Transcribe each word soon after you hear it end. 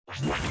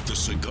The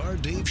Cigar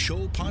Dave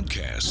Show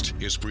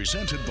podcast is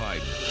presented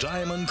by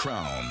Diamond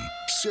Crown.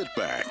 Sit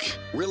back,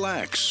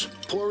 relax,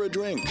 pour a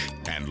drink,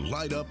 and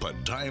light up a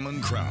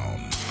Diamond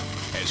Crown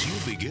as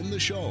you begin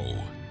the show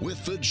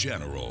with the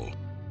General,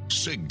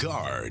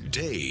 Cigar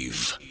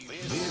Dave.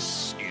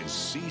 This is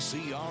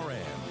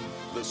CCRN,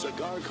 the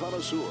Cigar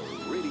Connoisseur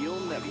Radio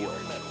Network.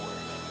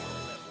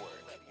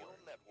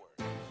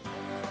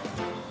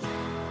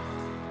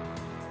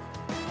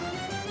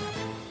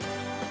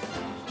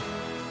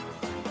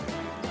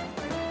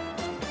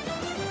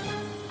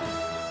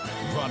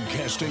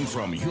 Broadcasting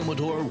from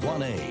Humidor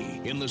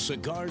 1A in the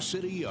cigar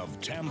city of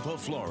Tampa,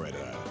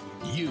 Florida,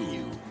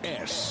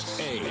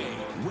 USA.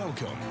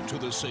 Welcome to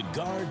the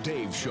Cigar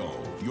Dave Show,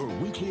 your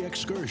weekly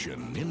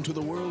excursion into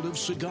the world of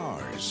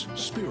cigars,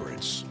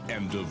 spirits,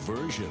 and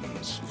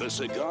diversions. The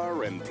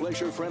cigar and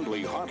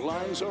pleasure-friendly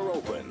hotlines are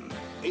open.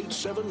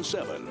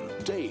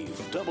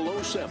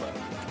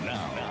 877-DAVE-007.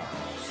 Now,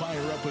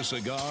 fire up a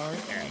cigar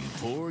and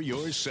pour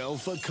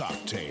yourself a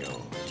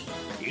cocktail.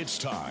 It's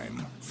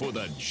time for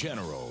the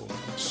General,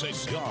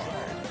 Cigar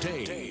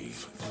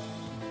Dave.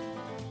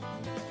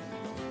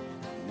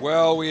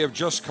 Well, we have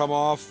just come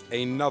off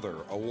another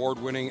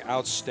award-winning,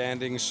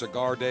 outstanding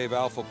Cigar Dave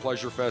Alpha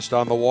Pleasure Fest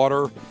on the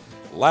water.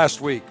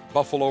 Last week,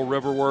 Buffalo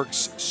River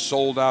Works,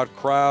 sold-out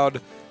crowd,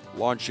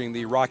 launching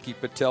the Rocky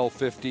Patel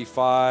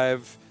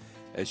 55.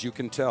 As you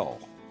can tell,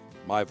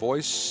 my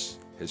voice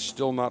has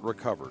still not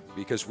recovered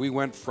because we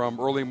went from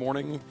early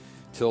morning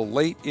till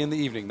late in the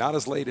evening, not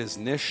as late as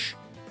Nish,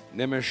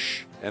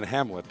 Nimish, and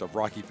Hamlet of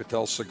Rocky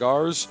Patel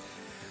Cigars.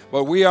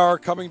 But we are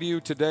coming to you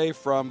today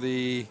from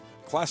the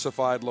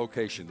classified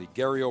location, the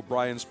Gary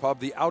O'Brien's Pub,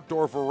 the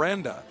outdoor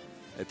veranda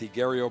at the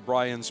Gary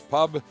O'Brien's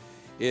Pub.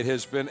 It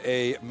has been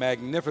a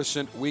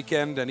magnificent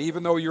weekend, and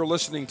even though you're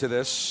listening to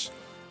this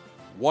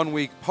 1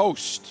 week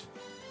post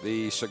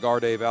the Cigar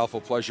Dave Alpha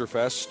Pleasure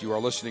Fest, you are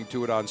listening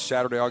to it on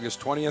Saturday, August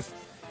 20th.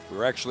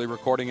 We're actually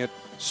recording it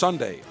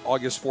Sunday,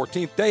 August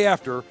 14th, day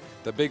after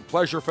the big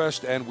Pleasure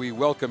Fest, and we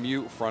welcome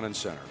you front and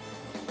center.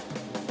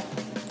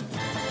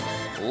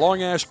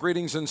 Long Ash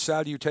greetings and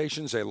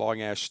salutations, a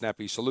Long Ash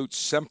snappy salute,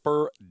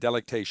 semper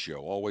delectatio,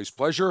 always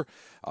pleasure.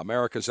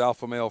 America's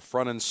Alpha Male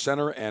front and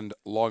center, and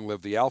long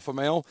live the Alpha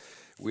Male.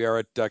 We are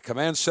at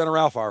Command Center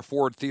Alpha, our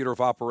Ford Theater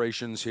of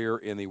Operations here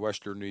in the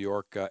Western New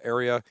York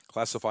area,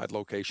 classified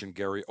location,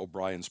 Gary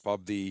O'Brien's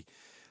Pub. I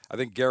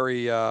think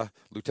Gary,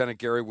 Lieutenant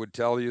Gary would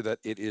tell you that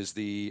it is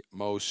the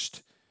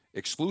most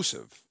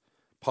exclusive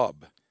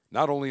pub,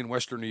 not only in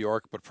Western New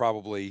York, but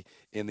probably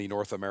in the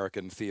North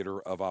American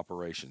Theater of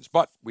Operations.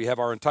 But we have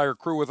our entire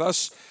crew with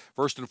us.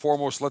 First and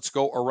foremost, let's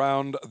go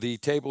around the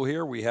table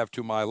here. We have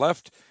to my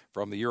left,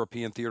 from the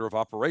European Theater of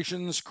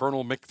Operations,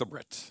 Colonel Mick the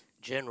Brit.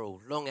 General,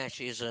 long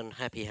ashes and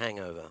happy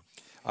hangover.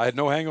 I had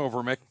no hangover,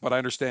 Mick, but I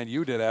understand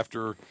you did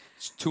after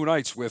 2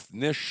 nights with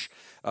Nish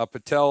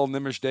Patel,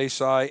 Nimish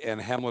Desai,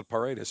 and Hamlet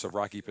Paredes of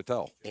Rocky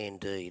Patel.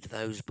 Indeed.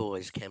 Those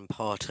boys can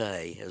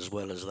partay as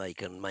well as they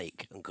can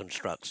make and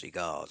construct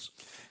cigars.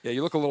 Yeah,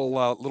 you look a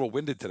little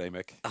winded today,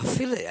 Mick. I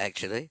feel it,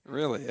 actually.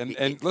 Really?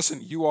 And listen,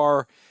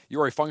 you're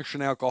a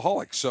functioning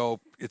alcoholic,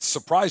 so it's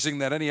surprising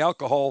that any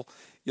alcohol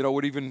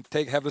would even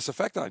have this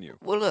effect on you.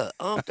 Well, look,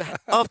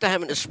 after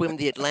having to swim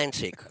the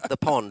Atlantic, the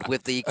pond,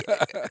 with the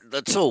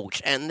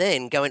torch, and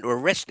then go into a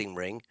wrestling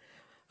ring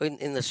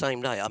in the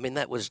same day, I mean,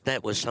 that was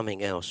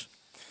something else.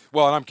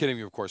 Well, and I'm kidding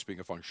you, of course, being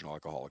a functional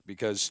alcoholic,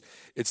 because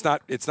it's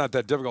not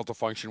that difficult to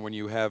function when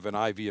you have an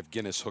IV of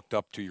Guinness hooked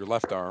up to your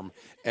left arm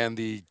and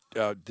the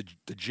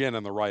gin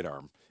on the right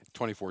arm,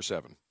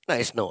 24/7. No,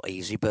 it's not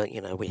easy, but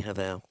we have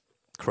our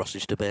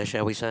crosses to bear,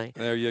 shall we say?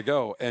 There you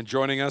go. And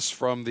joining us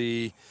from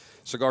the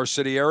Cigar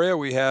City area,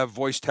 we have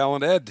voice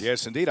talent Ed.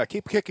 Yes, indeed. I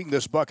keep kicking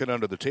this bucket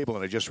under the table,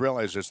 and I just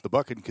realized it's the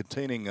bucket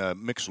containing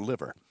mixed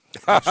liver.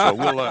 So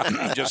we'll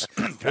just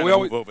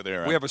move over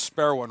there. We have a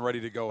spare one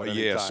ready to go at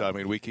any yes, time. I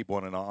mean, we keep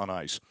one on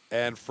ice.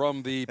 And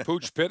from the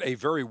Pooch Pit, a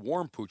very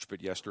warm Pooch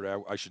Pit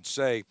yesterday, I should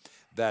say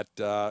that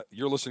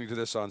you're listening to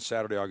this on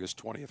Saturday, August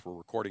 20th. We're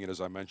recording it, as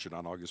I mentioned,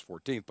 on August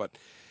 14th. But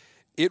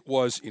it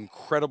was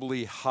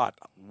incredibly hot,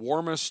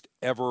 warmest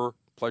ever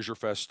Pleasure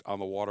Fest on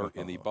the water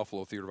in the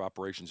Buffalo Theater of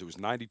Operations. It was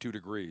 92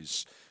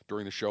 degrees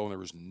during the show, and there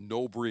was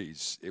no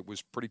breeze. It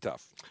was pretty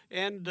tough.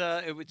 And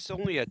it's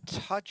only a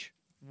touch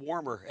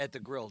warmer at the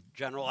grill,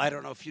 General. I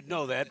don't know if you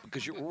know that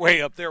because you're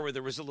way up there where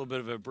there was a little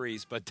bit of a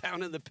breeze. But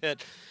down in the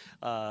pit,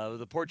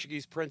 the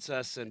Portuguese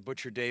Princess and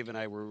Butcher Dave and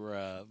I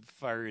were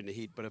firing the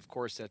heat. But, of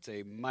course, that's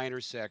a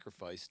minor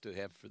sacrifice to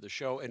have for the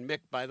show. And,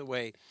 Mick, by the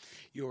way,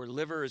 your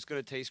liver is going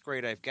to taste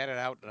great. I've got it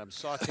out, and I'm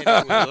sauteing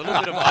it with a little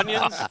bit of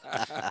onions.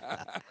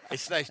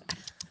 It's nice.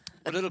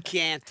 A little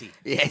Chianti.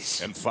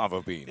 Yes. And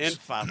fava beans. And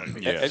fava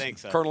beans. Yes.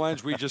 Thanks. Colonel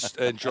Ange, we just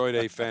enjoyed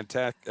a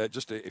fantastic,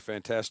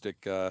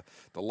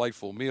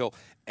 delightful meal.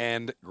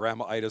 And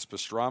Grandma Ida's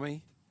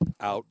pastrami,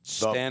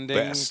 outstanding.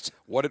 The best.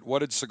 What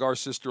did Cigar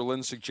Sister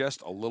Lynn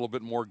suggest? A little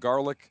bit more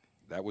garlic.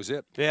 That was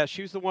it. Yeah,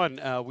 she was the one.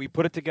 We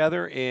put it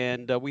together,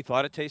 and we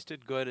thought it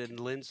tasted good. And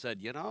Lynn said,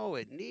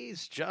 it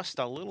needs just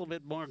a little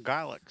bit more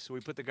garlic. So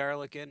we put the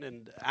garlic in,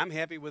 and I'm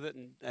happy with it,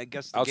 and I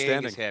guess the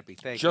gang is happy.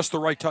 Thank you. Just the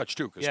right touch,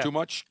 too, because too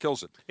much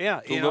kills it.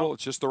 Yeah. Too little,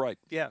 it's just the right.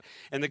 Yeah,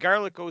 and the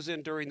garlic goes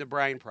in during the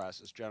brine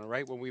process, John,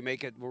 right? When we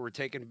make it, when we're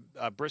taking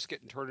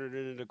brisket and turning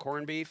it into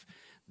corned beef,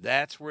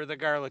 that's where the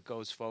garlic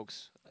goes,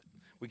 folks.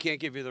 We can't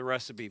give you the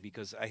recipe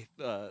because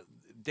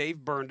Dave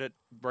burned it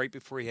right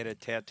before he had it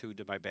tattooed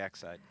to my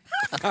backside.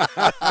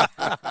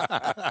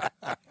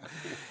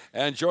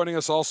 And joining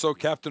us also,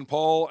 Captain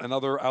Paul.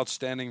 Another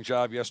outstanding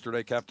job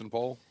yesterday, Captain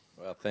Paul.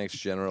 Well, thanks,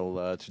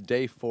 General. It's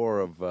day 4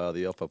 of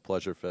the Alpha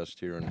Pleasure Fest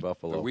here in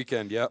Buffalo. The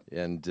weekend, yep.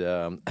 And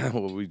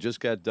we just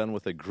got done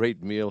with a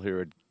great meal here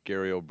at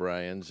Gary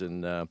O'Brien's.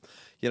 And,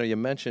 you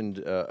mentioned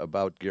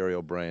about Gary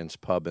O'Brien's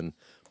Pub and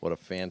what a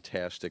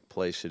fantastic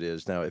place it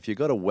is. Now, if you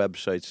go to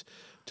websites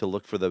to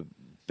look for the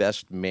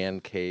best man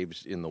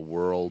caves in the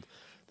world,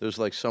 there's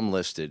like some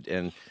listed.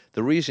 And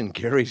the reason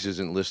Gary's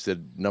isn't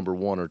listed number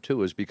 1 or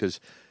 2 is because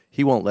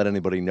he won't let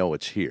anybody know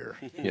it's here,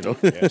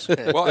 Yes.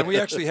 Well, and we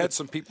actually had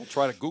some people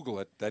try to Google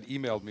it that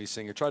emailed me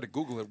saying, I tried to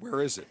Google it, where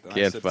is it? And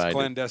Can't I said, find it's it.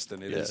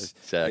 clandestine. It is.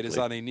 Exactly. It is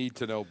on a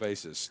need-to-know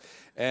basis.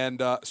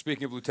 And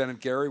speaking of Lieutenant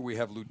Gary, we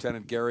have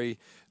Lieutenant Gary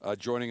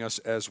joining us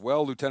as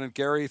well. Lieutenant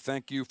Gary,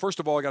 thank you. First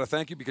of all, I got to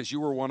thank you because you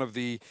were one of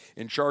in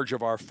charge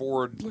of our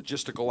forward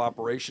logistical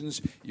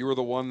operations. You were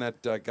the one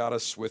that got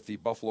us with the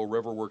Buffalo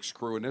River Works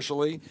crew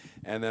initially,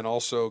 and then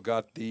also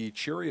got the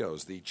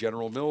Cheerios, the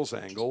General Mills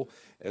angle,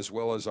 as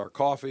well as our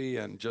coffee,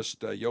 and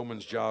just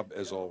yeoman's job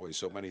as always.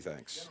 So many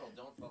thanks.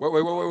 Wait.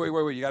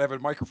 You got to have a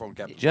microphone,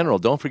 Captain. General,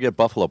 don't forget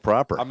Buffalo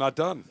proper. I'm not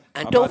done.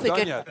 And I'm don't not forget,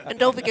 done yet. and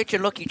don't forget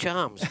your Lucky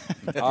Charms.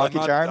 Lucky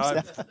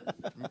Charms?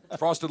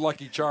 Frosted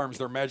Lucky Charms.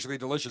 They're magically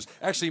delicious.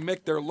 Actually,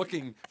 Mick, they're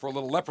looking for a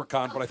little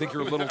leprechaun, but I think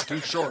you're a little too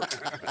short.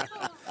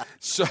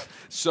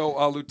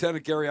 So,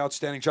 Lieutenant Gary,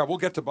 outstanding job. We'll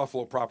get to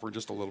Buffalo proper in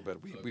just a little bit.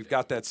 We've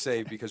got that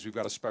saved because we've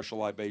got a special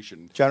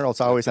libation. General,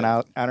 it's always an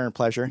honor and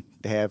pleasure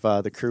to have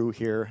the crew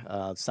here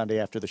Sunday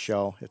after the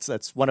show.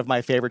 It's one of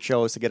my favorite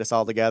shows to get us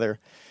all together,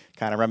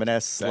 kind of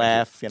reminisce,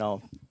 laugh,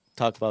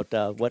 talk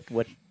about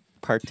what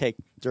partake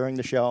during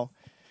the show.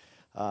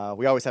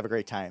 We always have a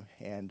great time,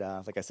 and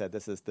like I said,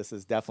 this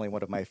is definitely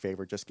one of my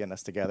favorite. Just getting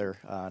us together,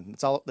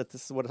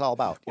 this is what it's all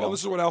about. Well,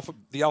 this is what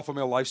the alpha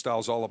male lifestyle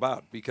is all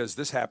about, because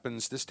this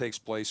takes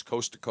place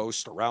coast to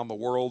coast around the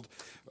world,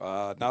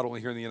 not only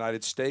here in the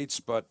United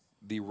States, but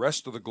the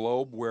rest of the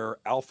globe, where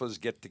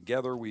alphas get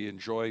together. We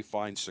enjoy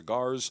fine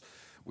cigars.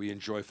 We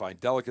enjoy fine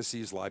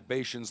delicacies,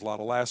 libations, a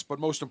lot of laughs, but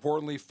most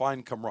importantly,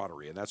 fine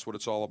camaraderie, and that's what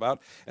it's all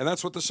about. And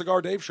that's what the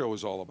Cigar Dave Show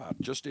is all about,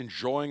 just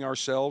enjoying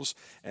ourselves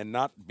and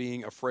not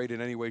being afraid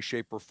in any way,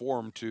 shape, or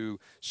form to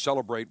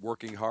celebrate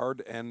working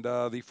hard and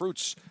the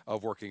fruits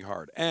of working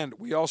hard. And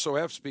we also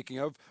have, speaking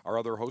of our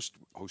other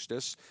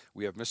hostess,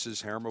 we have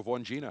Mrs. Harem of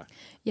Wangina.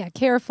 Yeah,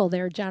 careful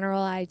there,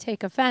 General. I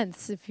take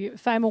offense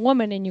if I'm a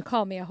woman and you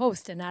call me a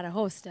host and not a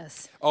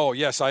hostess. Oh,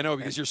 yes, I know,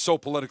 because you're so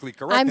politically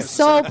correct. I'm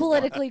so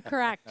politically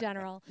correct,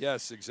 General.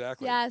 Yes,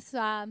 exactly. Yes,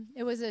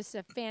 it was just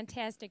a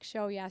fantastic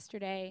show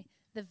yesterday.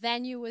 The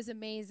venue was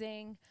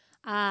amazing,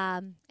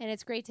 and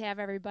it's great to have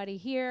everybody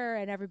here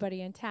and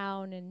everybody in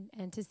town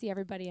and to see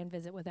everybody and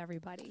visit with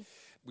everybody.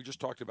 We just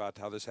talked about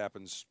how this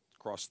happens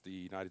across the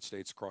United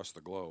States, across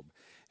the globe.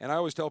 And I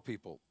always tell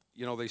people,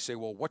 they say,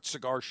 well, what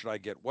cigar should I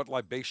get? What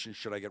libation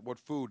should I get? What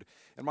food?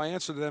 And my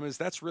answer to them is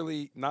that's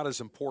really not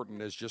as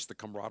important as just the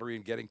camaraderie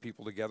and getting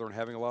people together and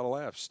having a lot of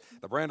laughs.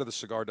 The brand of the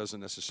cigar doesn't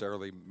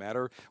necessarily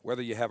matter.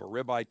 Whether you have a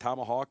ribeye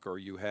tomahawk or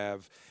you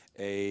have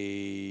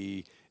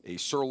a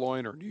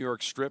sirloin or New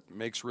York strip,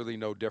 makes really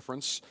no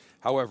difference.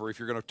 However, if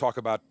you're going to talk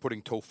about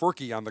putting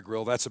tofurkey on the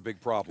grill, that's a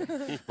big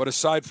problem. But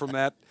aside from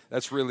that,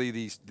 that's really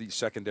the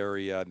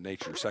secondary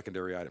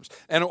secondary items.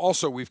 And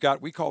also, we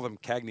call them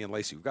Cagney and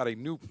Lacey. We've got a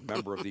new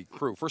member of the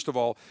crew. First of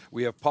all,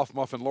 we have Puff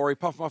Muffin Laurie.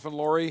 Puff Muffin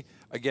Laurie,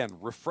 again,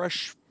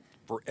 refresh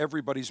for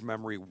everybody's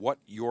memory what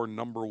your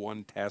number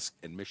one task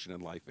and mission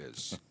in life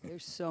is.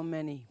 There's so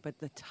many, but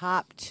the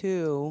top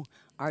 2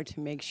 are to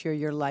make sure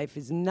your life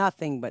is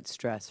nothing but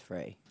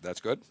stress-free. That's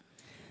good.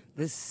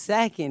 The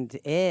second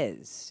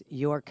is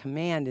your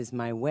command is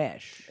my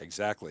wish.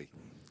 Exactly.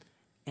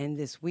 And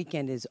this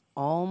weekend is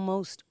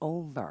almost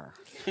over.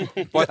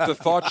 But the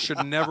thought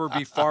should never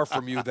be far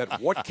from you that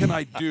what can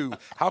I do?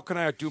 How can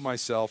I outdo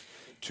myself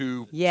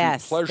to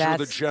pleasure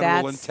the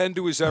general and tend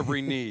to his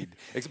every need?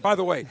 By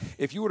the way,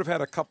 if you would have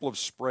had a couple of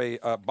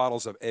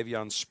bottles of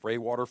Evian spray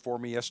water for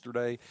me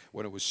yesterday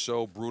when it was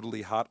so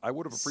brutally hot, I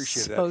would have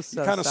appreciated that.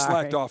 So you kind of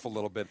slacked off a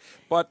little bit.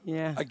 But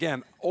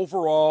again,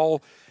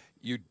 overall,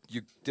 you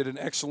did an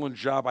excellent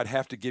job. I'd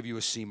have to give you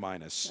a C-. No.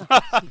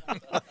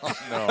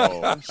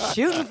 I'm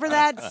shooting for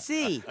that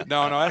C.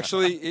 No.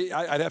 Actually,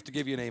 I'd have to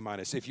give you an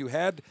A-. If you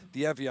had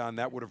the Evian,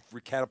 that would have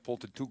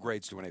catapulted 2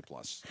 grades to an A+.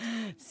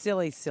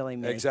 Silly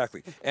me.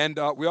 Exactly. And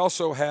we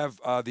also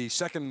have the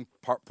second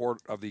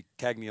part of the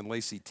Cagney and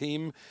Lacey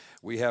team.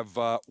 We have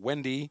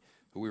Wendy,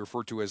 who we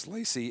refer to as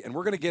Lacey, and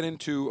we're going to get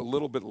into a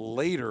little bit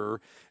later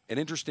an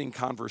interesting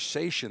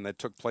conversation that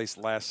took place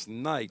last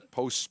night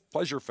post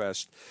Pleasure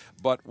Fest.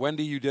 But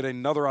Wendy, you did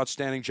another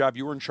outstanding job.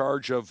 You were in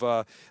charge of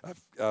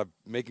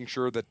making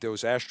sure that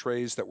those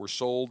ashtrays that were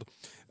sold,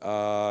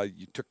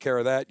 you took care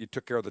of that. You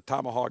took care of the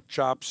tomahawk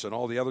chops and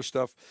all the other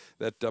stuff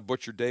that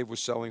Butcher Dave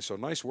was selling. So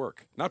nice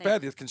work. Not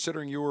bad,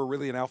 considering you were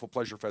really an Alpha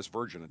Pleasure Fest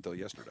virgin until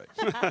yesterday.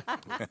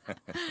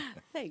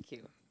 Thank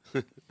you.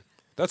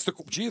 That's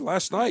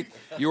last night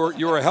you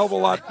were a hell of a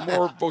lot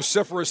more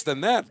vociferous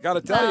than that. Got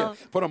to tell you,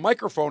 put a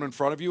microphone in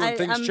front of you and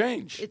things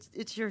change.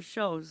 It's your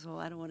show, so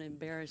I don't want to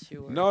embarrass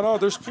you. No,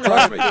 there's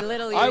trust me.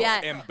 Belittle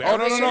you.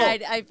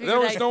 There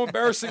was no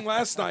embarrassing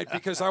last night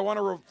because I want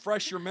to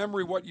refresh your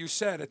memory what you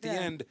said at the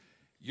end.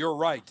 You're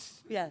right.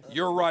 Yeah.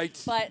 You're right.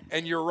 But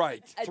and you're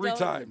right. Three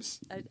times.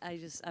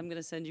 I'm going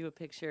to send you a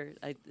picture.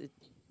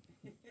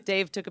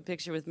 Dave took a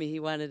picture with me. He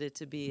wanted it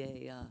to be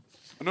a.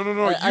 No.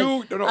 You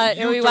we took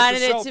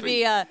wanted the it selfie. to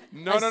be a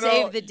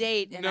save the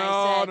date. And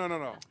I said,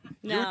 no.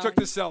 No. You took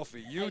the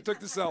selfie. You took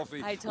the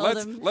selfie. I told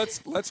him.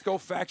 Let's go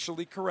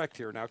factually correct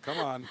here. Now, come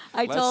on.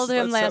 I told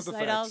him let's last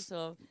night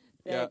also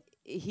that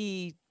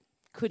he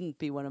couldn't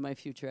be one of my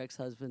future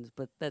ex-husbands,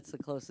 but that's the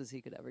closest he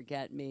could ever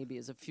get, maybe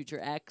as a future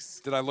ex.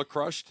 Did I look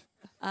crushed?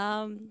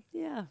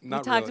 Yeah. Not we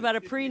talked really. about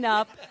a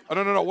prenup. Oh,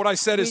 no. What I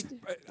said is,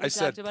 I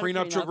said talked about a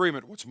prenuptial prenup.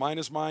 agreement. What's mine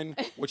is mine.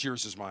 What's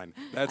yours is mine.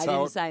 That's I how.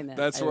 didn't sign that.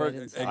 That's I where.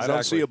 didn't sign Exactly.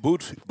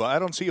 I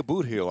don't see a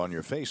boot heel on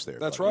your face there.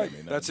 That's buddy. right. I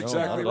mean, That's no,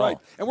 exactly not at right.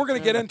 all. And we're going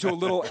to get into a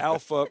little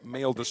alpha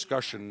male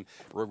discussion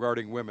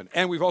regarding women.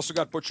 And we've also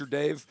got Butcher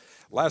Dave.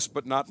 Last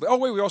but not. Oh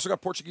wait, we also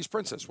got Portuguese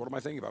Princess. What am I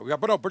thinking about?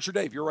 But no, Butcher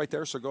Dave, you're right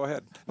there. So go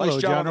ahead. Nice Hello,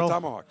 job General. on the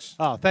Tomahawks.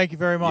 Oh, thank you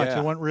very much. Yeah.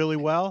 It went really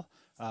well.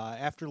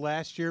 After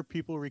last year,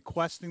 people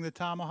requesting the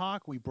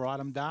Tomahawk, we brought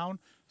them down,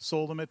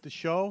 sold them at the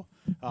show.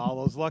 All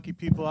those lucky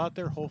people out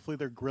there, hopefully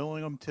they're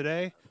grilling them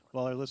today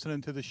while they're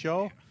listening to the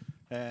show.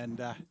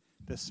 And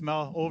the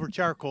smell over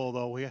charcoal,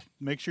 though, we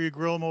make sure you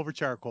grill them over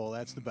charcoal.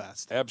 That's the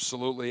best.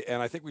 Absolutely.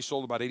 And I think we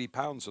sold about 80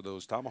 pounds of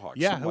those Tomahawks.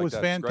 Yeah, something it like was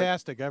that. It's great.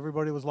 fantastic.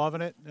 Everybody was loving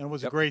it, and it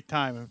was a great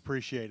time. I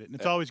appreciate it. And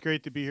it's always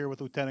great to be here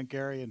with Lieutenant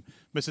Gary and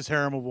Mrs.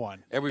 Harem of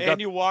One.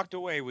 And you walked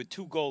away with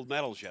 2 gold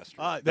medals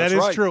yesterday. That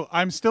is true.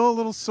 I'm still a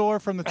little sore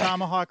from the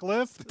Tomahawk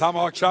lift. The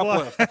Tomahawk chop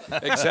lift.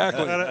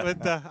 Exactly.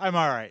 But I'm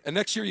all right. And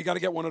next year you got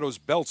to get one of those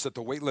belts that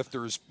the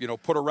weightlifters,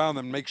 put around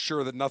them, make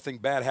sure that nothing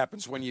bad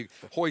happens when you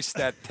hoist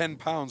that 10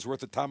 pounds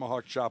worth of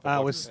Tomahawk chop.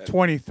 It was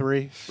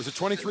 23. Was it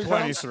 23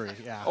 pounds?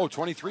 23, yeah. Oh,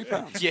 23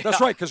 pounds. Yeah. That's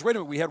right, because wait a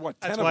minute, we had, 10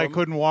 That's of why them. I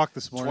couldn't walk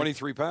this morning.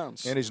 23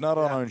 pounds. And he's not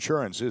on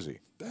insurance, is he?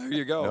 There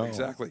you go, No.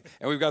 exactly.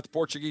 And we've got the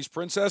Portuguese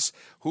Princess,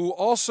 who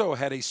also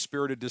had a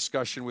spirited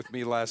discussion with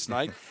me last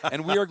night,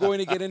 and we are going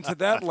to get into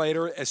that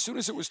later. As soon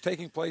as it was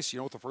taking place, you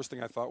know what the first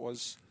thing I thought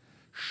was?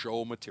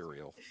 Show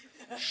material.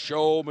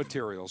 Show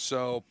material.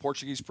 So,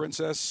 Portuguese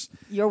Princess.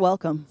 You're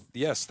welcome.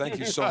 Yes, thank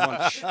you so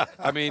much.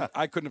 I mean,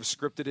 I couldn't have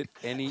scripted it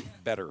any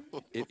better.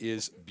 It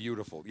is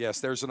beautiful. Yes,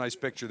 there's a nice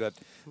picture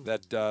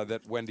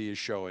that Wendy is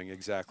showing.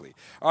 Exactly.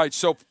 All right,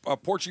 so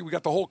Portuguese, we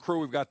got the whole crew.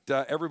 We've got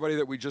everybody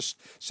that we just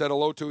said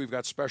hello to. We've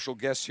got special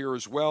guests here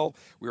as well.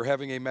 We're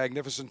having a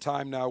magnificent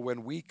time now.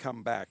 When we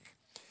come back,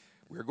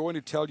 we're going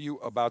to tell you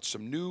about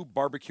some new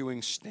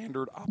barbecuing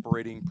standard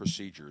operating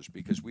procedures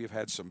because we have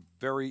had some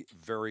very,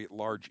 very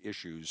large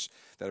issues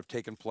that have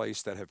taken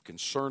place that have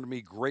concerned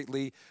me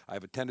greatly.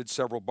 I've attended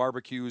several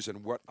barbecues,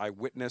 and what I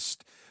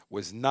witnessed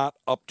was not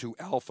up to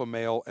Alpha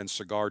Male and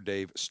Cigar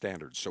Dave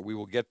standards. So we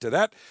will get to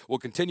that. We'll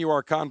continue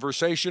our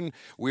conversation.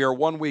 We are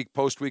 1 week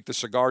post-week the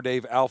Cigar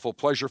Dave Alpha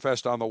Pleasure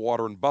Fest on the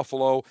water in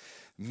Buffalo.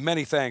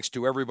 Many thanks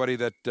to everybody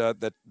that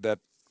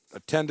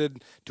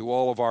attended, to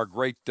all of our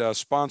great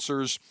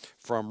sponsors,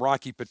 from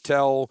Rocky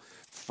Patel,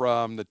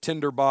 from the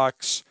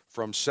Tinderbox,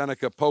 from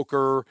Seneca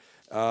Poker,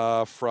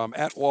 from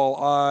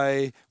Atwall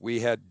Eye.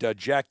 We had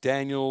Jack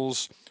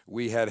Daniels.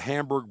 We had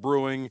Hamburg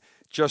Brewing.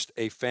 Just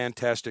a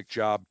fantastic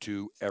job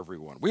to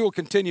everyone. We will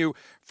continue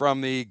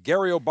from the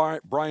Gary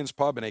O'Brien's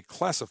Pub in a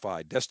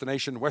classified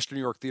destination, Western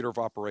New York Theater of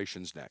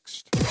Operations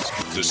next.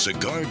 The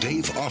Cigar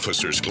Dave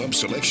Officers Club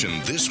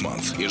selection this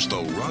month is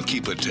the Rocky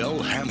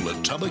Patel Hamlet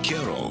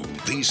Tabacero.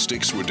 These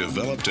sticks were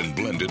developed and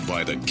blended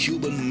by the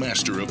Cuban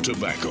master of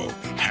tobacco,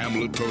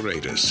 Hamlet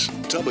Paredes.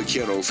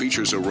 Tabacero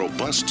features a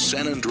robust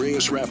San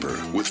Andreas wrapper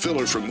with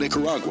filler from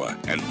Nicaragua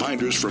and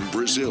binders from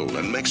Brazil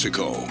and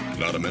Mexico.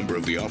 Not a member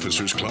of the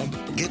Officers Club?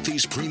 Get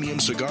these premium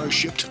cigars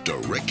shipped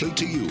directly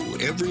to you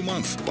every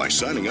month by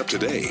signing up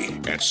today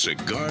at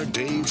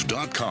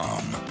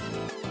CigarDave.com.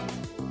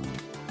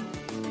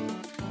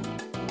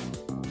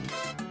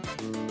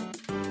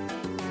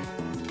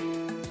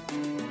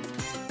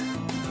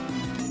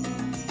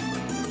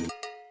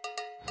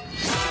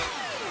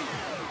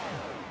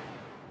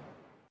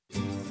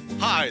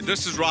 Hi,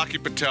 this is Rocky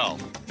Patel.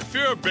 If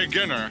you're a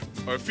beginner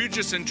or if you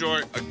just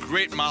enjoy a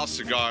great mild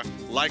cigar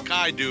like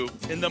I do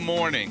in the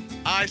morning,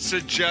 I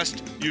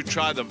suggest you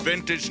try the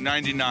Vintage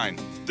 99.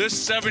 This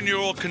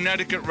 7-year-old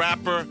Connecticut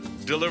wrapper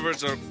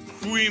delivers a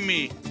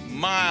creamy,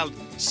 mild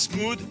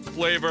smooth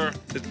flavor.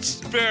 It's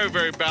very,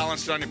 very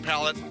balanced on your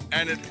palate,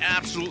 and it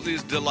absolutely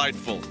is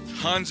delightful.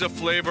 Tons of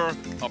flavor,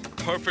 a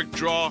perfect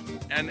draw,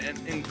 and an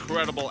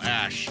incredible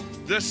ash.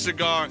 This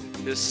cigar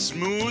is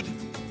smooth.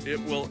 It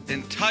will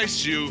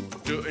entice you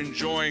to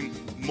enjoying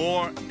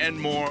more and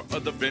more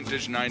of the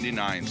vintage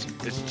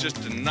 99s. It's just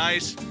a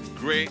nice,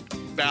 great,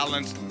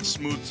 balanced,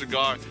 smooth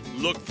cigar.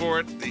 Look for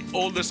it, the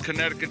oldest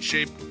Connecticut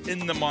shape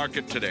in the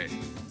market today.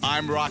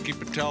 I'm Rocky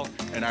Patel,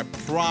 and I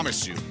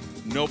promise you,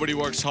 nobody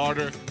works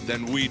harder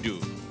than we do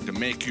to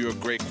make you a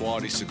great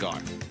quality cigar.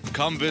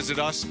 Come visit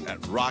us at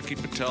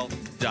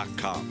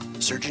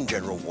rockypatel.com. Surgeon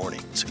General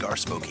warning, cigar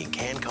smoking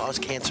can cause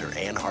cancer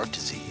and heart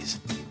disease.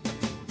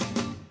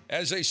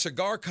 As a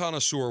cigar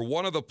connoisseur,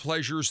 one of the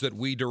pleasures that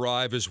we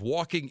derive is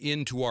walking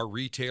into our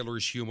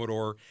retailer's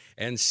humidor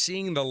and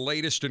seeing the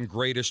latest and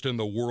greatest in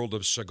the world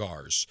of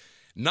cigars.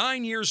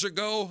 9 years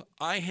ago,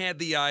 I had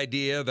the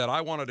idea that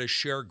I wanted to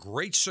share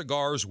great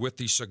cigars with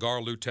the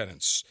cigar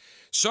lieutenants.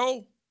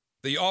 So,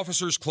 the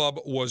Officers Club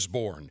was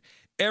born.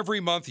 Every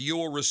month, you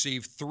will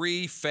receive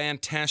 3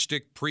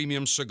 fantastic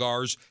premium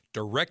cigars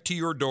direct to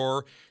your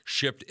door,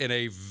 shipped in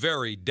a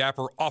very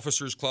dapper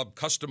Officers Club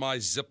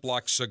customized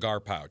Ziploc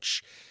cigar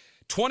pouch.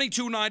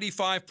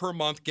 $22.95 per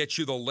month gets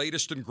you the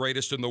latest and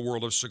greatest in the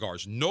world of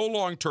cigars. No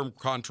long-term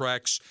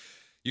contracts.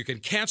 You can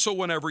cancel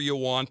whenever you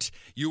want.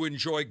 You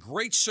enjoy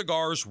great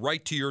cigars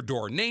right to your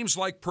door. Names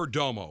like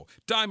Perdomo,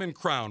 Diamond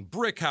Crown,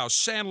 Brickhouse,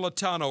 San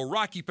Latano,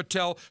 Rocky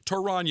Patel,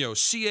 Torano,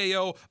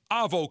 CAO,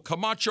 Avo,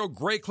 Camacho,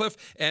 Graycliff,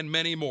 and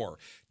many more.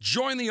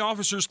 Join the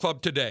Officers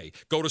Club today.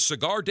 Go to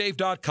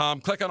CigarDave.com,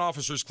 click on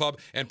Officers Club,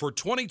 and for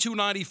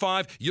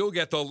 $22.95, you'll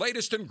get the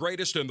latest and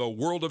greatest in the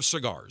world of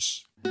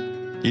cigars.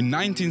 In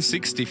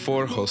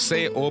 1964,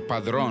 Jose O.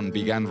 Padron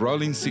began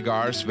rolling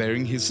cigars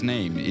bearing his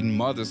name in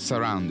modest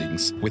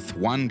surroundings with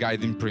one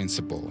guiding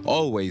principle: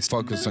 always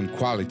focus on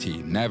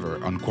quality,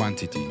 never on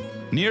quantity.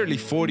 Nearly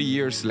 40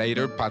 years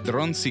later,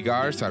 Padron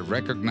cigars are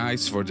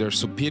recognized for their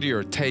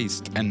superior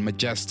taste and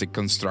majestic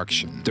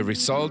construction, the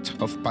result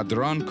of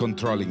Padron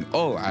controlling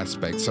all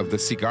aspects of the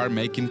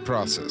cigar-making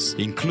process,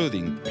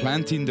 including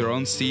planting their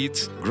own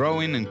seeds,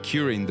 growing and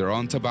curing their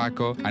own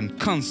tobacco, and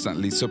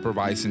constantly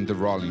supervising the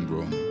rolling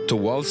room. To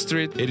Wall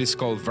Street, it is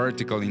called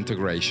vertical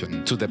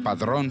integration. To the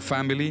Padron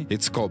family,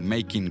 it's called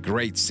making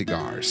great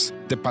cigars.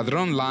 The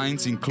Padron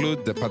lines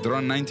include the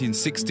Padron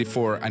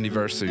 1964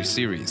 Anniversary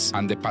Series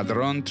and the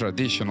Padron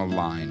Traditional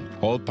line.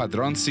 All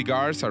Padron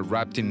cigars are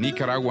wrapped in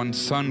Nicaraguan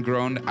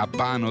sun-grown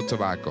Habano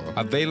tobacco,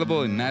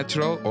 available in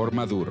natural or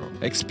Maduro.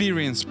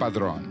 Experience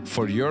Padron.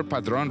 For your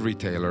Padron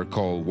retailer,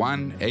 call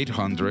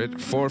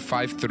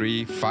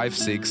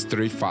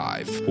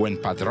 1-800-453-5635. When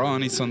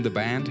Padron is on the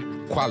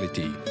band,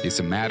 quality is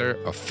a matter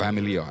of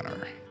family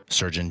honor.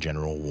 Surgeon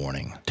General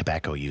warning,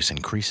 tobacco use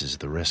increases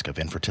the risk of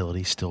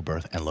infertility,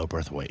 stillbirth, and low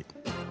birth weight.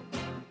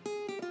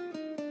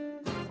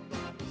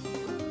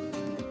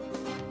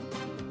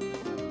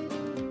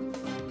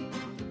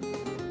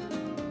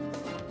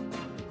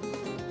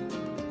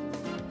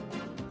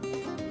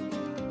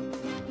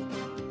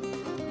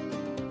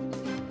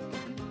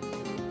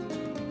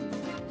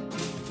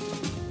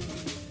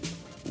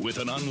 With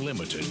an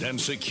unlimited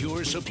and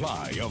secure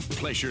supply of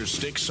pleasure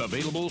sticks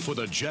available for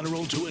the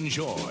general to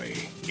enjoy,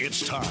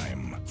 it's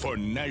time for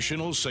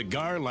National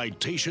Cigar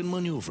Lightation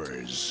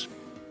Maneuvers.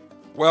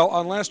 Well,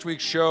 on last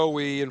week's show,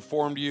 we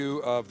informed you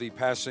of the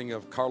passing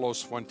of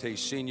Carlos Fuente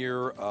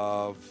Sr.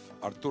 of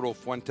Arturo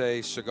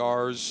Fuente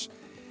Cigars,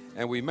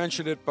 and we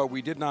mentioned it, but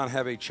we did not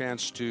have a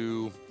chance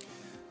to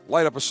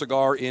light up a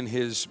cigar in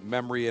his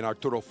memory, an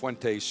Arturo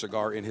Fuente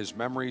cigar in his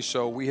memory,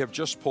 so we have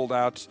just pulled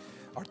out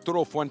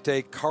Arturo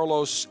Fuente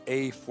Carlos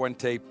A.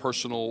 Fuente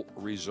Personal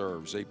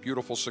Reserves, a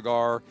beautiful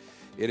cigar.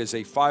 It is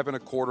a 5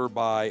 1/4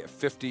 by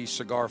 50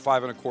 cigar,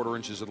 5 1/4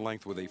 inches in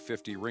length with a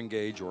 50 ring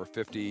gauge or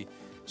 50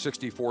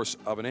 64th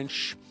of an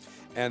inch.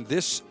 And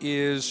this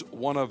is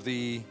one of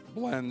the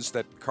blends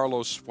that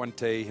Carlos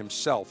Fuente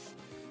himself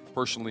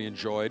personally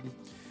enjoyed.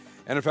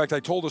 And in fact, I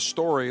told a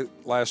story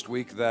last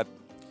week that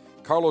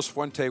Carlos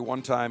Fuente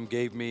one time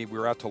gave me, we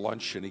were out to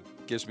lunch, and he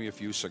gives me a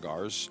few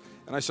cigars.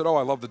 And I said, oh,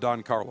 I love the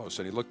Don Carlos.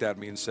 And he looked at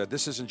me and said,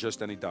 this isn't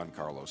just any Don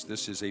Carlos.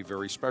 This is a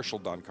very special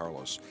Don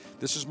Carlos.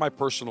 This is my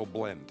personal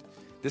blend.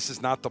 This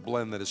is not the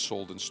blend that is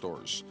sold in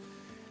stores.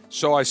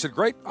 So I said,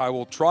 great, I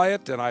will try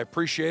it, and I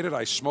appreciate it.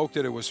 I smoked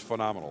it. It was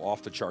phenomenal,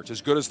 off the charts.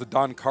 As good as the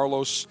Don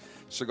Carlos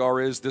cigar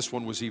is, this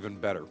one was even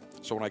better.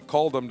 So when I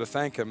called him to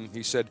thank him,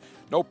 he said,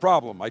 no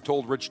problem. I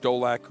told Rich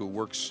Dolak, who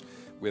works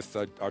with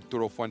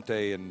Arturo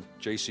Fuente and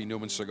J.C.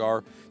 Newman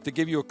Cigar, to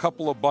give you a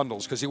couple of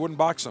bundles, because he wouldn't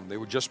box them. They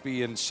would just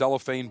be in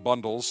cellophane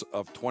bundles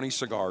of 20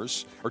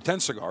 cigars, or 10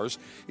 cigars.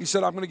 He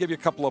said, I'm going to give you a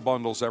couple of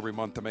bundles every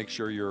month to make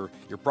sure you're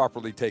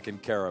properly taken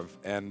care of.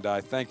 And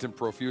I thanked him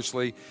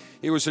profusely.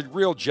 He was a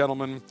real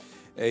gentleman,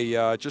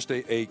 just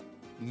a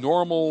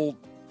normal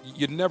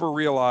you'd never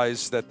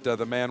realize that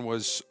the man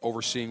was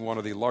overseeing one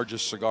of the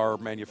largest cigar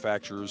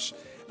manufacturers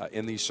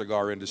in the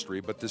cigar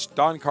industry. But this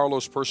Don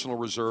Carlos Personal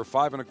Reserve,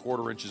 5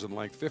 1/4 inches in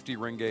length, 50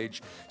 ring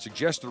gauge,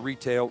 suggested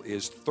retail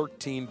is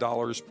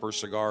 $13 per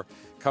cigar.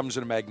 Comes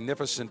in a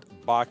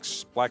magnificent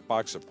box, black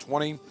box of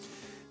 20.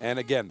 And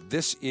again,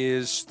 this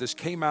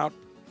came out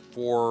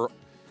for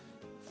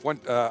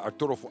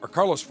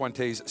Carlos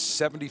Fuente's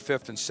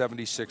 75th and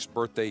 76th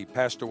birthday. He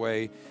passed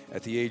away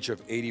at the age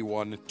of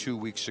 81 2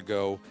 weeks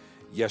ago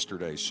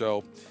yesterday.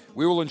 So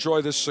we will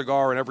enjoy this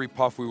cigar, and every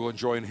puff we will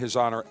enjoy in his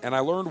honor. And I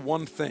learned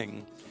one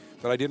thing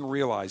that I didn't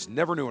realize,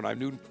 never knew, and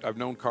I've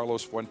known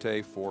Carlos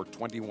Fuente for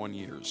 21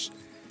 years.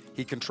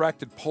 He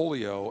contracted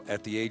polio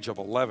at the age of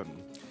 11.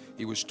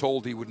 He was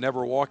told he would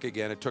never walk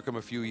again. It took him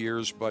a few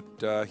years, but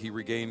he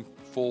regained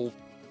full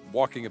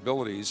walking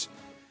abilities.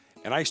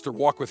 And I used to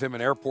walk with him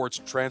in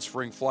airports,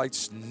 transferring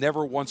flights.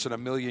 Never once in a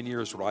million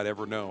years would I'd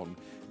ever known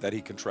that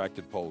he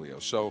contracted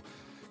polio. So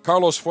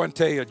Carlos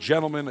Fuente, a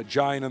gentleman, a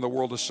giant in the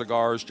world of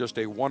cigars, just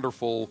a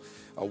wonderful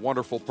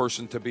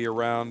person to be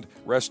around.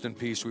 Rest in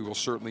peace. We will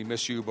certainly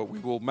miss you, but we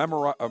will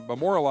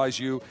memorialize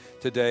you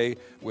today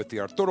with the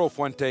Arturo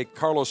Fuente,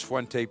 Carlos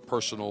Fuente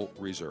Personal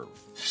Reserve.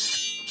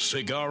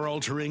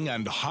 Cigar-altering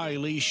and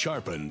highly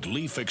sharpened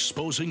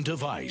leaf-exposing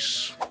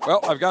device. Well,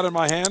 I've got in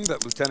my hand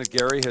that Lieutenant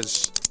Gary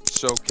has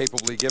so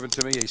capably given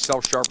to me, a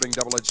self-sharpening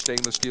double-edged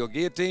stainless steel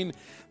guillotine.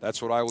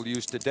 That's what I will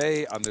use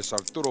today on this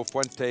Arturo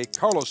Fuente,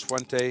 Carlos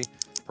Fuente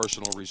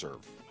Personal Reserve.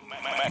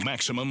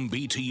 Maximum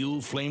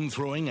BTU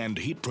flame-throwing and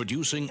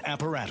heat-producing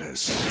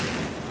apparatus.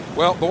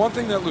 Well, the one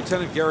thing that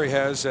Lieutenant Gary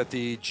has at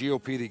the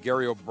GOP, the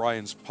Gary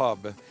O'Brien's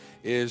Pub,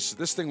 is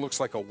this thing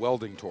looks like a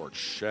welding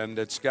torch, and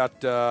it's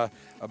got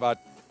about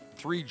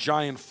 3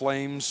 giant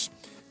flames.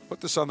 Put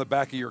this on the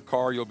back of your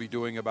car, you'll be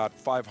doing about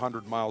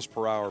 500 miles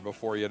per hour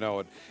before you know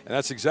it. And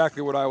that's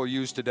exactly what I will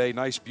use today.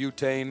 Nice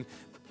butane,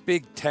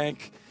 big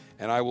tank,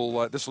 and I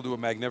will. This will do a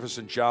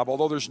magnificent job.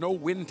 Although there's no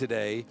wind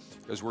today,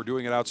 because we're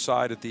doing it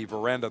outside at the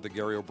veranda of the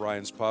Gary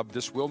O'Brien's Pub,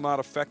 this will not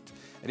affect,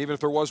 and even if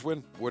there was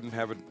wind, wouldn't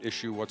have an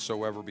issue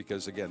whatsoever,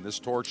 because again, this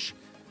torch,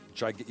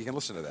 you can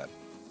listen to that.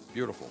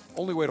 Beautiful.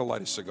 Only way to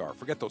light a cigar.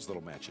 Forget those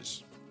little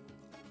matches.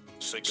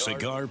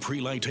 Cigar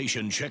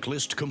pre-lightation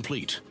checklist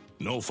complete.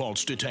 No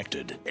faults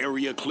detected.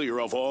 Area clear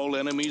of all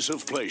enemies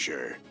of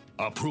pleasure.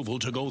 Approval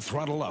to go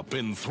throttle up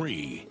in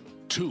 3,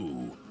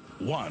 2,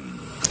 1.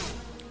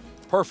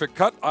 Perfect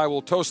cut. I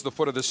will toast the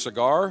foot of this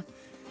cigar.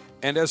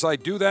 And as I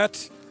do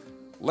that,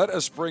 let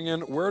us bring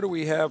in, where do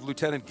we have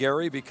Lieutenant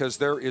Gary? Because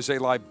there is a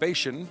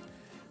libation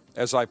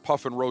as I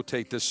puff and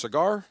rotate this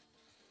cigar.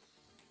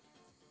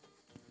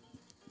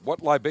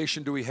 What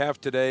libation do we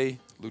have today,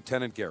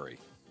 Lieutenant Gary?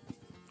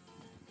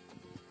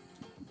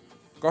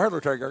 Go ahead,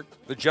 Lieutenant Gary.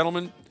 The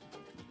gentlemanly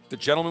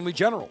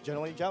general.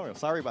 Gentlemanly general.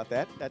 Sorry about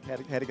that. That had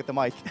to get the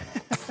mic.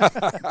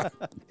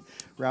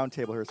 Round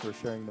table here, so we're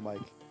sharing the mic.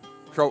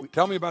 So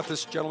tell me about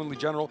this gentlemanly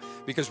general,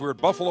 because we're at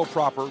Buffalo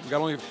proper. We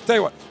got only. Tell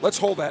you what. Let's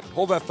hold that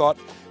thought,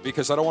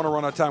 because I don't want to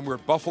run out of time. We're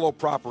at Buffalo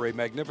proper, a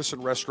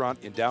magnificent restaurant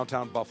in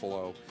downtown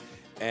Buffalo,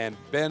 and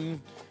Ben,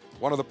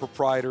 one of the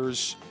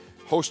proprietors,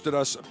 hosted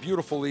us a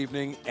beautiful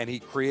evening, and he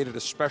created a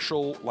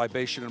special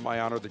libation in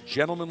my honor, the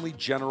Gentlemanly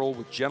General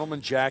with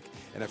Gentleman Jack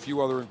and a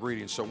few other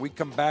ingredients. So when we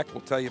come back,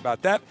 we'll tell you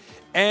about that,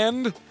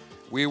 and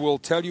we will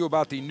tell you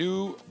about the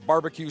new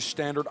barbecue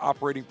standard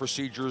operating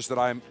procedures that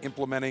I'm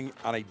implementing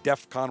on a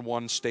DEFCON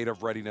 1 state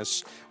of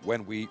readiness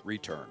when we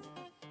return.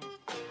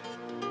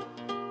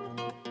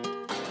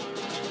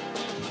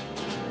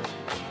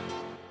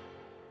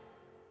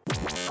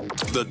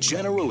 The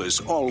General is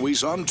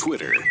always on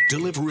Twitter,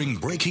 delivering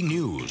breaking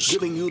news,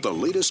 giving you the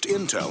latest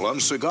intel on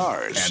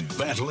cigars, and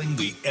battling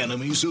the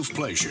enemies of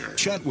pleasure.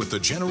 Chat with the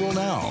General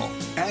now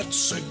at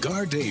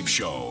Cigar Dave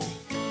Show.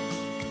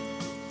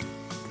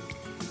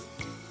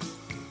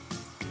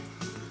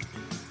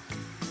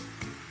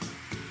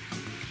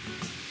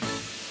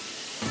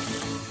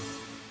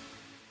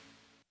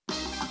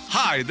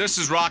 Hi, this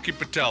is Rocky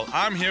Patel.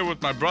 I'm here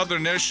with my brother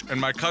Nish and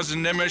my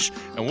cousin Nimish,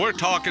 and we're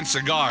talking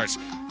cigars.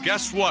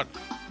 Guess what?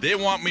 They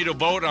want me to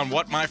vote on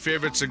what my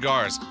favorite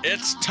cigar is.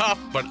 It's tough,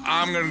 but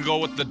I'm going to go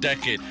with the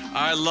Decade.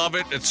 I love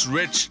it. It's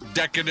rich,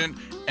 decadent,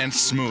 and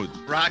smooth.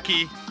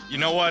 Rocky, you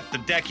know what? The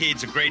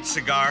Decade's a great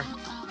cigar,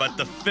 but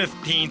the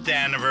 15th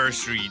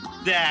anniversary,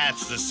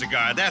 that's the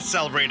cigar. That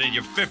celebrated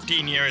your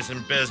 15 years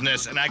in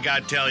business, and I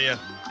got to tell you,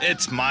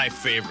 it's my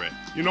favorite.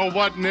 You know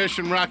what, Nish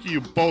and Rocky?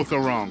 You both are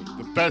wrong.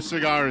 The best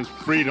cigar is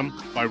Freedom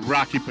by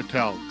Rocky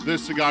Patel.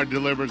 This cigar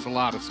delivers a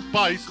lot of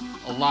spice,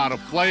 a lot of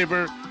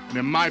flavor, and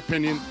in my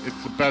opinion,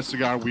 it's the best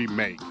cigar we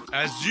make.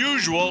 As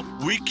usual,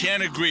 we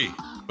can't agree.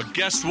 But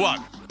guess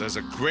what? There's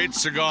a great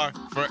cigar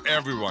for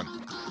everyone.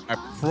 I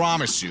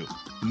promise you,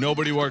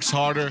 nobody works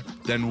harder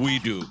than we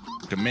do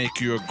to make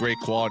you a great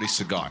quality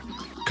cigar.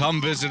 Come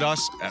visit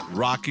us at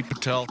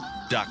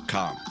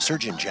RockyPatel.com.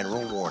 Surgeon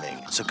General warning,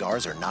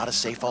 cigars are not a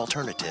safe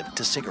alternative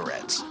to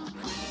cigarettes.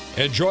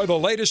 Enjoy the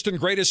latest and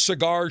greatest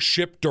cigars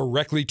shipped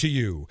directly to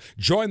you.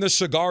 Join the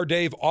Cigar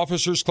Dave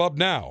Officers Club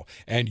now,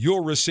 and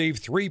you'll receive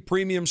 3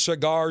 premium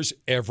cigars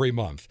every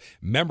month.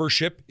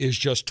 Membership is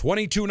just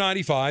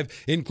 $22.95,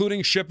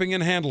 including shipping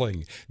and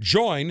handling.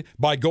 Join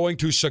by going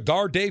to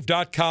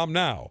CigarDave.com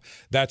now.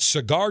 That's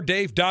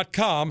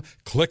CigarDave.com.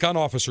 Click on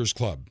Officers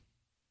Club.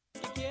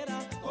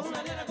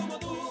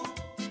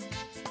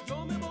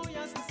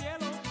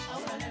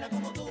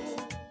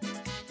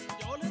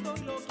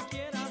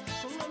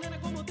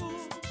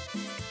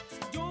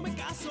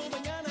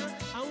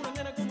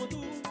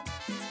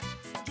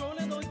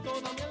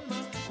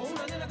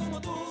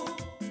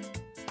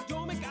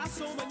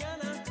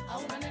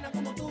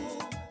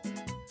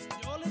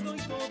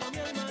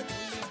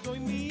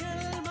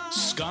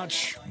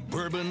 Scotch,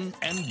 bourbon,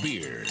 and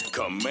beer.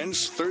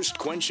 Commence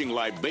thirst-quenching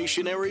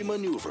libationary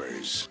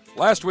maneuvers.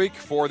 Last week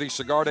for the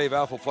Cigar Dave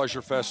Alpha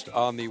Pleasure Fest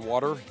on the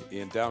water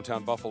in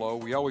downtown Buffalo,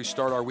 we always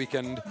start our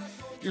weekend,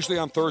 usually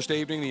on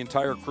Thursday evening. The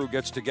entire crew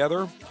gets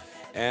together,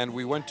 and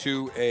we went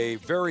to a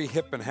very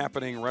hip and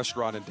happening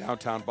restaurant in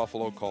downtown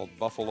Buffalo called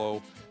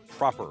Buffalo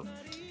Proper.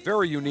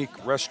 Very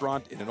unique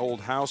restaurant in an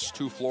old house,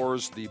 2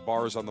 floors. The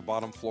bar is on the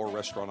bottom floor,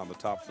 restaurant on the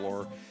top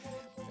floor.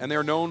 And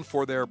they're known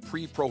for their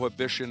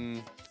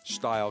pre-prohibition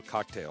style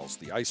cocktails.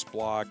 The ice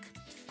block,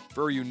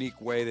 very unique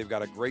way. They've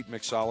got a great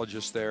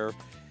mixologist there.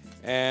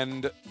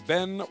 And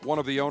Ben, one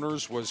of the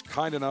owners, was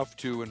kind enough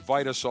to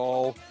invite us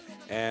all.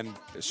 And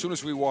as soon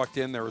as we walked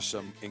in, there were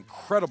some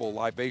incredible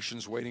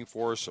libations waiting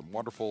for us, some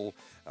wonderful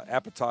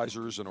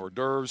appetizers and hors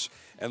d'oeuvres.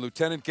 And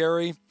Lieutenant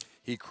Gary,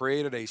 he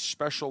created a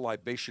special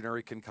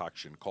libationary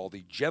concoction called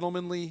the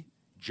Gentlemanly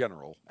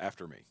General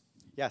after me.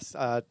 Yes,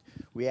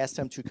 we asked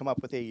him to come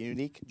up with a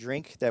unique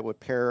drink that would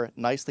pair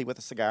nicely with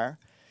a cigar.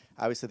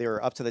 Obviously, they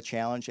were up to the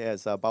challenge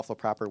as Buffalo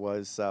Proper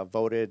was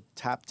voted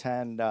top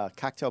 10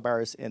 cocktail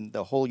bars in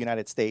the whole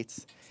United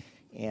States.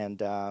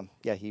 And,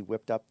 yeah, he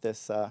whipped up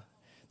this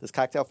this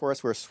cocktail for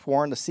us. We're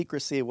sworn to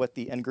secrecy of what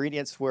the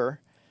ingredients were,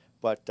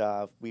 but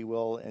we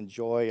will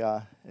enjoy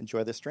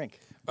this drink.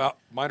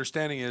 My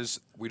understanding is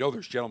we know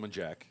there's Gentleman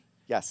Jack.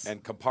 Yes.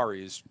 And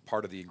Campari is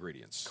part of the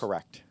ingredients.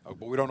 Correct.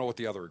 But we don't know what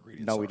the other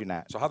ingredients are. No, we do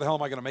not. So how the hell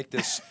am I going to make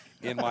this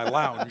in my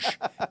lounge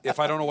if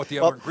I don't know what the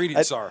other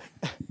ingredients are?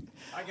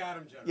 I got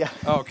him, General. Yeah.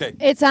 Oh, okay.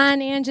 It's on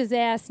Ange's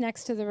ass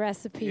next to the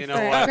recipe for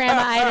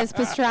Grandma Ida's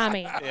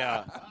pastrami.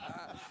 Yeah.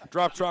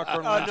 Drop truck, Can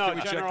we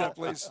General, check that,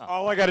 please?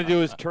 All I got to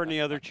do is turn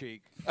the other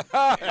cheek. You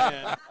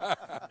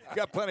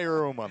got plenty of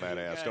room on that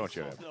ass, don't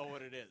you? Know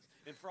what it is.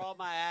 And for all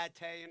my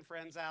Italian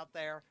friends out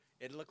there,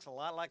 it looks a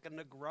lot like a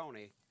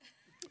Negroni.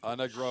 A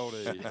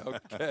Negroni,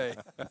 okay.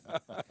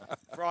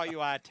 For all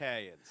you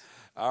Italians.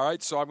 All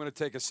right, so I'm going to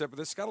take a sip of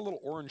this. It's got a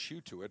little orange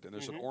hue to it, and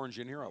there's an orange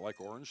in here. I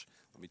like orange.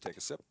 Let me take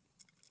a sip.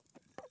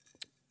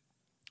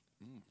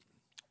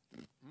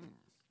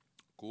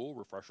 Cool,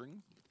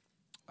 refreshing.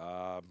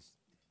 A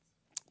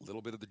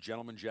little bit of the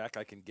Gentleman Jack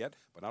I can get,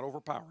 but not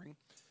overpowering.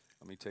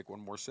 Let me take one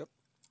more sip.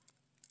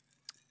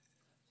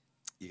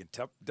 You can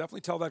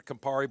definitely tell that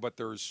Campari, but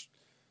there's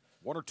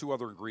 1 or 2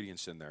 other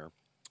ingredients in there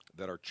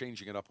that are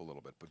changing it up a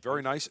little bit. But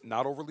very nice,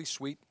 not overly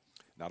sweet,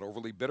 not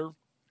overly bitter.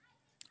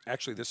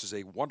 Actually, this is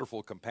a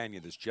wonderful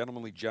companion, this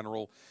Gentlemanly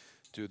General,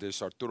 to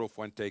this Arturo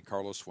Fuente,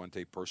 Carlos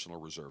Fuente Personal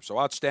Reserve. So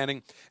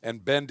outstanding,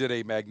 and Ben did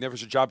a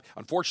magnificent job.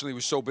 Unfortunately, he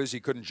was so busy he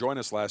couldn't join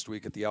us last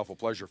week at the Alpha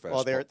Pleasure Fest.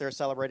 Well, they're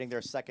celebrating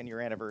their 2nd-year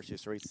anniversary,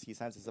 so he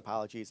sends his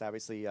apologies.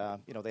 Obviously,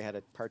 they had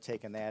to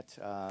partake in that.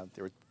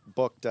 They were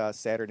booked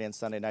Saturday and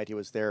Sunday night. He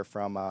was there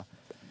from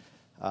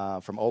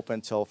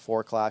open till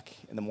 4 o'clock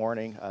in the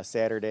morning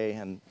Saturday,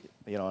 and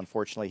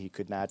unfortunately he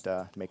could not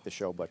make the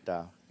show, but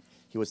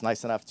he was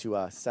nice enough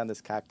to send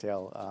this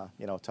cocktail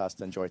to us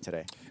to enjoy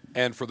today.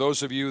 And for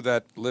those of you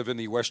that live in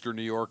the Western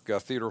New York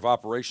Theater of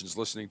Operations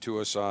listening to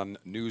us on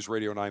News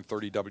Radio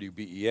 930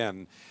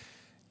 WBEN,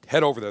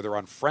 head over there. They're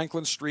on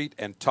Franklin Street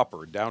and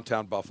Tupper,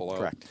 downtown Buffalo.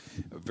 Correct.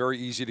 Very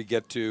easy to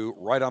get to,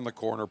 right on the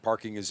corner.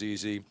 Parking is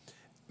easy.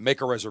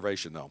 Make a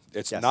reservation, though.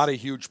 It's Yes. not a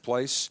huge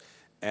place.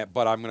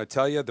 But I'm going to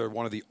tell you, they're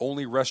one of the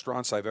only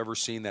restaurants I've ever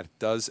seen that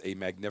does a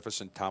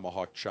magnificent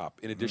tomahawk chop,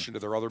 in addition to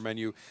their other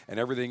menu. And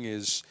everything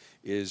is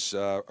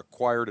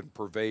acquired and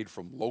purveyed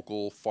from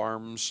local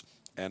farms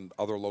and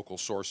other local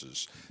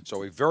sources.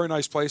 So a very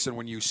nice place. And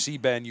when you see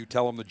Ben, you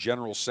tell him the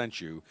General sent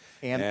you.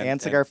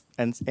 And cigar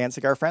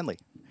friendly.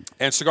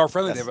 And cigar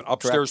friendly. Yes, They have an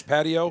upstairs correct.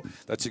 patio.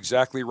 That's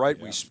exactly right.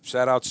 Yeah. We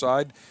sat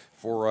outside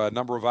for a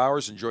number of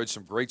hours, enjoyed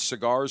some great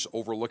cigars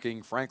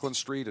overlooking Franklin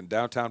Street in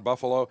downtown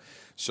Buffalo.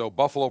 So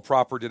Buffalo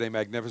Proper did a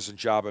magnificent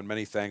job, and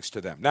many thanks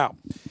to them. Now,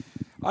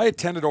 I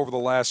attended over the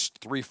last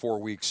 3-4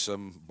 weeks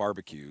some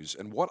barbecues,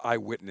 and what I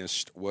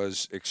witnessed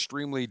was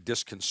extremely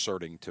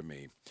disconcerting to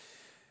me.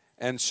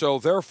 And so,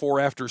 therefore,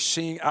 after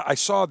seeing, I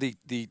saw the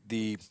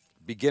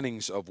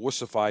beginnings of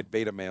wussified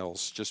beta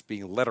males just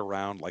being led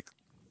around like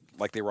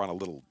they were on a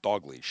little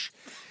dog leash.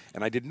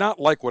 And I did not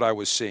like what I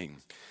was seeing.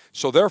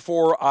 So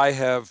therefore, I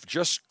have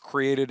just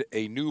created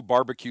a new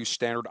barbecue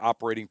standard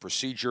operating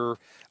procedure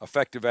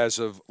effective as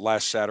of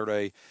last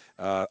Saturday.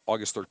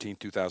 August 13,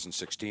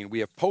 2016. We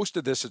have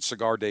posted this at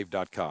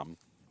cigardave.com.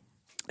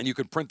 And you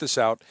can print this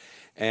out,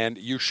 and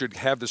you should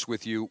have this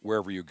with you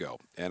wherever you go.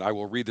 And I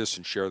will read this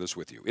and share this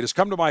with you. It has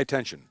come to my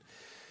attention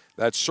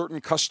that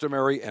certain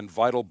customary and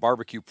vital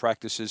barbecue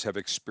practices have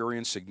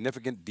experienced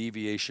significant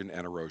deviation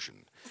and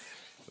erosion.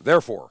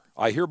 Therefore,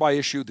 I hereby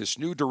issue this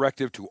new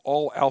directive to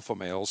all alpha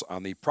males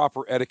on the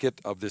proper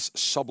etiquette of this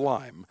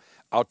sublime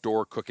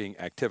outdoor cooking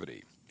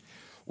activity.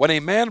 When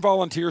a man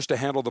volunteers to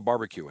handle the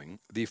barbecuing,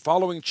 the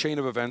following chain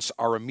of events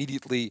are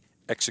immediately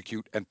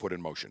execute and put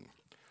in motion.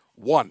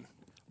 1.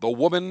 The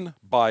woman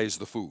buys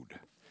the food.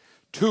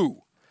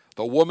 2.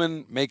 The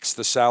woman makes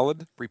the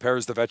salad,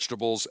 prepares the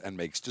vegetables, and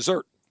makes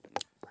dessert.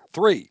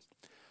 3.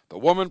 The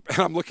woman, and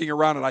I'm looking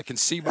around and I can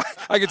see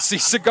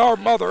Cigar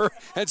Mother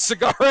and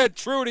Cigar Aunt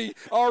Trudy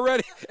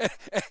already,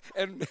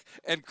 and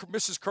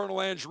Mrs.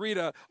 Colonel Ange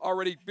Rita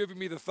already giving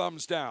me the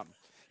thumbs down.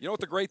 You know what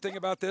the great thing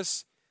about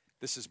this?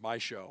 This is my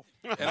show,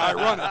 and I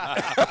run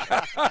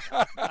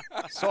it.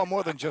 Saw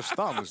more than just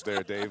thumbs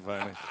there, Dave.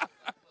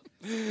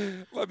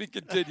 Let me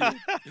continue.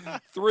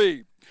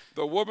 3,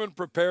 the woman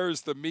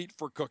prepares the meat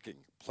for cooking,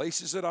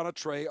 places it on a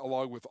tray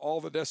along with all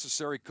the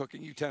necessary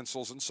cooking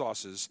utensils and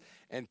sauces,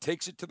 and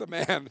takes it to the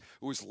man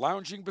who is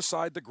lounging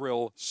beside the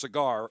grill,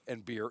 cigar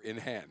and beer in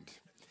hand.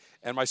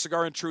 And my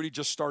Cigar Aunt Trudy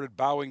just started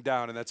bowing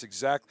down, and that's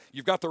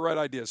you've got the right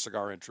idea,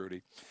 Cigar Aunt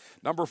Trudy.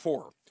 Number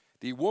 4,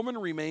 the woman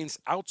remains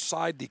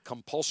outside the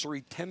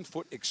compulsory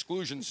 10-foot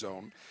exclusion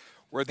zone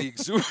where the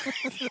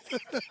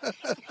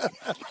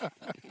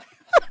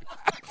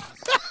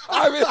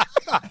I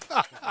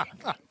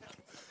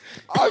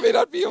may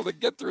not be able to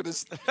get through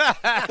this.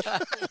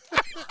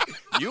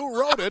 You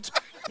wrote it.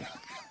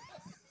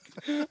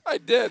 I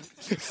did.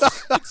 It's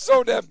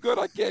so damn good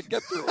I can't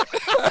get through it.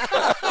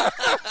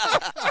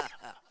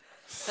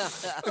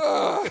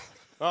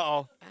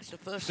 Uh-oh. That's the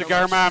first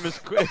Cigar Mom is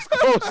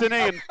closing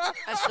in.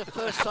 That's the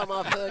first time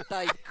I've heard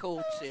Dave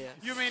Courts here.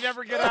 You may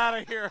never get out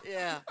of here.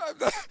 Yeah.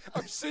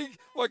 I'm seeing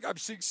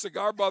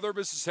Cigar Mother,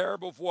 Mrs.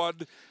 Haribo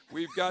one.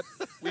 We've got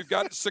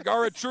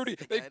Cigar Aunt Trudy.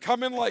 They've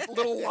come in like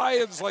little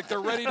lions, like they're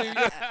ready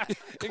to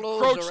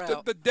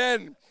encroach the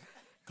den.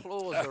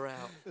 Claws are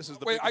out. This is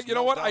the wait, you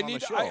know what?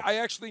 I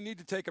actually need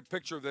to take a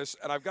picture of this,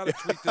 and I've got to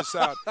tweet this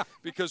out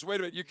because wait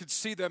a minute, you can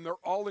see them. They're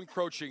all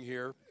encroaching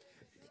here,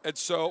 and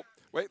so.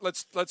 Wait,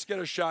 let's get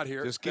a shot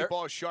here. Just keep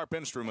all sharp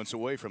instruments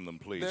away from them,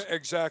 please.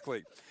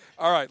 Exactly.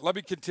 All right, let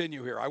me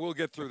continue here. I will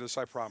get through this,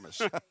 I promise.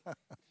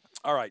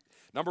 All right,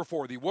 number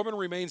 4, the woman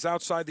remains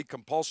outside the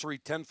compulsory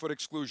 10-foot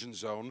exclusion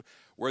zone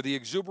where the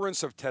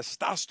exuberance of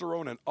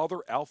testosterone and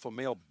other alpha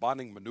male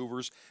bonding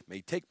maneuvers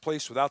may take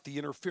place without the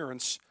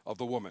interference of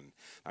the woman.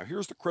 Now,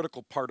 here's the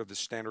critical part of the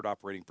standard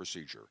operating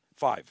procedure.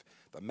 5,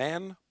 the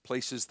man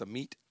places the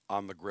meat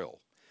on the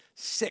grill.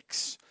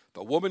 6,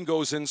 the woman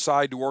goes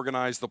inside to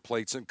organize the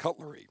plates and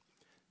cutlery.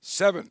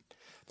 7,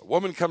 the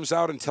woman comes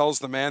out and tells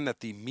the man that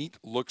the meat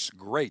looks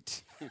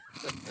great.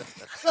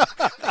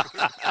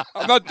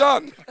 I'm not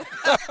done.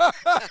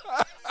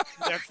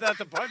 That's not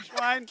the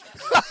punchline?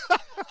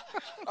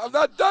 I'm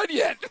not done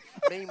yet.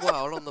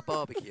 Meanwhile, on the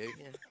barbecue.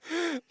 Yeah.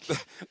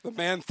 The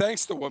man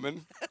thanks the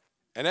woman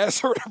and asks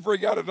her to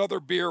bring out another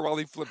beer while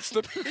he flips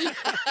the meat.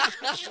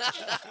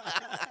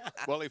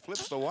 While he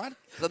flips the what?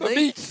 The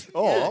meat.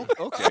 Oh,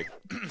 okay.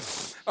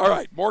 All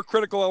right, more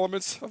critical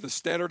elements of the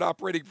standard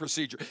operating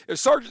procedure. If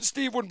Sergeant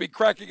Steve wouldn't be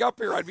cracking up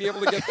here, I'd be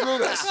able to get through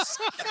this.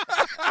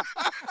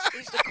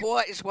 He's the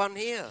quietest one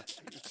here.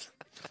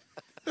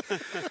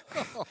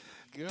 Oh,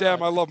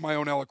 damn, I love my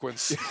own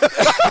eloquence.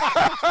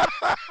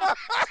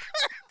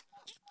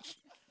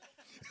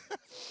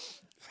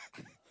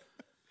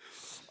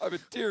 I'm in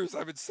tears.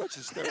 I'm in such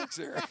hysterics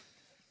here.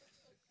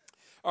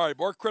 All right,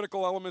 more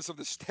critical elements of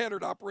the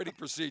standard operating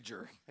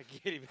procedure. I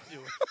can't even do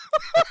it.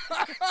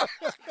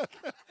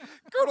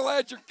 Colonel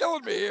Ed, you're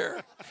killing me here.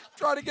 I'm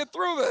trying to get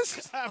through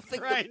this. I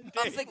think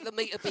the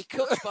meat will be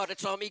cooked by the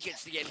time he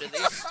gets to the end of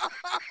this.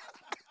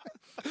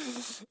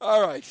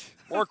 All right,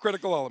 more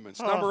critical elements.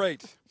 Number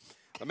 8,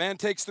 the man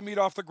takes the meat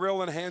off the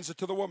grill and hands it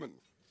to the woman.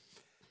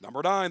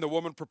 Number 9, the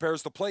woman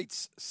prepares the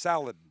plates,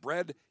 salad,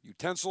 bread,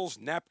 utensils,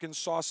 napkins,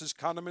 sauces,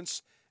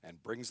 condiments,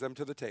 and brings them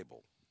to the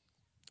table.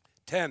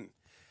 10,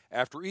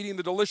 after eating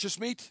the delicious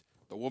meat,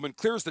 the woman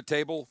clears the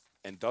table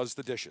and does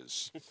the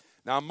dishes.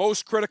 Now,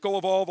 most critical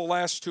of all, the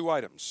last 2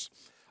 items.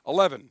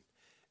 11,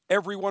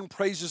 everyone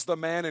praises the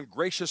man and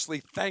graciously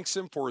thanks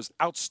him for his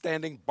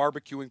outstanding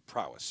barbecuing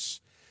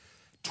prowess.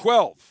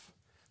 12,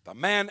 the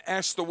man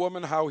asks the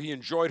woman how he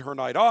enjoyed her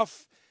night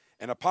off,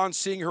 and upon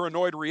seeing her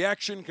annoyed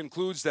reaction,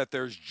 concludes that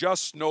there's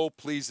just no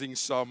pleasing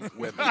some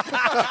women.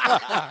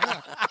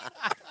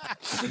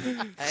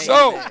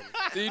 So,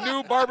 the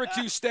new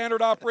barbecue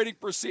standard operating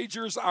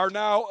procedures are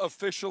now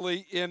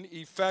officially in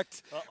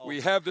effect.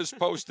 We have this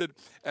posted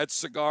at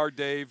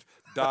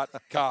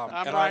cigardave.com.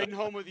 I'm riding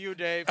home with you,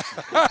 Dave.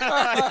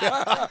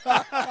 Cigar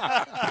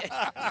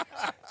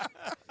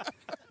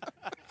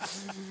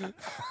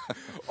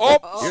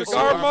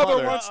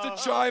Mother wants to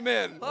chime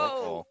in.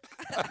 Oh.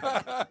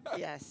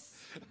 Yes.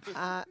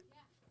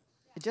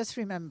 just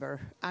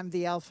remember, I'm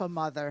the alpha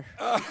mother.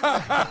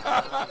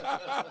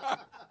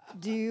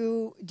 Do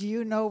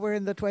you know we're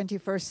in the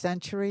 21st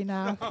century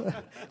now?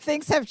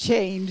 Things have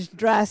changed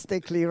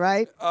drastically,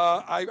 right?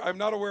 I'm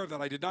not aware of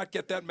that. I did not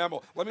get that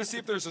memo. Let me see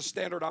if there's a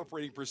standard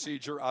operating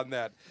procedure on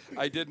that.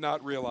 I did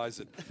not realize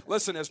it.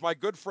 Listen, as my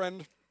good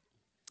friend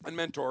and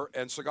mentor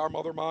and Cigar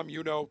Mother Mom,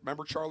 you know,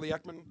 remember Charlie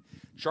Ekman?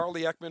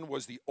 Charlie Ekman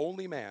was the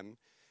only man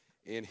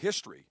in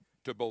history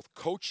to both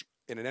coach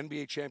in an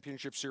NBA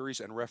championship series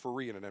and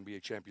referee in an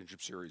NBA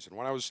championship series. And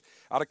when I was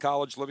out of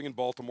college living in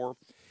Baltimore,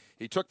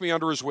 he took me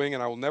under his wing,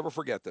 and I will never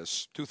forget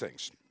this. Two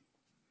things.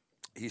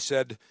 He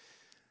said,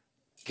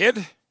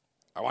 "Kid,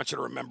 I want you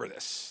to remember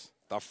this.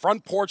 The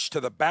front porch to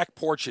the back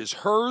porch is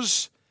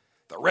hers.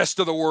 The rest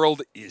of the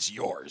world is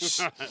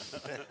yours."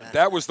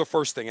 That was the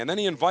first thing. And then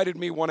he invited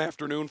me one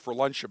afternoon for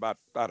lunch about,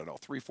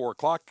 3, 4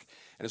 o'clock.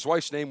 And his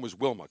wife's name was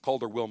Wilma,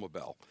 called her Wilma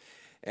Bell.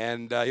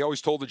 And he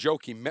always told the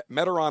joke, he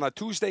met her on a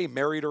Tuesday,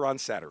 married her on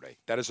Saturday.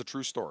 That is a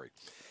true story.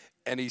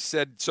 And he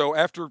said, so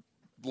after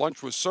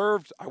lunch was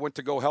served, I went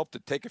to go help to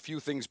take a few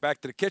things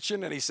back to the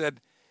kitchen. And he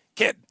said,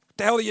 "Kid, what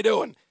the hell are you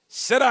doing?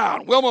 Sit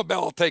down. Wilma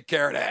Bell will take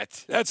care of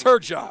that. That's her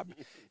job."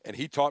 And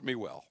he taught me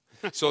well.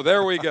 So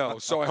there we go.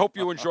 So I hope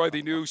you enjoy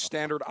the new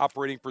standard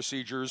operating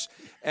procedures.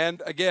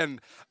 And again,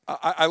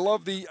 I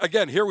love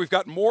here we've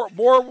got more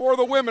of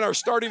the women are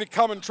starting to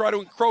come and try to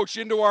encroach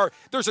into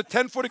there's a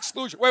 10-foot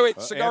exclusion.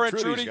 Wait, Cigar Aunt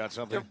Trudy, got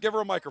something. Give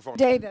her a microphone.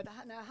 David,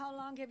 now how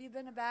long have you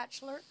been a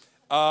bachelor?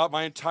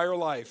 My entire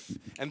life.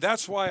 And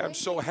that's why I'm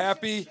so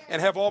happy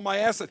and have all my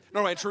assets.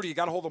 No, Aunt Trudy, you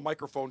got to hold the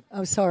microphone.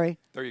 Oh, sorry.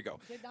 There you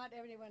go. Did not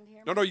everyone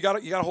hear me? No, you got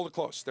to hold it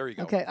close. There you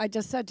go. Okay, I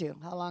just said to you,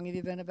 how long have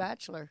you been a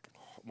bachelor?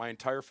 My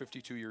entire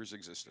 52 years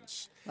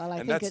existence. Well,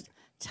 I think it's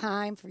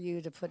time for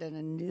you to put in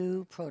a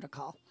new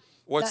protocol.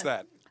 What's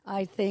that?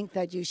 I think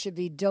that you should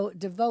be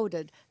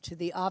devoted to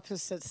the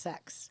opposite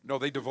sex. No,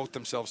 they devote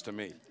themselves to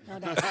me.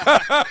 No.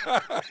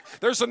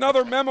 There's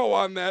another memo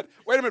on that.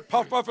 Wait a minute,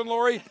 Puff and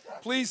Lori,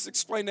 please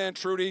explain to Aunt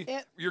Trudy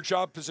your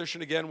job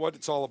position again, what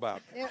it's all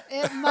about.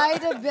 It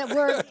might have been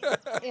worked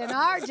in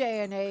our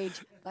day and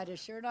age, but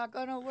it's sure not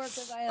going to work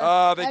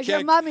as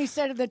your mommy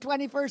said in the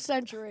 21st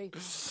century.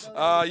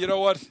 You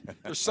know what?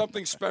 There's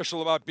something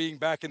special about being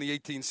back in the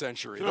 18th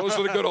century. Those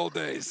were the good old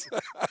days.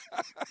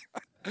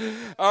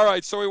 All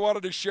right, so we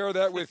wanted to share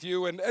that with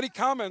you. And any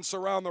comments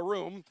around the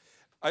room?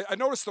 I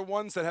noticed the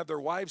ones that have their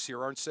wives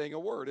here aren't saying a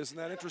word. Isn't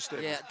that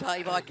interesting? Yeah,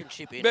 Dave, I can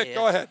chip in Mick, here.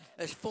 go ahead.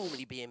 As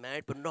formerly being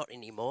married, but not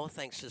anymore,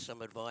 thanks to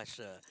some advice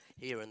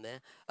here and there.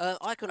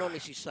 I can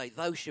honestly say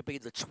those should be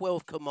the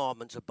 12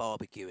 commandments of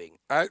barbecuing.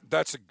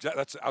 That's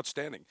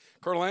outstanding.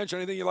 Colonel Ange,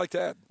 anything you'd like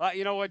to add?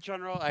 You know what,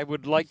 General? I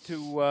would like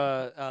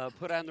to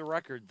put on the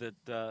record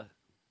that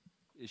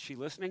is she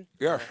listening?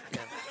 Yeah.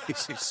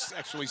 He's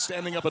actually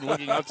standing up and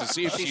looking out to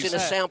see if she's in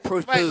a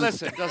soundproof booth. booth.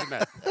 Listen, doesn't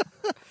matter.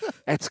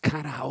 That's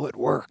kind of how it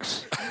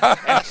works.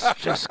 That's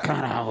just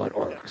kind of how it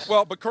works.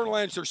 Well, but Colonel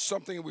Ange, there's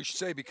something that we should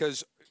say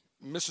because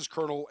Mrs.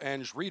 Colonel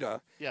Ange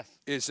Rita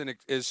is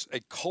a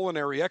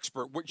culinary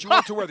expert. You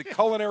went to the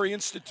Culinary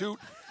Institute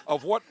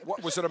of what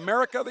was it,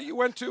 America that you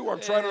went to? I'm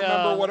trying to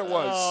remember what it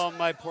was. Oh,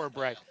 my poor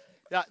bride.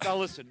 Now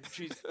listen,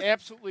 she's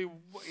absolutely.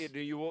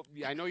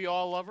 I know you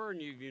all love her,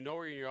 and you know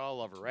her, and you all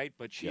love her, right?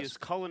 But she is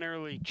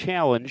culinarily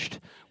challenged,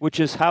 which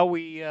is how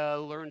we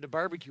learned to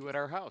barbecue at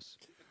our house.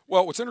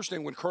 Well, what's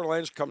interesting when Colonel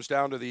Ange comes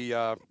down to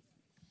the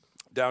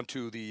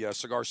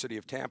Cigar City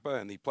of Tampa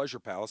and the Pleasure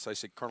Palace, I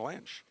say, Colonel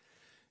Ange,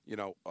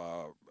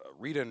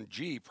 Rita and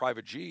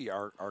Private G,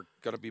 are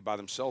going to be by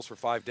themselves for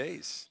 5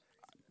 days.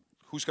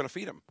 Who's going to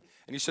feed them?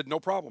 And he said, no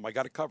problem. I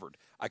got it covered.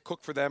 I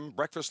cook for them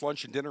breakfast,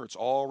 lunch, and dinner. It's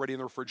already in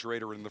the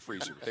refrigerator and in the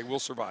freezer. They will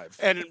survive.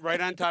 And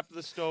right on top of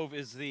the stove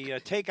is the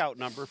takeout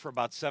number for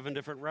about 7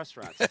 different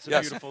restaurants. It's a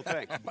beautiful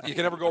thing. You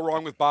can never go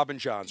wrong with Bob and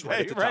John's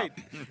right at the top.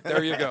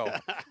 There you go.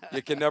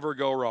 You can never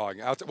go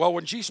wrong. Well,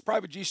 when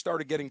Private G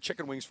started getting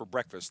chicken wings for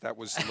breakfast, that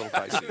was a little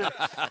dicey.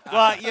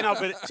 Well,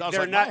 but sounds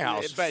they're like not. my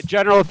house. But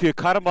General, if you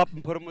cut them up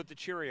and put them with the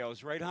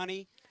Cheerios, right,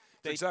 honey?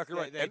 That's exactly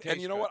right. They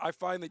And you know what? I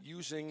find that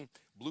using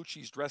blue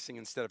cheese dressing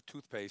instead of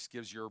toothpaste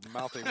gives your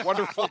mouth a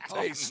wonderful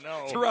taste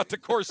throughout the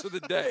course of the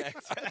day.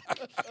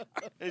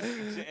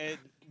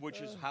 Which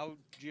is how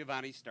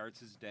Giovanni starts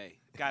his day.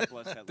 God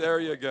bless that. There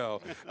you go.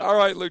 All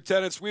right,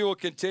 Lieutenants, we will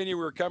continue.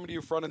 We're coming to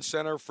you front and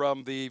center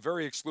from the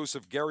very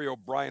exclusive Gary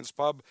O'Brien's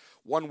Pub,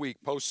 1 week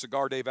post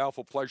Cigar Dave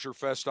Alpha Pleasure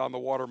Fest on the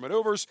water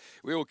maneuvers.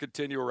 We will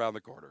continue around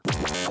the corner.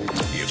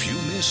 If you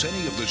miss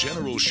any of the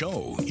General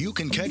Show, you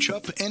can catch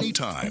up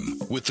anytime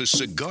with the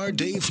Cigar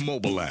Dave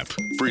mobile app,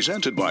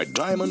 presented by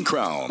Diamond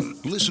Crown.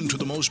 Listen to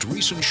the most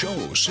recent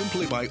show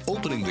simply by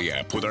opening the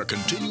app with our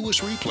continuous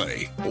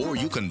replay, or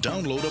you can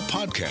download a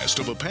podcast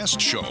of a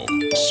past show.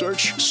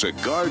 Search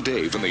Cigar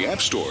Dave in the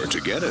App Store to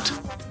get it.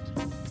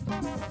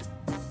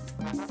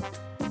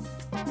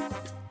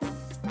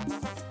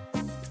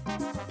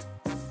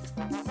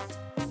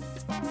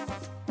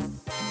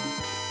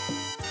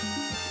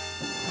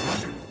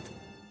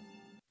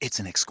 It's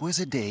an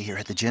exquisite day here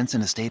at the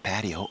Jensen Estate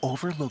patio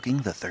overlooking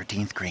the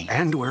 13th green.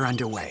 And we're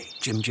underway.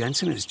 Jim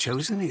Jensen has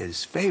chosen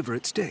his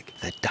favorite stick.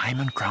 The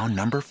Diamond Crown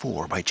No.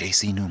 4 by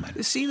J.C.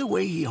 Newman. See the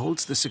way he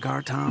holds the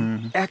cigar,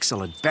 Tom?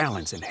 Excellent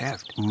balance and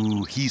heft.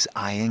 Ooh, he's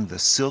eyeing the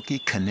silky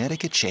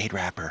Connecticut shade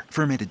wrapper,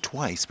 fermented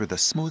twice for the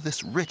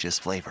smoothest,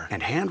 richest flavor.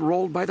 And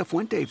hand-rolled by the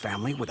Fuente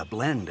family with a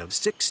blend of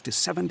 6 to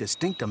 7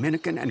 distinct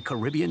Dominican and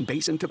Caribbean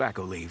basin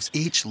tobacco leaves.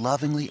 Each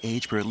lovingly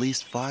aged for at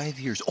least 5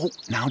 years. Oh,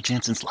 now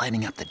Jensen's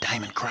lighting up the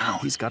Diamond Crown.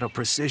 He's got a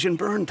precision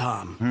burn,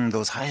 Tom.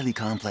 Those highly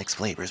complex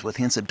flavors with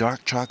hints of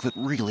dark chocolate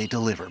really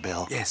deliver,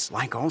 Bill. Yes,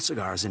 like all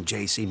cigars in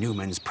J.C.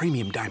 Newman's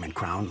premium Diamond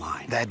Crown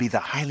line. That'd be the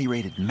highly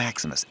rated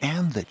Maximus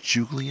and the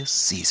Julius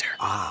Caesar.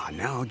 Ah,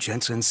 now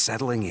Jensen's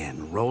settling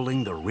in,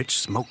 rolling the rich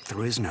smoke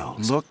through his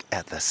nose. Look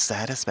at the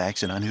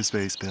satisfaction on his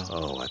face, Bill.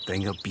 Oh, a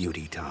thing of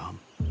beauty, Tom.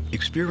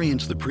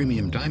 Experience the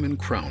premium Diamond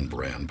Crown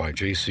brand by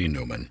J.C.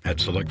 Newman at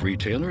select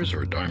retailers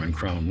or Diamond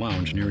Crown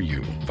Lounge near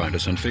you. Find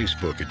us on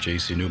Facebook at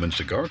J.C. Newman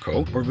Cigar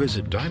Co. or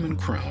visit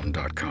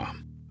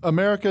diamondcrown.com.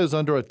 America is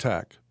under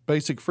attack.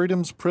 Basic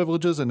freedoms,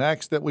 privileges, and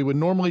acts that we would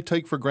normally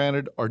take for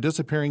granted are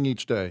disappearing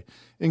each day,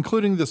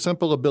 including the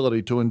simple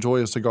ability to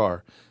enjoy a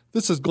cigar.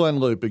 This is Glenn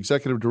Loop,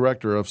 Executive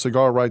Director of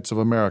Cigar Rights of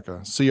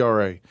America,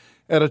 CRA.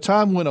 At a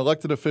time when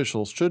elected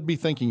officials should be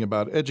thinking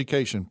about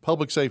education,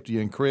 public safety,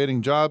 and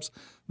creating jobs,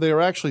 they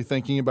are actually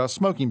thinking about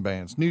smoking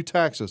bans, new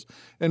taxes,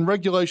 and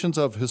regulations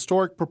of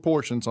historic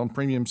proportions on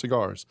premium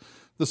cigars.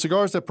 The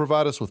cigars that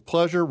provide us with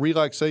pleasure,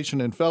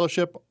 relaxation, and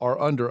fellowship are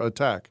under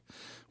attack.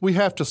 We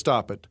have to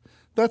stop it.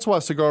 That's why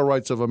Cigar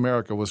Rights of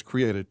America was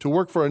created, to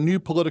work for a new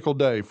political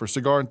day for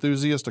cigar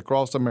enthusiasts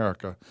across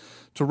America,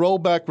 to roll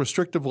back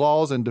restrictive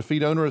laws and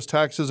defeat onerous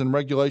taxes and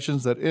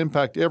regulations that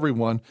impact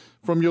everyone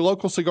from your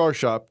local cigar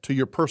shop to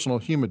your personal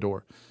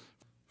humidor.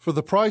 For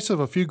the price of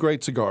a few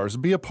great cigars,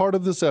 be a part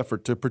of this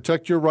effort to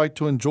protect your right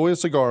to enjoy a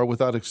cigar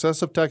without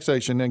excessive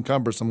taxation and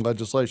cumbersome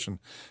legislation.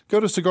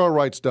 Go to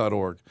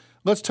cigarrights.org.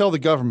 Let's tell the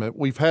government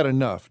we've had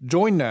enough.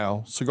 Join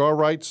now,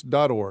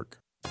 cigarrights.org.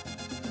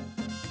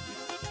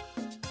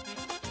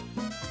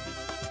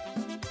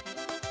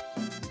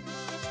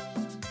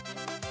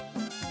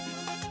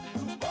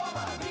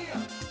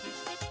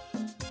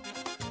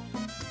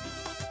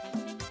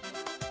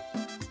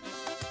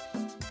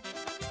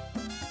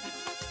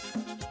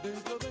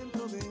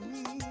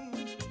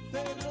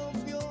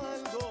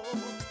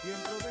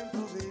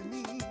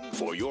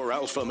 For your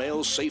alpha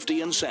male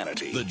safety and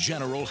sanity, the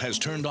General has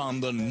turned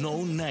on the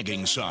no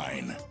nagging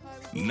sign.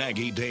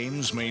 Naggy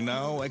dames may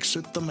now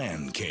exit the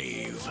man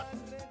cave.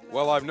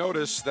 Well, I've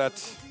noticed that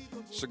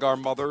Cigar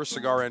Mother,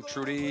 Cigar Aunt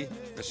Trudy,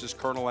 Mrs.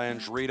 Colonel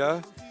Ange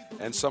Rita,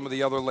 and some of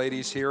the other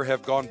ladies here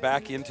have gone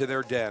back into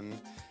their den.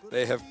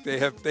 They have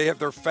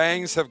their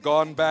fangs have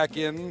gone back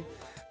in.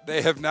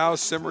 They have now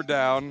simmered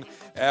down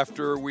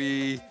after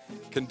we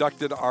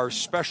conducted our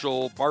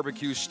special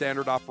barbecue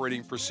standard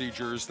operating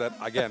procedures that,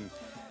 again,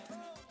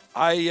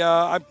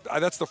 I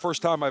that's the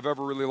first time I've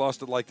ever really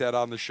lost it like that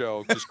on the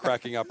show, just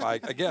cracking up. I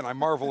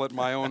marvel at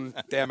my own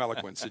damn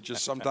eloquence. It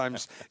just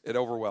sometimes it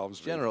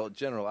overwhelms me.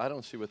 General, I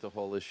don't see what the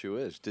whole issue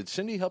is. Did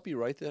Cindy help you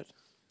write that?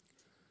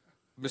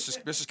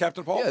 Mrs.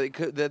 Captain Paul?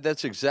 Yeah,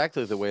 that's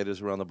exactly the way it is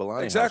around the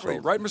Bellini Exactly,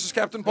 household. right, Mrs.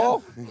 Captain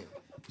Paul?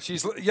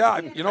 She's, yeah,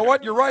 you know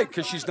what? You're right,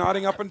 because she's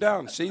nodding up and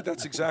down. See,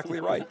 that's exactly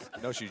right.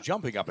 No, she's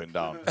jumping up and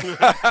down.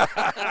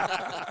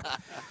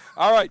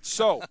 All right,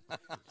 so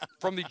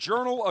from the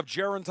Journal of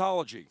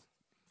Gerontology,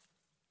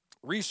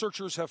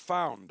 researchers have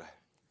found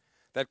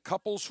that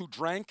couples who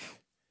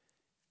drank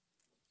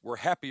were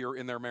happier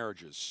in their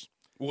marriages.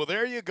 Well,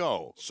 there you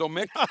go. So,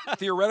 Mick,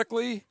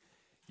 theoretically,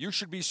 you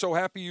should be so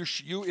happy.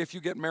 If you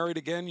get married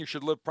again, you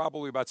should live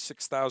probably about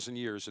 6,000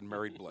 years in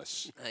married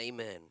bliss.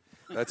 Amen.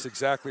 That's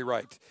exactly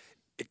right.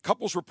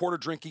 Couples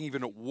reported drinking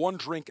even one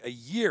drink a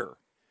year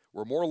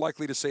were more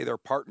likely to say their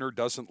partner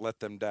doesn't let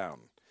them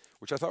down,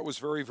 which I thought was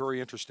very, very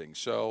interesting.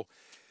 So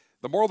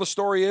the moral of the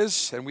story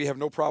is, and we have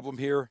no problem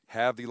here,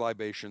 have the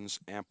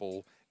libations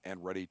ample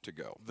and ready to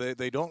go.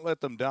 They don't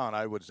let them down.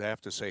 I would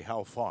have to say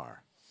how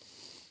far.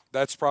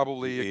 That's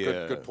probably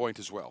a good point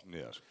as well.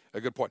 Yes.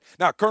 A good point.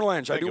 Now, Colonel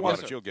Ange,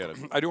 you'll get it.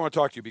 I do want to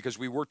talk to you because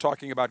we were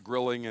talking about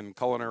grilling and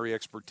culinary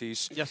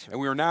expertise. Yes, sir.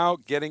 And we are now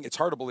getting, it's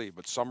hard to believe,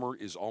 but summer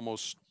is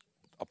almost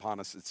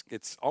upon us.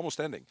 It's almost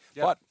ending.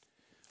 Yep. But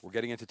we're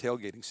getting into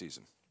tailgating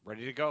season.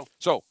 Ready to go.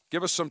 So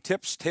give us some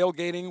tips.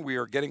 Tailgating, we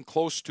are getting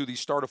close to the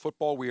start of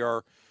football. We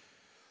are,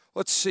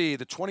 let's see,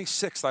 the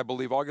 26th, I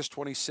believe, August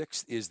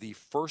 26th is the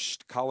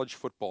first college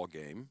football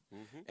game.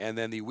 Mm-hmm. And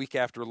then the week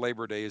after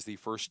Labor Day is the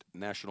first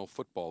National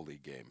Football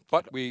League game.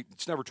 But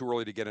it's never too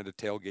early to get into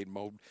tailgate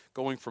mode,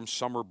 going from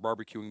summer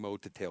barbecuing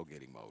mode to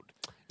tailgating mode.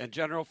 And,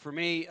 General, for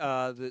me,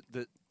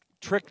 the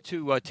trick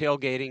to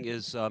tailgating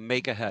is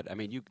make ahead. I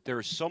mean,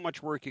 there's so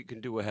much work you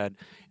can do ahead.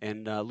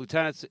 And,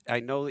 Lieutenants, I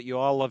know that you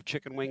all love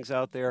chicken wings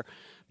out there.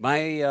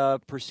 My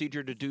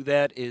procedure to do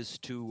that is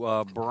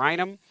to brine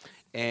them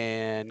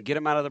and get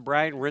them out of the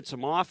brine, rinse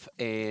them off,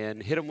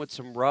 and hit them with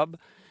some rub.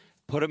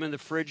 Put them in the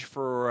fridge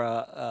for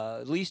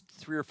at least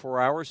 3 or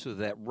 4 hours so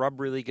that rub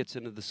really gets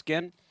into the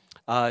skin.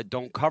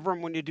 Don't cover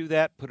them when you do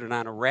that. Put it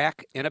on a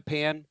rack in a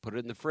pan, put it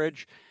in the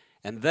fridge,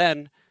 and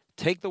then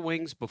take the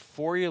wings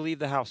before you leave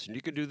the house. And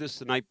you can do this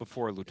the night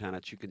before,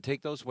 lieutenants. You can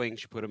take those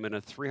wings, you put them in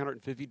a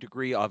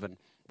 350-degree oven,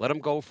 let them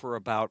go for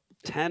about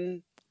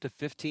 10 to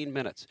 15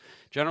 minutes.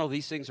 Generally,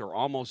 these things are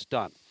almost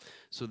done.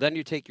 So then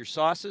you take your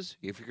sauces.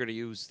 If you're going to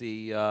use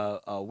the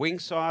wing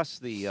sauce,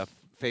 the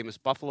famous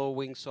buffalo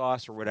wing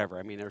sauce or whatever.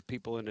 I mean, there are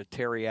people into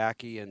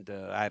teriyaki and,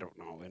 I don't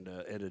know,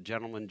 into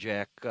Gentleman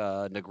Jack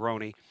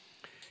Negroni.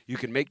 You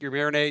can make your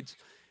marinades,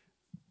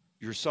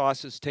 your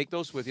sauces, take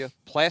those with you.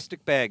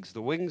 Plastic bags.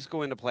 The wings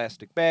go into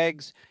plastic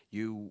bags.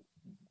 You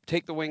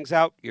take the wings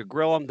out, you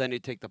grill them, then you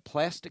take the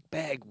plastic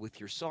bag with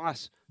your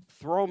sauce,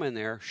 throw them in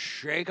there,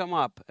 shake them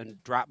up,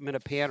 and drop them in a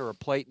pan or a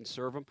plate and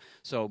serve them.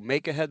 So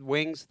make ahead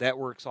wings, that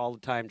works all the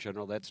time,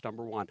 General. That's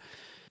number one.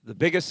 The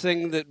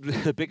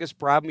biggest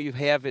problem you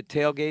have at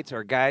tailgates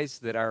are guys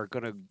that are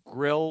going to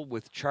grill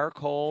with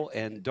charcoal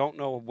and don't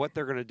know what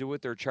they're going to do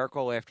with their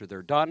charcoal after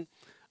they're done.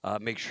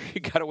 Make sure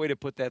you got a way to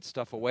put that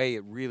stuff away.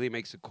 It really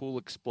makes a cool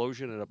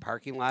explosion in a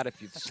parking lot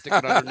if you stick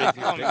it underneath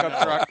your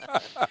pickup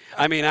truck.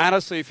 I mean,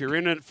 honestly, if you're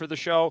in it for the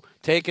show,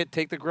 take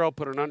the grill,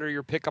 put it under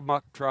your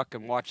pickup truck,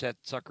 and watch that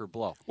sucker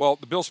blow. Well,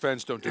 the Bills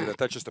fans don't do that.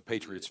 That's just the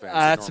Patriots fans.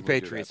 That's the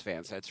Patriots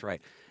fans. That's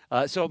right.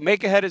 So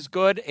make ahead is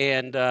good,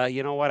 and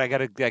you know what? I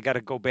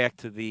gotta go back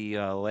to the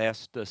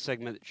last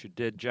segment that you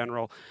did,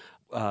 General.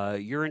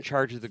 You're in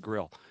charge of the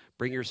grill.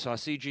 Bring your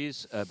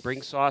sausages,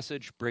 bring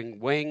sausage, bring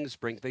wings,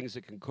 bring things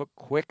that can cook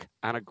quick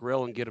on a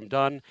grill and get them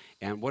done.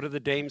 And what are the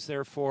dames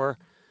there for?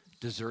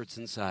 Desserts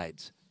and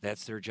sides.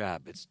 That's their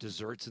job. It's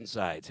desserts and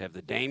sides. Have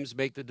the dames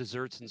make the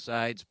desserts and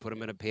sides, put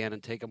them in a pan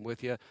and take them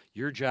with you.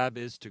 Your job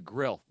is to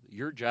grill.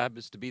 Your job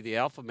is to be the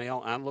alpha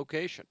male on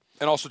location.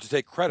 And also to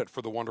take credit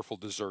for the wonderful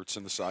desserts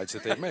and the sides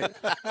that they've made.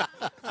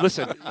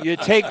 Listen, you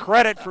take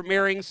credit for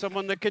marrying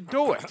someone that could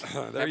do it.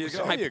 There you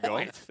go.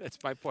 That's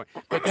my point.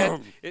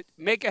 But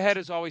make ahead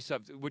is always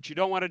something. What you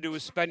don't want to do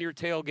is spend your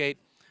tailgate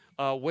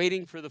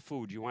waiting for the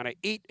food. You want to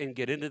eat and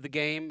get into the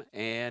game.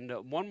 And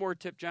one more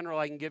tip, General,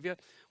 I can give you.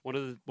 One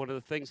of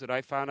the things that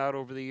I found out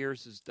over the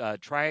years is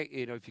try,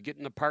 if you get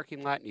in the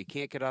parking lot and you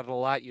can't get out of the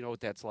lot, you know what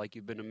that's like.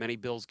 You've been to many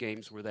Bills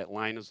games where that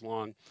line is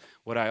long.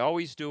 What I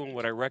always do and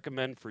what I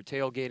recommend for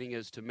tailgating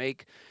is to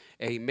make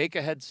a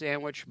make-ahead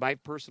sandwich. My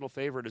personal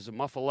favorite is a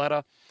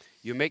muffaletta.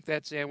 You make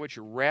that sandwich,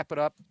 you wrap it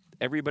up.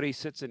 Everybody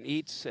sits and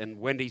eats, and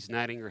Wendy's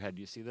nodding her head.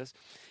 Do you see this?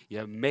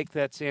 You make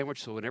that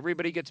sandwich so when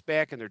everybody gets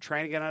back and they're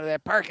trying to get out of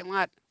that parking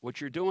lot,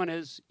 what you're doing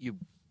is you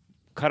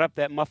cut up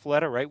that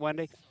muffaletta, right,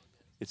 Wendy?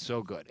 It's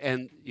so good.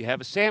 And you have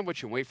a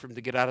sandwich and wait for them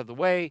to get out of the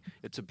way.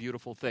 It's a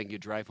beautiful thing. You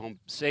drive home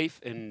safe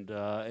and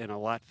a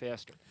lot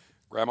faster.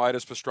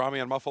 Grandmitis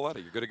pastrami and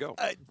muffaletta. You're good to go.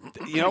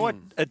 You know what,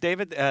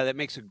 David? That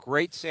makes a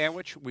great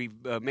sandwich. We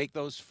make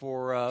those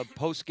for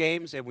post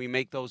games, and we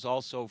make those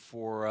also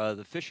for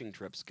the fishing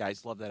trips.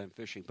 Guys love that in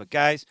fishing. But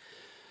guys,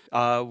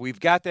 we've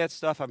got that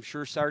stuff. I'm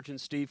sure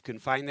Sergeant Steve can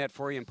find that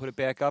for you and put it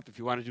back up. If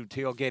you want to do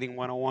Tailgating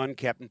 101,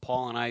 Captain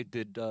Paul and I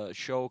did a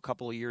show a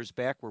couple of years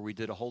back where we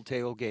did a whole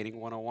Tailgating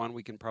 101.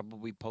 We can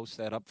probably post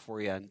that up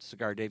for you on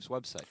Cigar Dave's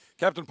website.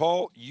 Captain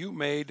Paul, you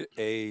made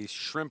a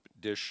shrimp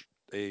dish,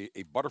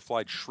 a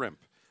butterflied shrimp.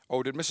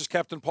 Oh, did Mrs.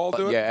 Captain Paul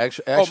do it? Yeah,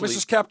 actually. Oh,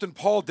 Mrs. Captain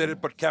Paul did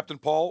it, but Captain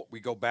Paul,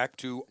 we go back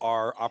to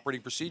our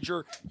operating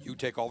procedure. You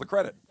take all the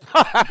credit.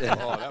 Oh,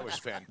 that was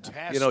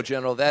fantastic. You know,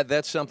 General,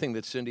 that's something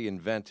that Cindy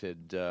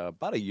invented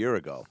about a year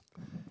ago.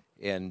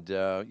 And,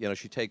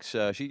 she takes,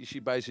 she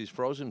buys these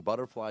frozen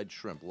butterflied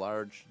shrimp,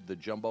 the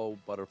jumbo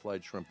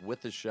butterflied shrimp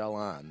with the shell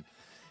on.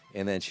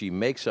 And then she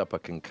makes up a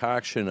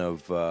concoction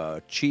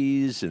of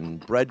cheese and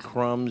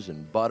breadcrumbs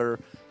and butter.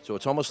 So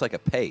it's almost like a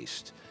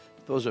paste.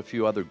 Throws a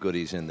few other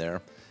goodies in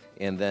there.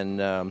 And then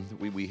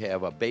we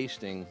have a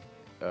basting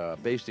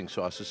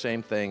sauce. The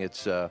same thing.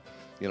 It's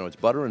it's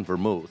butter and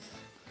vermouth.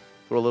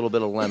 Throw a little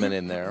bit of lemon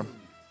in there,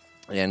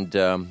 and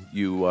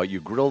you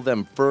grill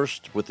them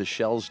first with the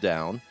shells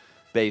down,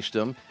 baste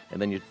them,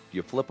 and then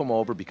you flip them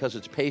over. Because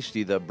it's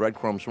pasty, the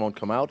breadcrumbs won't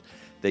come out.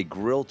 They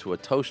grill to a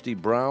toasty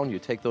brown. You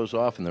take those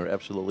off, and they're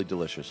absolutely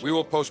delicious. We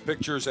will post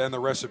pictures and the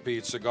recipe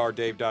at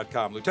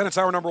CigarDave.com. Lieutenant's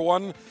Hour number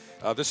 1,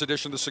 this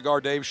edition of the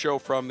Cigar Dave Show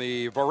from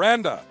the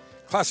Veranda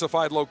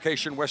classified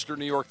location, Western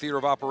New York Theater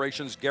of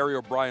Operations, Gary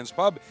O'Brien's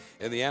Pub.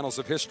 In the annals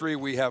of history,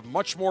 we have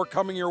much more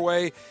coming your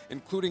way,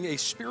 including a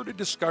spirited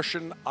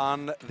discussion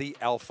on the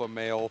alpha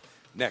male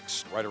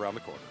next, right around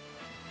the corner.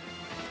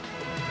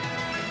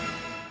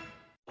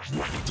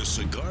 The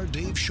Cigar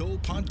Dave Show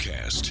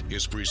podcast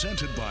is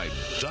presented by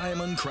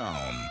Diamond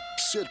Crown.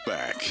 Sit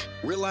back,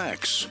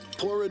 relax,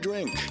 pour a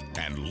drink,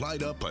 and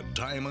light up a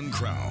Diamond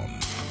Crown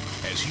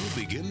as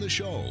you begin the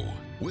show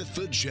with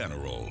the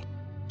General,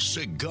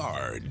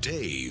 Cigar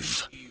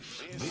Dave.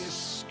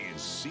 This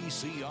is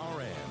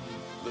CCRN,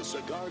 the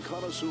Cigar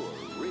Connoisseur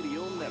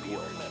Radio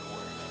Network.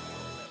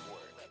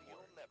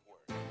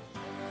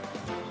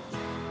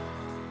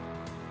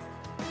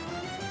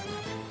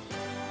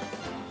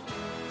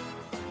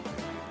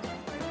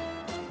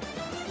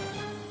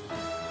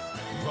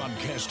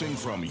 Broadcasting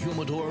from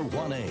Humidor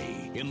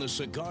 1A in the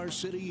cigar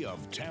city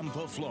of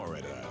Tampa,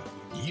 Florida.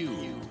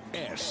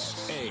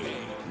 USA.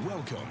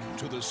 Welcome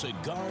to the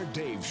Cigar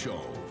Dave Show,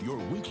 your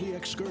weekly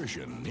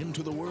excursion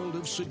into the world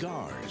of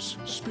cigars,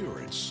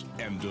 spirits,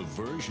 and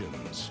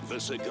diversions. The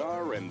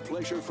cigar and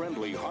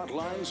pleasure-friendly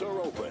hotlines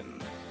are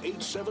open.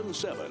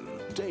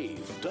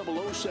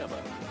 877-DAVE-007.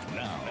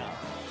 Now,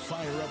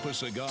 fire up a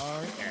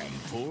cigar and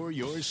pour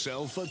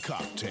yourself a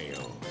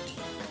cocktail.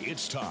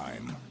 It's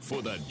time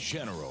for the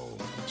General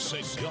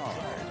Cigar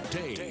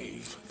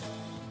Dave.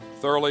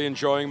 Thoroughly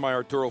enjoying my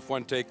Arturo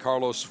Fuente,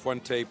 Carlos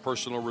Fuente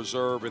personal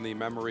reserve in the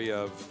memory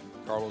of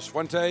Carlos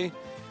Fuente.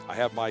 I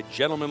have my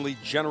gentlemanly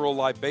general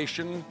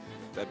libation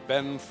that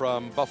Ben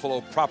from Buffalo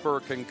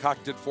proper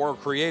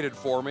created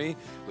for me.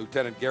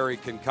 Lieutenant Gary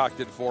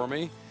concocted for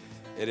me.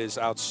 It is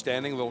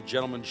outstanding. Little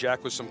gentleman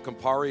Jack with some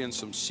Campari and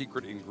some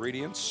secret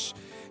ingredients.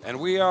 And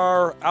we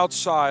are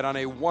outside on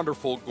a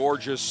wonderful,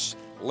 gorgeous,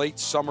 late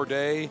summer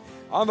day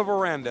on the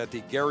veranda at the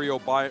Gary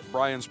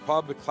O'Brien's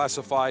Pub,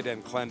 classified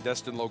and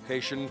clandestine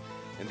location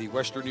in the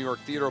Western New York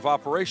Theater of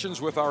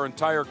Operations with our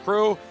entire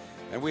crew.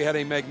 And we had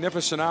a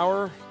magnificent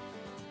hour.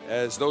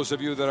 As those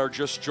of you that are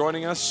just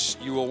joining us,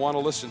 you will want to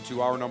listen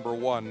to our number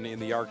one in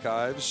the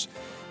archives,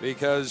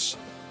 because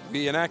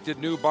we enacted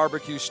new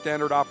barbecue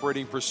standard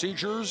operating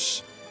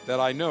procedures that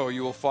I know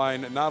you will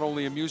find not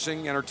only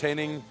amusing,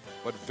 entertaining,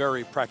 but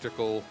very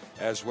practical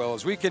as well,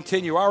 as we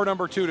continue our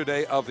number two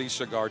today of the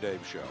Cigar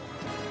Dave Show.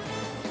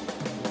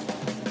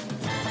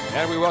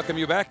 And we welcome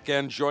you back,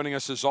 and joining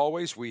us as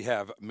always, we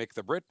have Mick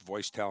the Brit,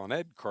 Voice Talent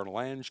Ed, Colonel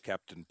Ange,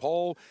 Captain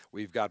Paul.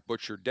 We've got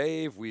Butcher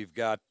Dave. We've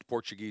got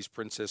Portuguese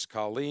Princess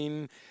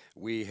Colleen.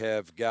 We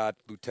have got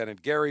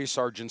Lieutenant Gary,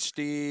 Sergeant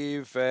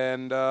Steve,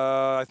 and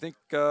I think,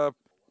 oh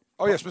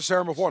yes, Mrs.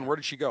 Harem of One. Where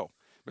did she go?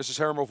 Mrs.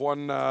 Harem of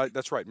One,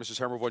 that's right, Mrs.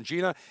 Harem of One,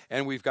 Gina.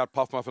 And we've got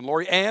Puff Muffin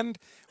Lori. And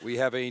we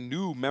have a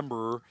new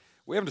member.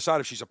 We haven't decided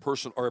if she's a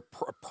person or a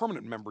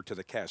permanent member to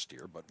the cast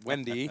here, but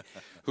Wendy,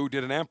 who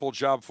did an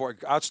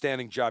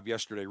outstanding job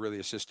yesterday, really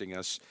assisting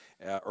us,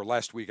 or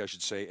last week, I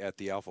should say, at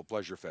the Alpha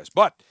Pleasure Fest.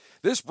 But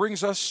this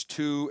brings us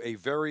to a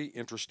very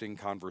interesting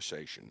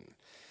conversation.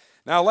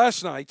 Now,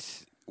 last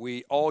night,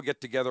 we all get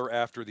together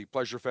after the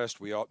Pleasure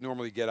Fest. We all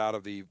normally get out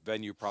of the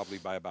venue probably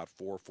by about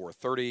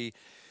 4:30.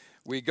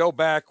 We go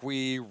back,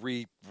 we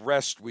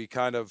rest, we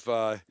kind of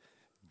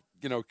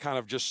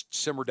just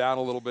simmer down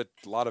a little bit,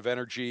 a lot of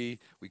energy.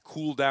 We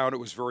cool down. It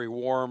was very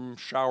warm,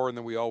 shower, and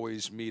then we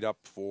always meet up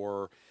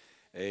for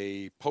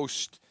a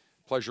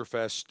post-Pleasure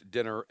Fest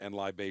dinner and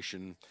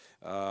libation.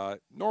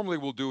 Normally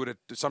we'll do it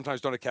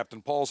sometimes done at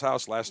Captain Paul's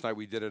house. Last night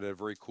we did it at a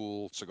very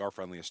cool,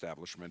 cigar-friendly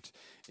establishment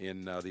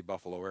in the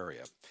Buffalo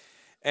area.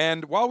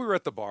 And while we were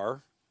at the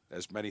bar,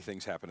 as many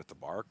things happen at the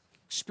bar,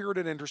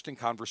 spirited, interesting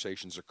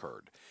conversations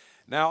occurred.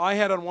 Now, I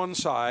had on one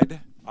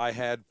side, I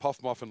had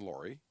Puff Muffin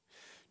Lori.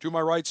 To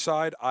my right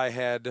side, I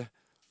had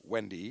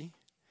Wendy.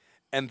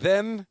 And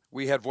then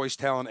we had Voice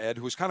Talent Ed,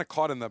 who was kind of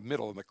caught in the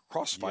middle, in the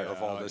crossfire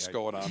of all this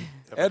going on.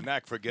 Have Ed, a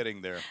knack for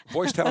getting there.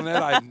 Voice Talent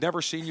Ed, I've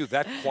never seen you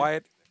that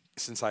quiet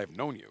since I've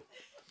known you.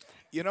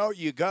 You know,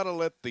 you got to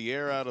let the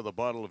air out of the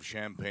bottle of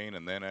champagne,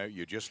 and then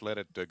you just let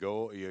it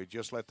go. You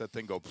just let that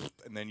thing go,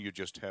 and then you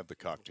just have the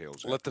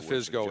cocktails. Let the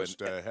fizz go in. Just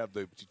have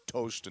the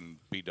toast and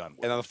be done with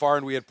it. And on the far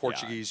end, we had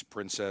Portuguese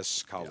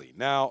Princess Colleen.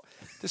 Yeah. Now,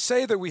 to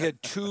say that we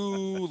had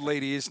two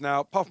ladies,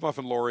 now, Puff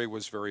Muffin Lori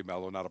was very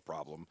mellow, not a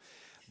problem.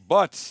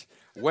 But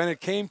when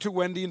it came to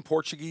Wendy and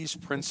Portuguese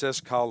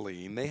Princess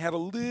Colleen, they had a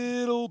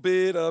little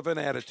bit of an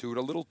attitude,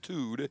 a little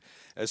tood,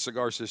 as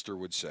Cigar Sister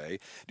would say.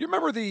 Do you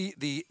remember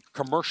the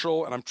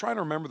commercial? And I'm trying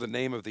to remember the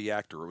name of the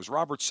actor. It was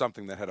Robert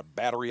something that had a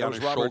battery on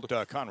his shoulder.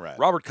 Robert Conrad.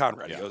 Robert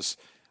Conrad. Yeah. He goes,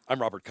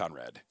 "I'm Robert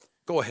Conrad.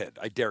 Go ahead,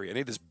 I dare you. I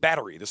need this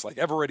battery, this like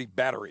ever-ready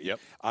battery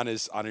on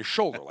his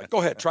shoulder. Like, go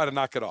ahead, try to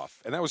knock it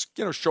off." And that was,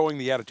 showing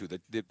the attitude,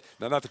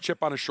 not the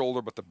chip on his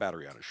shoulder, but the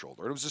battery on his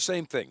shoulder. And it was the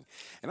same thing.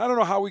 And I don't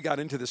know how we got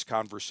into this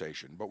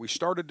conversation, but we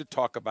started to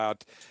talk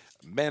about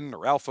men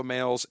or alpha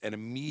males, and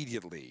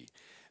immediately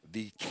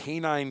the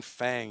canine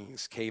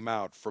fangs came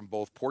out from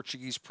both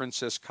Portuguese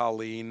Princess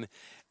Colleen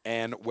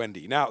and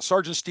Wendy. Now,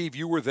 Sergeant Steve,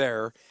 you were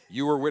there.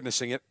 You were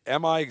witnessing it.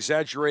 Am I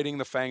exaggerating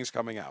the fangs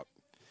coming out?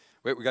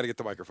 Wait, we got to get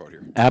the microphone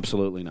here.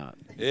 Absolutely not.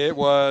 There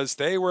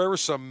were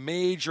some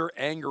major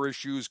anger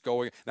issues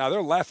going. Now,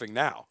 they're laughing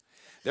now.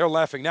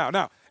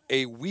 Now,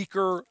 a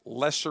weaker,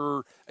 lesser,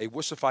 a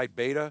wussified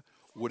beta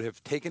would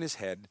have taken his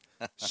head,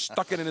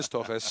 stuck it in his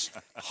tojas,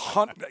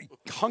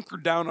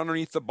 hunkered down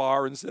underneath the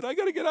bar and said, "I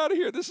got to get out of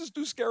here. This is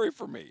too scary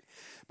for me."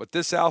 But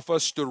this alpha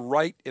stood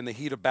right in the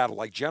heat of battle,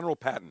 like General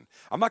Patton.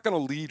 I'm not going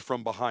to lead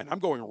from behind. I'm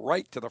going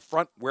right to the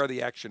front where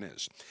the action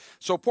is.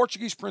 So,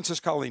 Portuguese Princess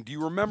Colleen, do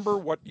you remember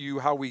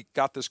how we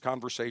got this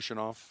conversation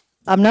off?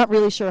 I'm not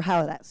really sure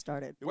how that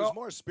started. It was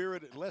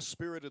less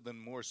spirited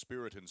than more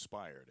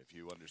spirit-inspired, if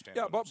you understand.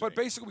 Yeah, but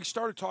basically we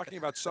started talking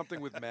about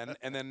something with men,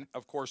 and then,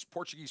 of course,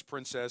 Portuguese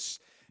Princess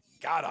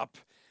got up,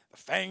 the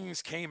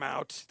fangs came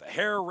out, the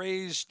hair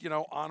raised,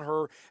 on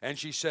her, and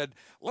she said,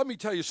 "Let me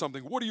tell you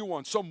something. What do you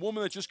want? Some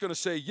woman that's just going to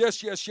say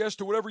yes, yes, yes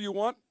to whatever you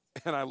want?"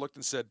 And I looked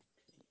and said,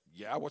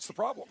 Yeah, what's the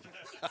problem?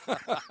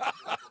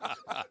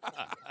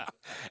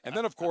 And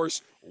then, of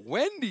course,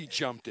 Wendy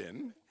jumped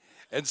in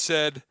and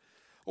said,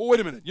 oh, wait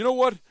a minute. You know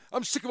what?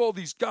 I'm sick of all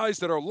these guys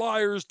that are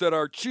liars, that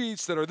are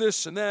cheats, that are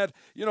this and that.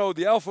 You know,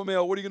 the alpha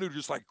male, what are you going to do?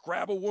 Just like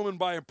grab a woman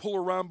by and pull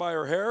her around by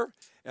her hair?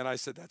 And I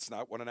said, that's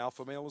not what an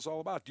alpha male is all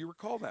about. Do you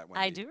recall that,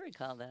 Wendy? I do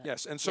recall that.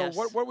 Yes. And so Yes.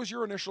 what was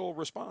your initial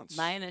response?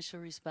 My initial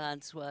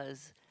response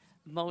was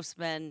most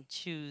men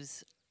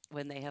choose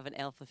when they have an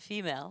alpha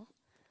female,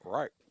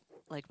 right,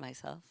 like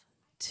myself,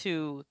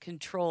 to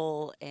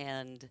control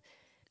and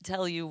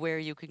tell you where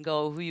you can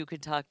go, who you can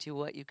talk to,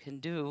 what you can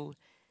do,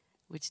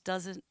 which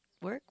doesn't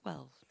work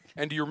well.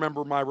 And do you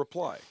remember my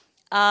reply?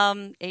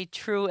 A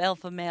true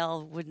alpha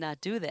male would not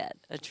do that.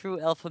 A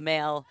true alpha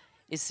male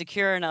is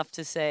secure enough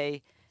to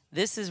say,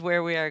 this is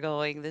where we are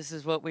going, this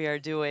is what we are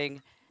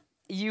doing.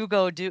 You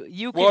go do,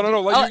 you can Well,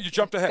 no, do, you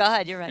jumped ahead. Go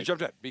ahead, you're right. You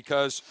jumped ahead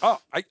because,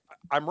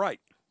 I'm right.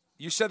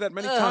 You said that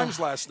many times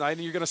last night,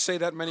 and you're going to say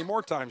that many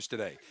more times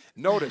today.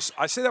 Notice,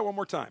 I say that one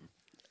more time.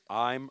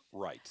 I'm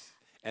right.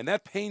 And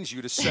that pains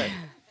you to say.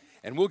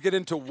 And we'll get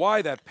into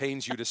why that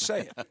pains you to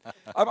say it.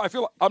 I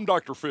feel I'm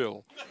Dr.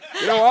 Phil.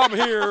 You know, I'm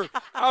here.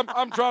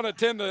 I'm trying to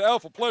attend the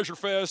Alpha Pleasure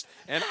Fest,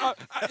 and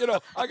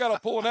I got to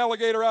pull an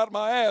alligator out of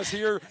my ass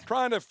here,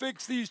 trying to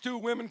fix these two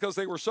women because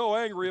they were so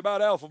angry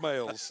about alpha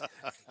males.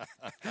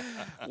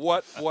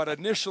 What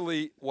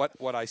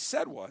I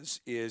said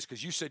is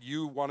because you said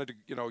you wanted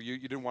to, you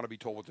didn't want to be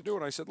told what to do,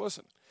 and I said,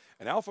 listen,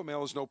 an alpha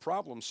male has no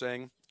problem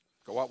saying,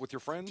 go out with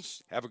your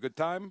friends, have a good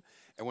time.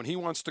 And when he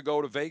wants to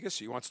go to Vegas,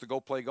 he wants to go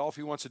play golf,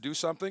 he wants to do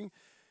something,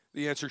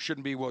 the answer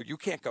shouldn't be, well, you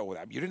can't go with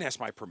him. You didn't ask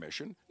my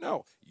permission.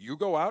 No, you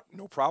go out,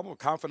 no problem. A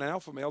confident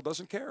alpha male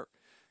doesn't care.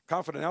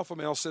 Confident alpha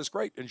male says,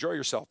 great, enjoy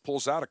yourself.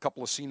 Pulls out a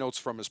couple of C notes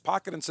from his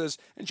pocket and says,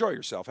 enjoy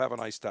yourself, have a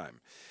nice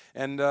time.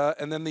 And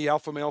then the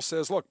alpha male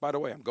says, look, by the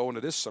way, I'm going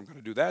to this, I'm going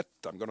to do that,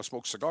 I'm going to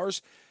smoke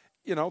cigars.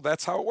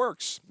 That's how it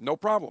works. No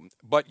problem.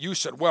 But you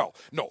said, well,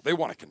 no, they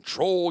want to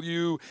control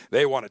you.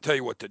 They want to tell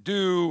you what to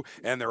do,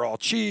 and they're all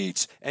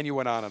cheats. And you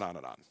went on and on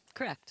and on.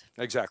 Correct.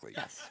 Exactly.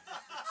 Yes.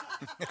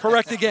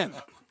 Correct again.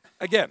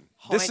 Again,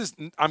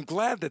 I'm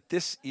glad that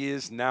this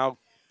is now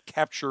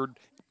captured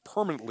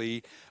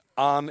permanently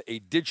on a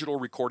digital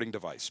recording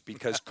device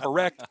because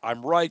correct,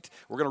 I'm right.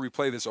 We're going to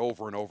replay this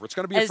over and over. It's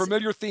going to be a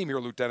familiar theme here,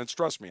 Lieutenants.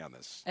 Trust me on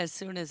this. As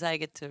soon as I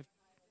get to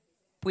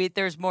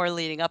there's more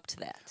leading up to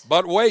that.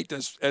 But wait,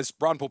 as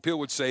Ron Popeil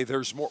would say,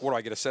 there's more. What do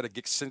I get? A set of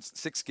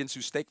 6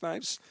 Ginsu steak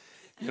knives?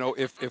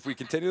 If we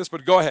continue this.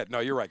 But go ahead. No,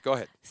 you're right. Go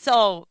ahead.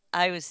 So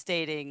I was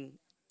stating,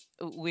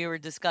 we were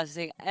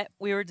discussing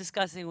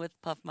with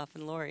Puff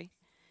Muffin Lori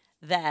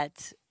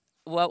that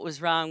what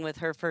was wrong with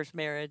her first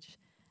marriage,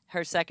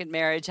 her second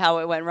marriage, how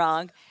it went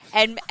wrong,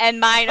 and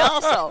mine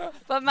also.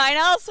 But mine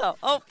also.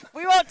 Oh,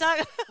 we won't talk.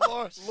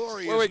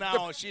 Lori is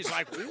now. She's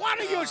like, what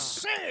are you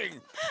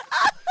saying?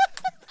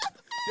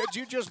 Did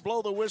you just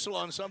blow the whistle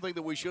on something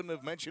that we shouldn't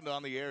have mentioned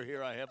on the air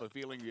here? I have a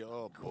feeling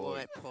oh, boy.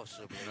 Quite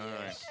possibly,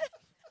 yes.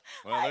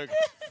 Well,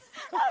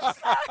 I'm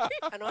sorry.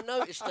 And I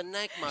noticed the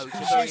neck motor.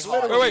 She's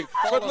literally.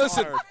 But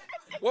listen,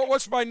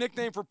 what's my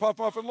nickname for Puff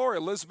Muffin Lori?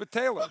 Elizabeth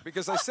Taylor,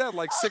 because I said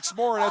like 6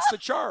 more, and that's the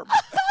charm.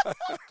 But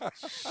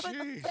that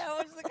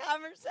was the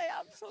conversation.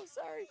 I'm so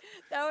sorry.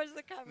 That was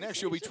the conversation.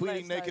 Next, you'll be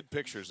tweeting naked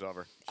pictures of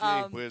her.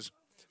 Gee whiz.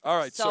 All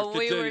right, so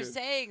we were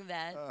saying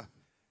that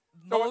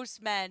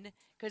most men,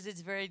 because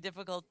it's very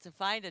difficult to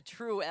find a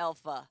true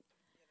alpha.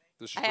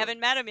 I haven't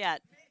met him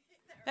yet.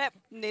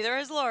 Neither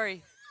has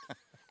Lori.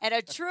 And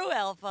a true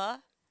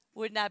alpha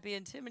would not be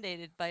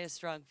intimidated by a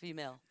strong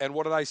female. And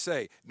what did I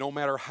say? No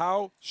matter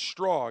how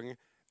strong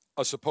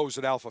a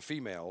supposed alpha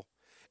female,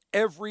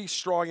 every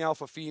strong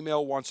alpha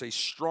female wants a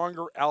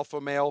stronger alpha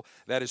male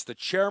that is the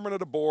chairman of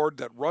the board,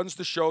 that runs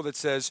the show, that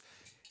says,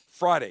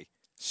 Friday,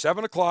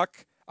 7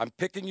 o'clock, I'm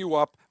picking you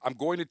up. I'm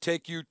going to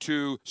take you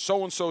to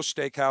so-and-so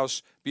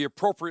steakhouse, be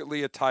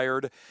appropriately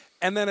attired,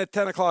 and then at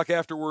 10 o'clock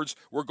afterwards,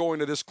 we're going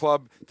to this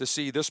club to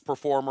see this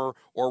performer,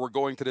 or we're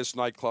going to this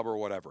nightclub or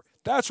whatever.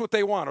 That's what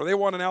they want. Or they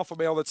want an alpha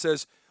male that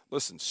says,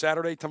 listen,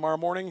 Saturday, tomorrow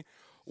morning,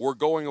 we're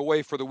going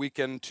away for the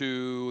weekend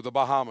to the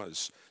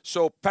Bahamas.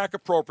 So pack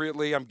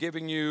appropriately. I'm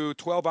giving you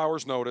 12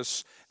 hours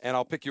notice, and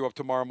I'll pick you up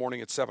tomorrow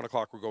morning at 7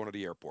 o'clock. We're going to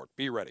the airport.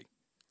 Be ready.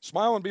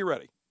 Smile and be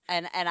ready.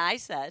 And I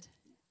said,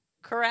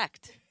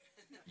 correct.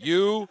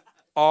 You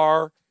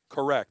are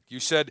correct. You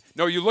said,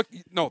 no,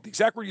 the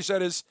exact word you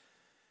said is,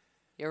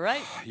 you're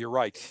right. You're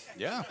right.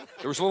 Yeah.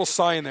 There was a little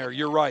sigh in there.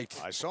 You're right.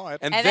 I saw it.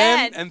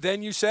 And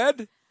then you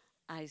said?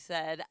 I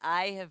said,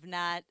 I have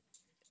not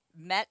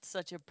met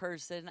such a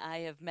person. I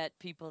have met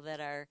people that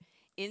are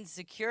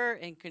insecure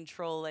and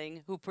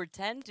controlling, who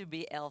pretend to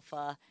be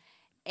alpha.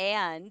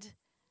 And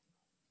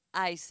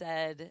I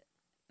said,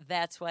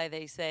 that's why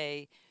they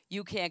say,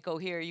 you can't go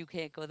here, you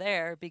can't go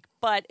there,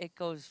 but it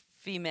goes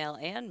female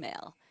and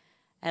male.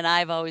 And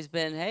I've always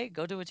been, hey,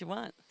 go do what you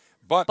want.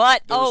 But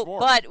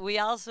but we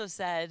also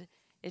said,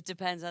 It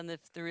depends on if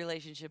the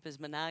relationship is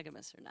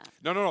monogamous or not.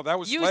 No. That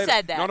was you later.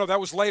 said that. No,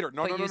 that was later.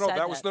 No. But you That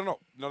said was that.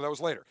 no. That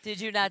was later.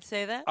 Did you not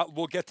say that?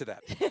 We'll get to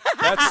that.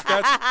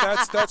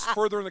 That's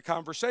further in the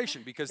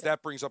conversation because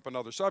that brings up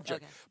another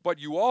subject. Okay. But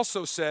you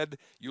also said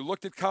you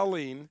looked at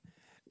Colleen,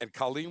 and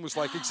Colleen was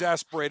like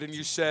exasperated, and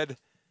you said,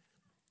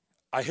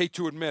 "I hate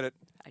to admit it,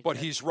 but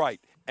he's right."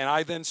 And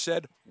I then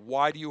said,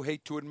 "Why do you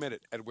hate to admit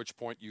it?" At which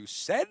point you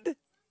said,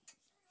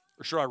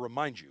 or should I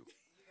remind you?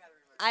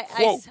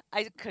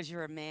 Because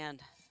you're a man.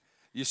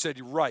 You said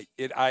you're right.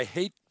 I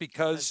hate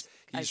because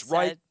he's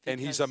right and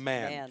he's a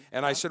man.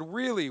 And I said,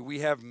 really,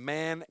 we have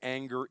man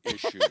anger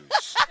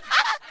issues.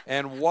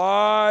 And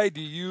why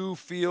do you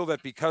feel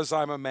that because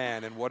I'm a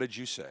man? And what did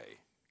you say?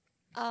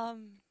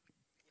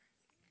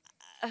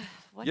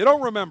 You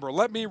don't remember.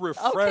 Let me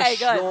refresh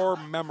your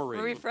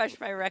memory. Refresh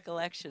my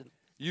recollection.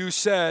 You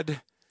said,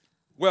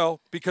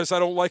 well, because I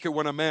don't like it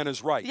when a man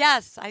is right.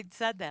 Yes, I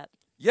said that.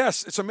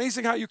 Yes, it's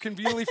amazing how you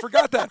conveniently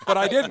forgot that, but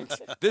I didn't.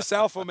 This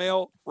alpha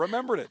male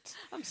remembered it.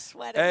 I'm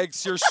sweating.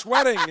 Eggs, you're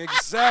sweating,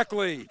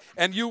 exactly.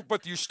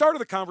 But you started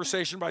the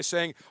conversation by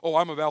saying, "Oh,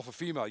 I'm an alpha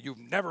female. You've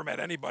never met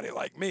anybody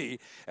like me."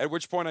 At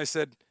which point I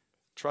said,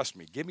 "Trust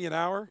me, give me an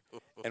hour,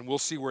 and we'll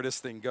see where this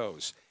thing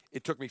goes."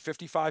 It took me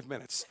 55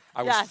 minutes.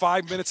 I was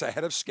 5 minutes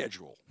ahead of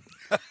schedule.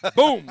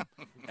 Boom,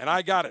 and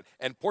I got it.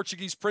 And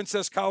Portuguese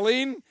Princess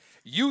Colleen,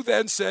 you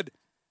then said,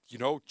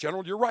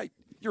 General, you're right.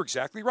 You're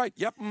exactly right.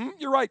 Yep,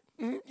 you're right.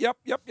 Yep.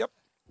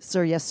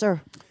 Sir, yes,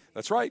 sir.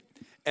 That's right.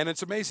 And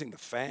it's amazing. The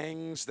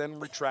fangs then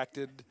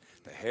retracted.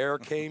 The hair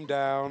came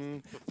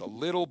down. The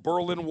little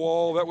Berlin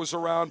Wall that was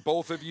around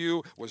both of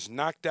you was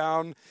knocked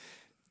down.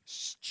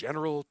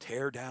 General,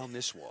 tear down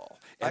this wall.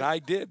 And I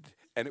did.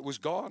 And it was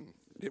gone.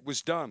 It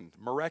was done.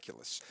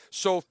 Miraculous.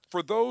 So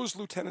for those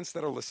lieutenants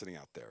that are listening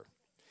out there,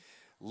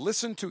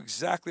 listen to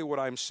exactly what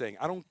I'm saying.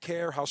 I don't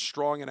care how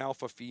strong an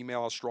alpha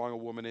female, how strong a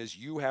woman is.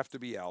 You have to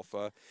be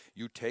alpha.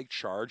 You take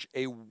charge.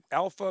 A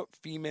alpha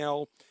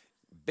female,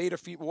 beta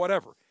female,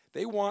 whatever.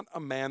 They want a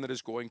man that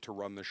is going to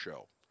run the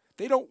show.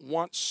 They don't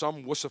want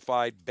some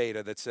wussified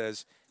beta that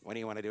says, "What do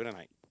you want to do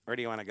tonight? Where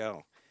do you want to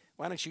go?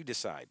 Why don't you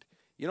decide?"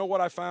 You know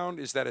what I found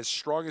is that as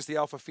strong as the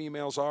alpha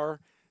females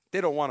are, they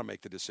don't want to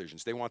make the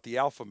decisions. They want the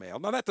alpha male.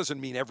 Now, that doesn't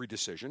mean every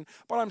decision,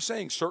 but I'm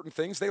saying certain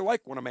things they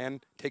like when a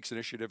man takes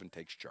initiative and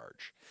takes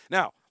charge.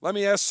 Now, let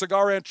me ask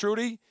Cigar Aunt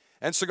Trudy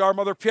and Cigar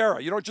Mother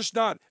Piera. Just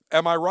nod.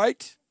 Am I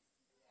right?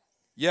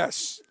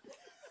 Yes.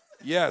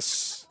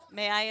 Yes.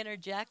 May I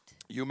interject?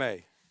 You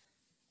may.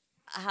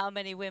 How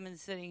many women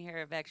sitting here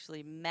have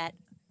actually met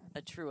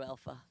a true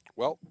alpha?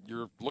 Well,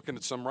 you're looking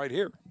at some right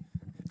here.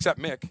 Except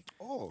Mick.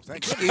 Oh,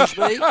 thank you. Excuse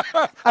me?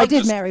 I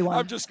did marry one.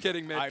 I'm just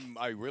kidding, Mick.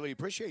 I really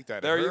appreciate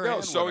that. There you Her go.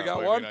 and So we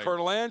got up. one, I mean,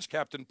 Colonel Ange,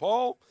 Captain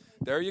Paul.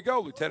 There you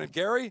go, Lieutenant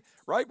Gary.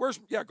 Right? Go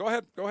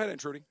ahead. Go ahead, Aunt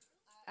Trudy.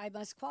 I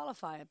must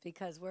qualify it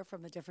because we're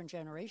from a different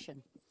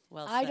generation.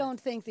 Well I said. don't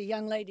think the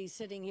young ladies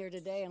sitting here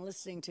today and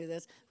listening to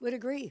this would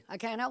agree. I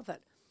can't help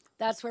it.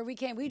 That's where we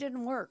came. We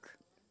didn't work.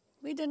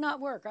 We did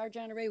not work. Our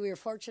generation, we were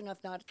fortunate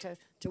enough not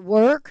to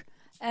work.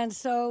 And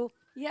so,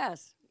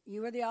 yes, you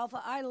were the alpha.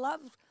 I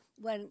loved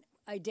when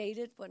I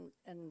dated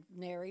and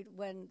married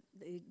when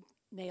they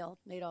made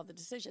all the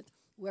decisions.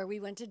 Where we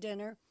went to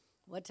dinner,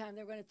 what time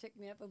they were going to pick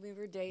me up when we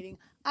were dating.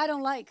 I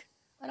don't like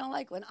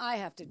when I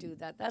have to do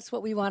that. That's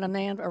what we want a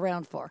man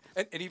around for.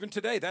 And even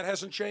today, that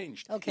hasn't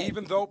changed. Okay.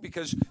 Even though,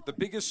 because the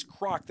biggest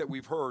crock that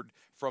we've heard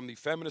from the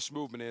feminist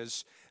movement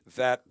is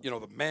that,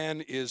 the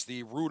man is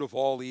the root of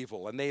all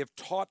evil. And they have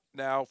taught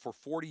now for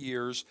 40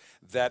 years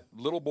that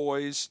little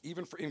boys,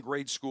 even in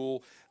grade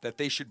school, that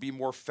they should be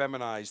more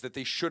feminized, that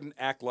they shouldn't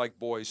act like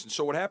boys. And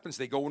so what happens,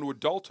 they go into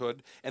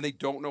adulthood and they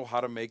don't know how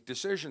to make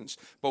decisions.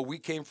 But we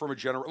came from a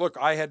look,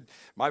 I had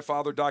my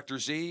father, Dr.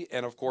 Z,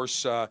 and of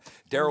course,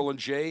 Daryl and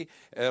Jay,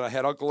 and I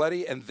had Uncle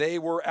Eddie, and they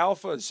were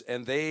alphas,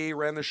 and they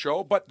ran the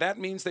show. But that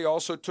means they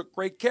also took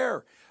great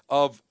care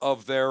of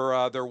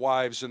their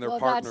wives and their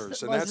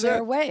partners, and that's their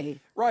it. way.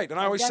 Right, and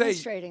I always say,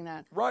 demonstrating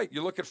that. right.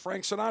 You look at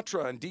Frank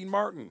Sinatra and Dean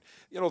Martin.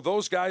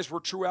 Those guys were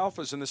true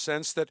alphas in the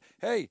sense that,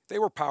 hey, they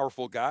were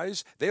powerful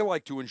guys. They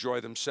liked to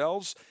enjoy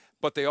themselves,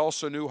 but they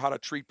also knew how to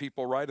treat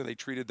people right, and they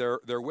treated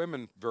their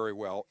women very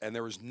well. And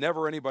there was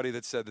never anybody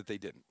that said that they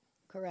didn't.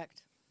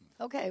 Correct.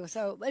 Okay,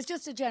 so it's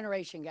just a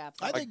generation gap.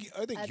 I think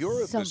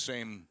you're of the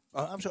same.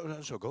 I'm sorry.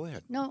 Go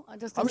ahead. No, I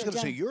was going to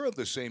say you're of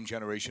the same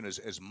generation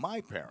as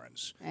my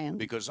parents. And?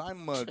 Because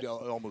I'm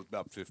almost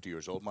about 50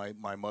 years old.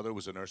 My mother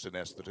was a nurse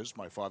anesthetist.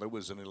 My father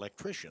was an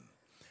electrician,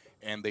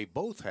 and they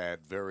both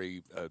had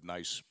very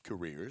nice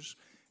careers.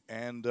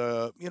 And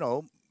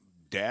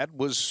Dad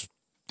was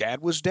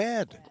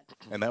Dad,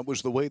 and that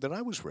was the way that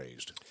I was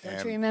raised.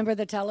 Don't you remember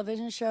the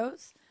television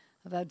shows?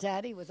 About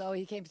Daddy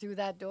he came through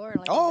that door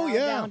and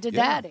down to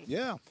Daddy.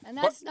 Yeah. And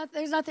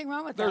there's nothing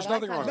wrong with that. There's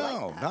nothing wrong with that.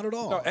 No, not at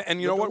all. No, and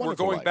you know what? We're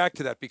going back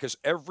to that because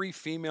every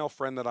female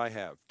friend that I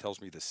have tells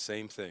me the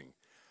same thing.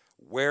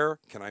 Where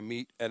can I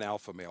meet an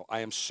alpha male? I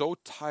am so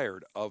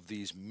tired of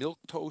these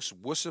milquetoast,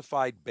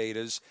 wussified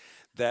betas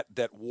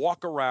that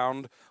walk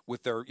around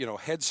with their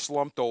heads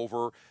slumped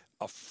over,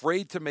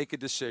 afraid to make a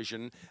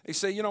decision. They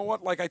say, you know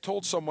what, like I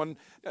told someone,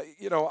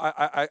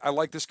 I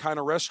like this kind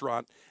of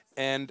restaurant,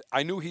 and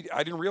I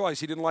didn't realize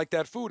he didn't like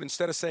that food.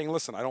 Instead of saying,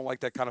 listen, I don't like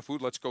that kind of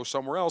food, let's go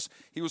somewhere else,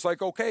 he was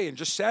like, okay, and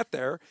just sat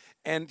there.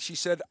 And she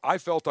said, I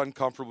felt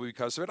uncomfortable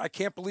because of it. I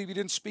can't believe he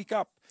didn't speak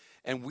up.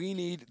 And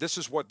this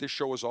is what this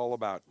show is all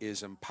about,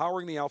 is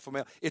empowering the alpha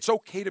male. It's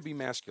okay to be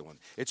masculine.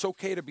 It's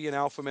okay to be an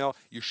alpha male.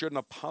 You shouldn't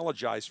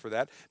apologize for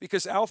that,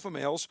 because alpha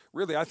males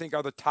really, I think,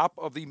 are the top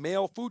of the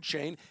male food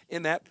chain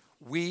in that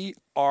we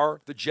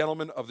are the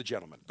gentlemen of the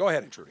gentlemen. Go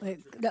ahead, Trudy. Wait,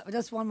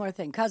 just one more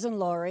thing. Cousin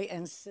Lori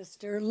and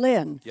Sister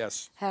Lynn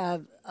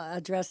have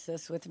addressed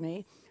this with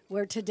me,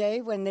 where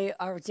today when they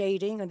are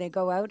dating and they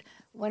go out,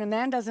 when a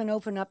man doesn't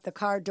open up the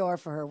car door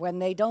for her, when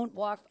they don't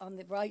walk on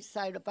the right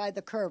side by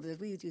the curb as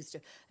we used to,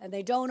 and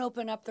they don't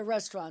open up the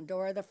restaurant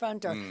door or the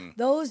front door,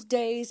 those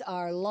days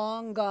are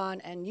long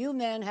gone, and you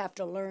men have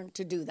to learn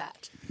to do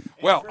that.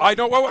 Well, I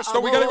know. We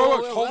got to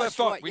go. Hold that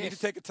thought. We need to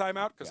take a time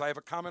out because I have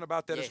a comment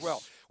about that as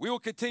well. We will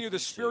continue the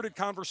spirited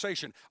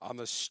conversation on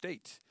the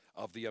state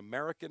of the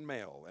American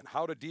male and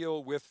how to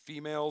deal with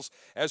females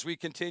as we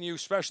continue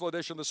special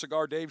edition of the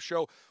Cigar Dave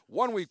Show,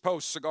 1 week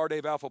post Cigar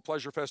Dave Alpha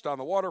Pleasure Fest on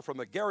the water from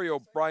the Gary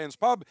O'Brien's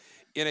Pub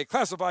in a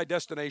classified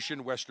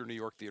destination, Western New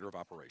York Theater of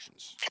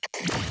Operations.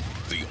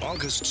 The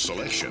August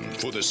selection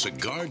for the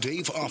Cigar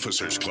Dave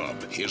Officers Club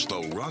is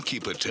the Rocky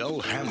Patel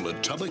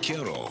Hamlet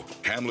Tabaquero.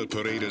 Hamlet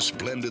Paredes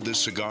blended this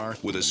cigar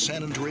with a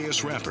San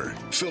Andreas wrapper,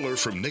 filler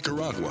from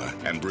Nicaragua,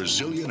 and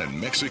Brazilian and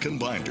Mexican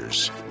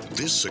binders.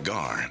 This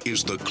cigar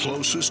is the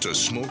closest a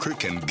smoker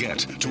can get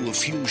to a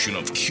fusion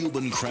of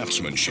Cuban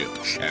craftsmanship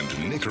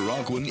and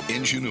Nicaraguan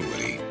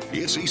ingenuity.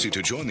 It's easy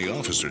to join the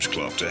Officers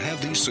Club to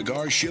have these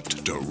cigars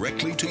shipped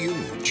directly to you.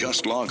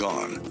 Just log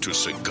on to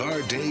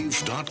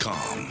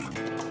CigarDave.com.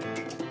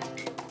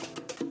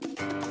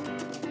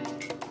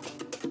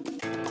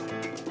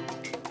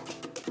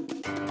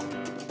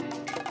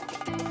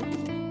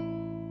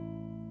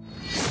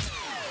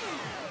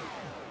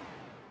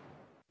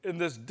 In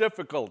this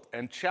difficult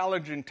and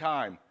challenging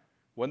time,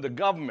 when the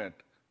government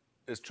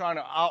is trying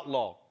to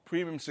outlaw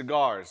premium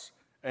cigars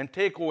and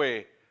take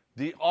away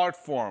the art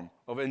form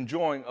of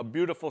enjoying a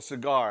beautiful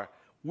cigar,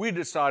 we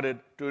decided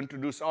to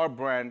introduce our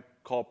brand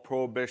called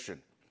Prohibition.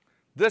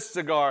 This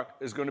cigar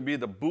is going to be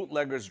the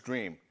bootlegger's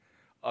dream.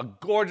 A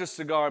gorgeous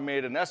cigar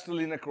made in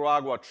Esteli,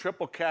 Nicaragua,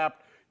 triple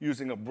capped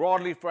using a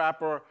broadleaf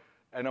wrapper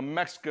and a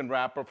Mexican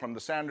wrapper from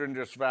the San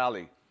Andreas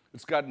Valley.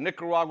 It's got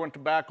Nicaraguan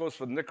tobaccos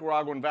for the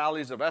Nicaraguan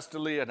valleys of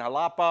Esteli and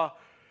Jalapa.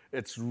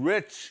 It's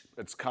rich,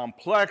 it's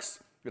complex,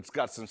 it's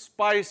got some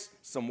spice,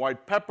 some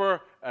white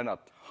pepper, and a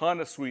ton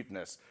of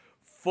sweetness.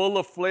 Full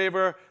of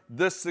flavor,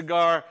 this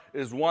cigar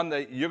is one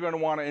that you're going to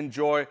want to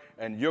enjoy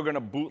and you're going to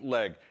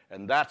bootleg.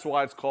 And that's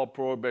why it's called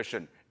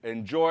Prohibition.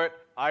 Enjoy it.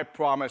 I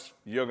promise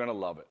you're going to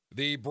love it.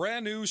 The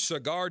brand new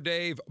Cigar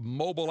Dave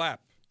mobile app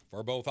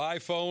for both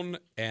iPhone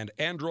and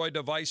Android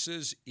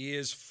devices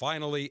is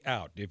finally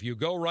out. If you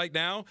go right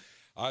now,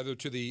 either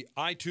to the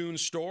iTunes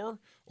Store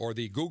or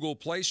the Google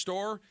Play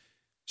Store,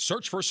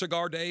 search for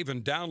Cigar Dave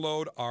and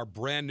download our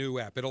brand new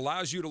app. It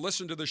allows you to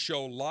listen to the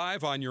show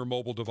live on your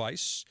mobile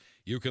device.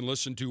 You can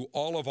listen to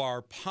all of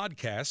our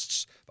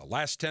podcasts. The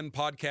last 10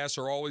 podcasts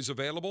are always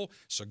available,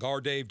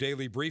 Cigar Dave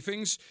Daily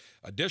Briefings.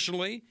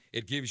 Additionally,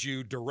 it gives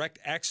you direct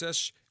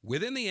access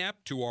within the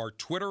app to our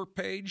Twitter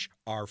page,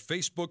 our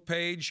Facebook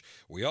page.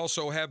 We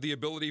also have the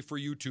ability for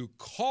you to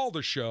call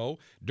the show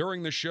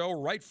during the show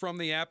right from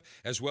the app,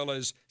 as well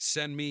as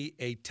send me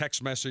a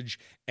text message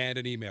and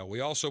an email.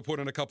 We also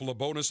put in a couple of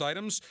bonus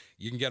items.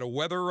 You can get a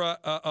weather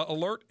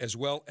alert as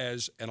well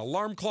as an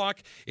alarm clock.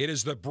 It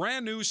is the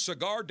brand new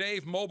Cigar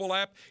Dave mobile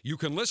app. You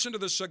can listen to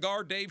the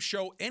Cigar Dave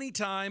Show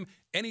anytime,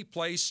 any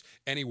place,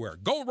 anywhere.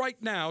 Go right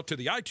now to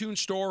the iTunes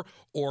Store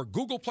or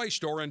Google Play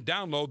Store and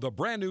download the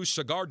brand new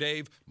Cigar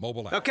Dave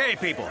mobile app. Okay,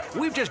 people,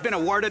 we've just been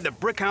awarded the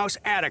Brickhouse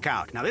Ad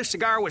Account. Now, this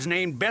cigar was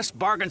named Best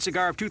Bargain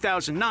Cigar of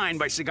 2009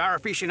 by Cigar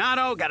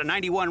Aficionado, got a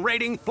 91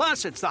 rating,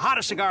 plus it's the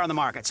hottest cigar on the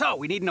market. So,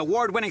 we need an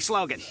award-winning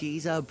slogan.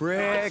 She's a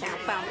brick.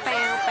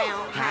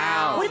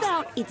 How? What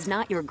about it's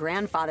not your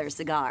grandfather's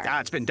cigar? Ah,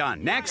 it's been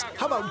done. Next.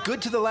 How about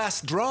good to the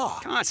last draw?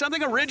 Come on,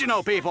 something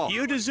original, people.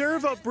 You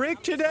deserve a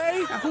brick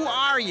today? Who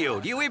are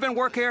you? Do you even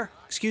work here?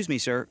 Excuse me,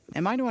 sir.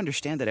 Am I to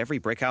understand that every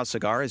Brickhouse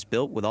cigar is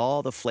built with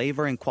all the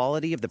flavor and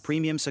quality of the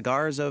premium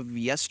cigars of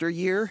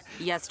yesteryear?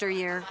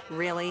 Yesteryear?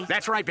 Really?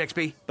 That's right,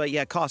 Bixby. But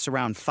yet costs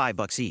around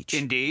 $5 each.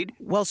 Indeed.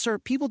 Well, sir,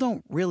 people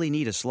don't really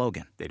need a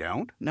slogan. They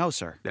don't? No,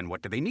 sir. Then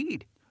what do they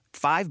need?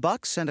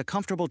 $5 and a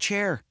comfortable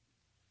chair.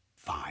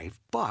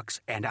 $5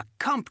 and a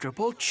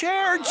comfortable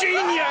chair.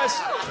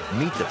 Genius!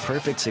 Meet the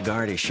perfect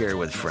cigar to share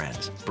with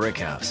friends.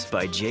 Brickhouse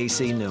by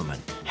J.C. Newman.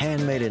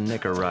 Handmade in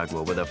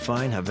Nicaragua with a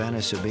fine Havana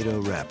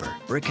Subito wrapper.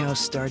 Brickhouse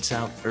starts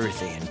out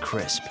earthy and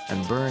crisp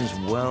and burns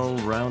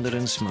well-rounded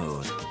and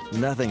smooth.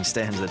 Nothing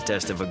stands the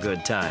test of a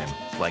good time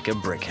like a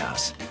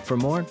Brickhouse. For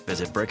more,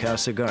 visit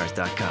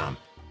BrickhouseCigars.com.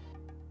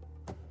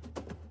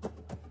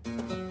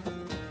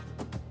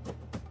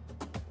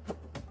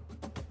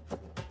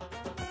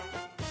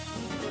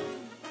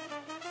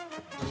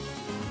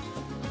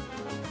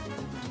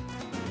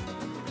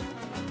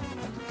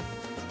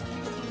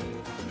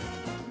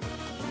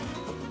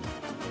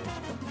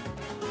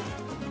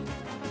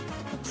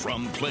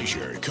 From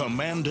pleasure,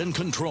 command, and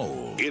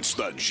control, it's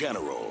the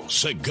General,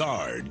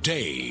 Cigar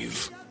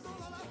Dave.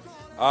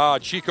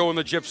 Chico and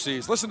the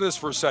Gypsies. Listen to this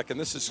for a second.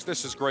 This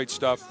is great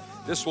stuff.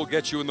 This will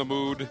get you in the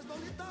mood.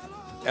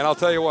 And I'll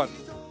tell you what,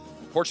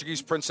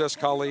 Portuguese Princess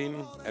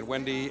Colleen and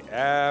Wendy,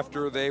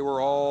 after they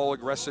were all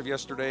aggressive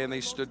yesterday and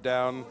they stood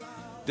down,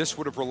 this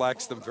would have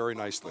relaxed them very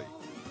nicely.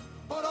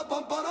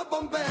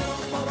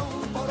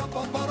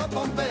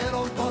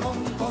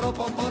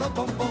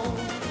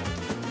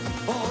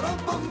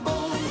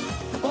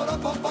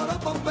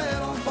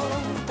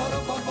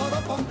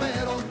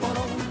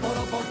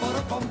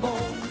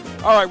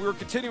 All right, we were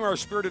continuing our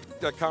spirited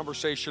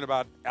conversation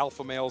about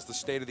alpha males, the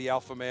state of the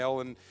alpha male,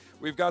 and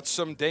we've got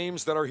some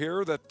dames that are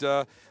here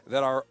that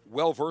are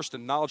well-versed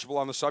and knowledgeable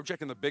on the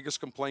subject, and the biggest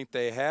complaint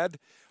they had.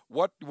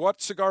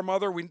 What Cigar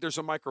Mother? There's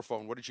a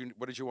microphone. What did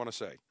you want to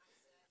say?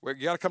 Well,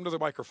 you got to come to the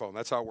microphone.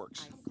 That's how it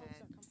works.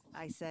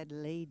 I said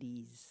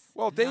ladies.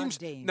 Well, dames.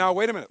 Now,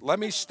 wait a minute. Let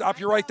me stop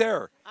you right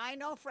there. I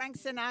know Frank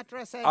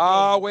Sinatra said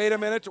wait a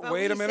minute. but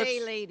Wait we a minute.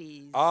 say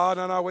ladies.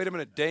 No, wait a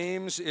minute.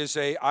 Dames is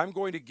I'm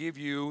going to give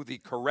you the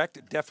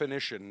correct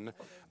definition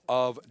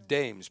of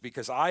dames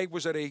because I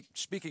was at a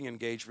speaking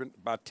engagement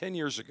about 10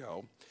 years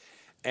ago,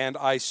 and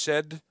I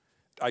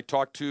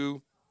talked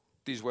to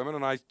these women,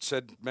 and I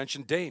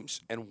mentioned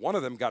dames, and one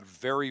of them got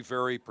very,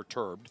 very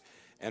perturbed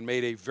and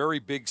made a very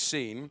big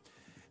scene.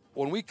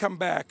 When we come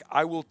back,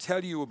 I will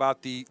tell you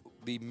about the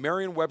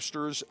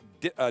Merriam-Webster's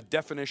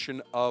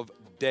definition of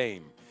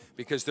dame,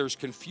 because there's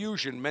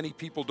confusion. Many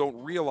people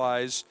don't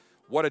realize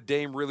what a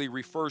dame really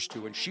refers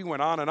to. And she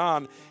went on, and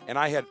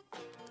I had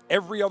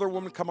every other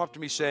woman come up to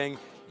me saying,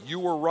 you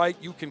were right,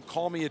 you can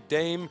call me a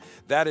dame.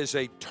 That is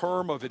a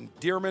term of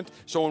endearment.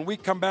 So when we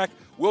come back,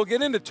 we'll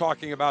get into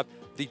talking about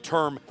the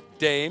term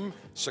dame.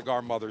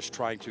 Cigar Mother's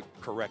trying to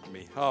correct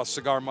me. Oh,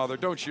 Cigar Mother,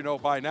 don't you know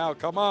by now?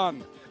 Come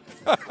on.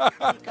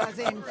 Because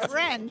in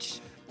French,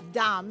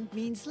 dame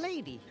means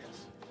lady.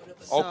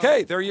 So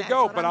okay, there you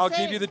go. But I'll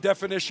saying. give you the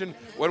definition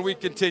when we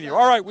continue.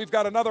 All right, we've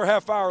got another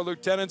half hour,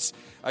 lieutenants.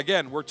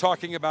 Again, we're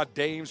talking about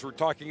dames. We're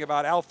talking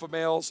about alpha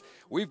males.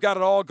 We've got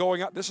it all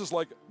going on. This is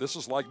like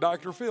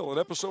Dr. Phil, an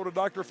episode of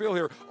Dr. Phil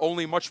here,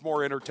 only much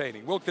more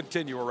entertaining. We'll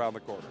continue around the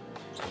corner.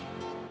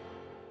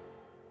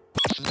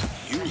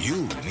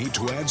 You need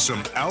to add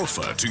some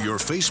alpha to your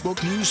Facebook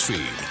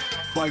newsfeed.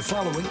 By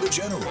following The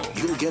General,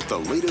 you'll get the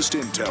latest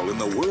intel in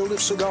the world of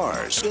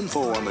cigars,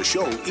 info on the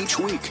show each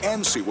week,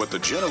 and see what The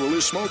General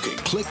is smoking.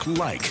 Click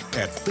like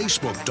at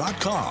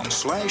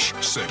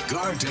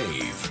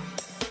facebook.com/CigarDave.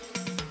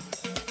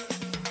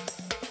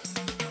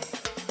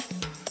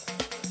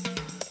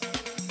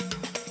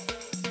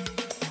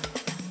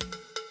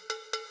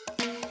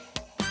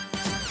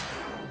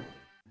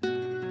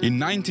 In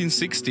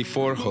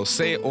 1964,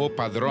 Jose O.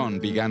 Padron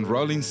began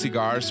rolling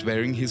cigars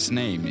bearing his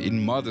name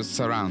in modest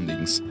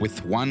surroundings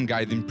with one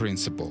guiding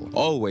principle: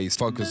 always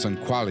focus on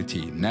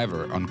quality,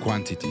 never on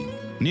quantity.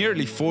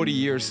 Nearly 40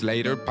 years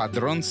later,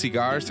 Padron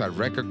cigars are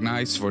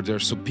recognized for their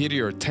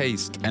superior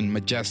taste and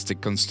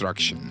majestic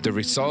construction, the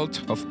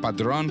result of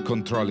Padron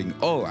controlling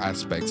all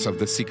aspects of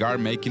the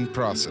cigar-making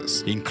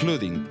process,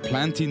 including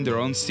planting their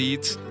own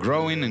seeds,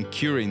 growing and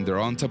curing their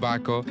own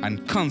tobacco,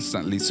 and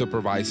constantly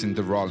supervising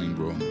the rolling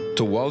room.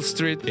 To Wall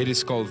Street, it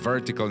is called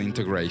vertical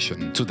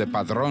integration. To the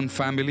Padron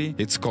family,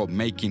 it's called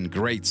making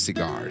great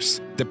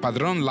cigars. The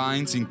Padron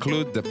lines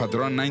include the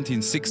Padron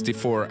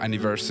 1964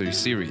 Anniversary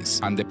Series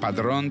and the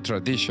Padron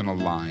Traditional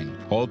line.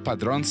 All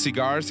Padron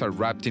cigars are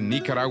wrapped in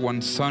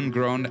Nicaraguan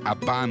sun-grown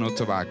Habano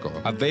tobacco,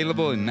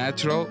 available in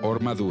natural or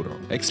Maduro.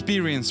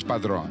 Experience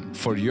Padron.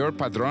 For your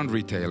Padron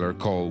retailer,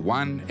 call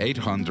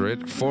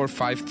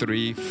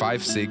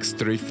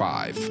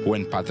 1-800-453-5635.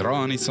 When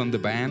Padron is on the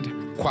band,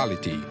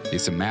 quality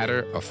is a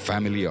matter of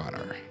family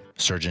honor.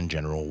 Surgeon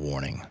General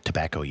warning.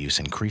 Tobacco use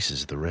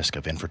increases the risk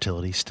of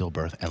infertility,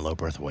 stillbirth, and low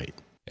birth weight.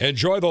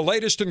 Enjoy the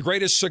latest and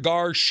greatest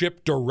cigars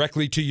shipped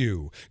directly to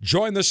you.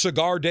 Join the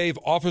Cigar Dave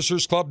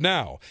Officers Club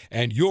now,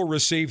 and you'll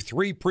receive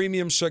 3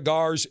 premium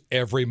cigars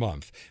every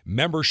month.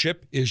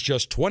 Membership is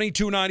just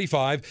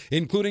 $22.95,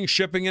 including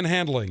shipping and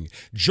handling.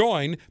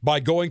 Join by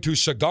going to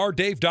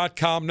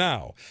CigarDave.com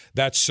now.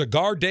 That's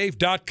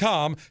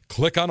CigarDave.com.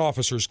 Click on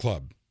Officers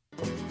Club.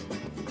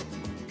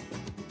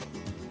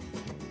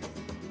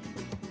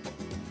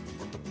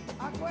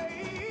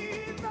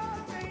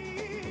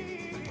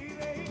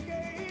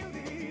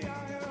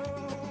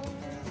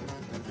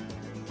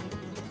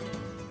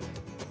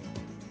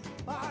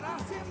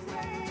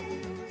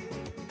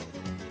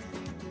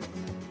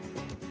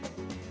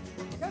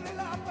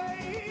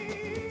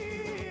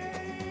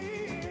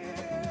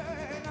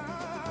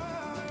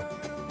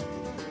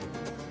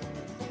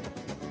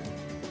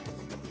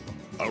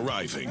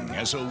 Arriving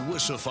as a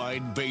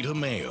wussified beta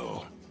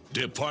male.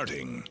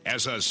 Departing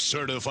as a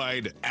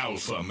certified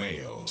alpha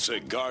male.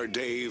 Cigar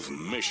Dave,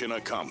 mission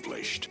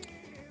accomplished.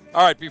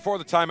 All right, before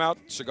the timeout,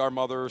 Cigar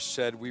Mother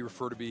said we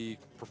prefer to be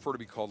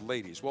called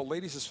ladies. Well,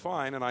 ladies is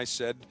fine, and I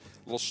said a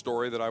little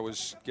story that I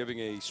was giving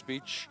a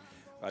speech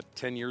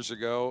 10 years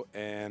ago,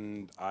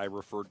 and I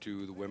referred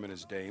to the women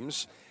as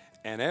dames.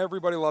 and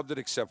everybody loved it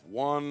except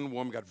one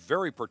woman got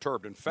very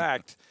perturbed. In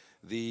fact,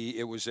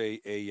 it was a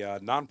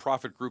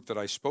nonprofit group that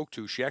I spoke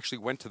to. She actually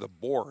went to the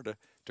board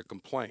to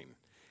complain,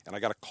 and I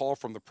got a call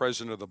from the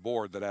president of the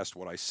board that asked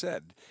what I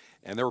said,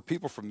 and there were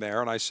people from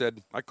there, and I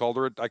said I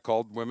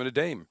called women a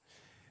dame,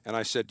 and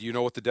I said, do you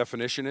know what the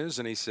definition is?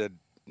 And he said,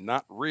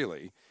 not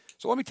really.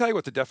 So let me tell you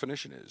what the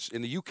definition is.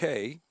 In the UK,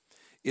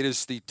 it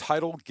is the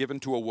title given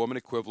to a woman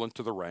equivalent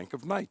to the rank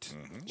of knight.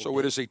 So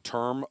it is a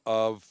term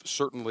of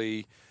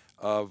certainly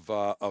of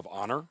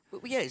honor.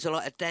 Well, yeah, it's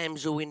like a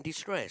damsel in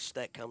distress.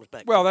 That comes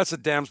back. Well, that's a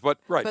damsel, but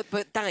right.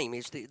 But dame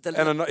is the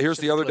and here's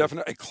the other clue.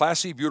 definition: a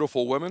classy,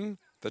 beautiful woman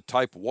that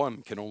type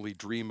 1 can only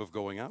dream of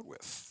going out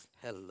with.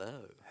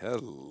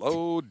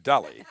 Hello,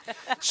 Dolly.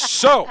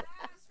 So,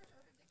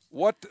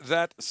 what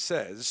that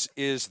says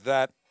is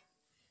that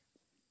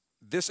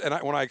this, and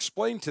when I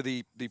explained to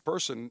the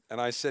person, and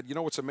I said, you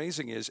know, what's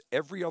amazing is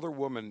every other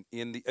woman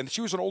and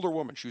she was an older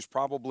woman. She was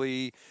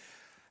probably,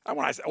 I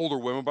want to say older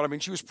woman, but I mean,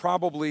 she was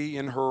probably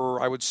in her,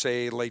 I would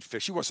say, late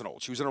 50s. She wasn't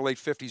old. She was in her late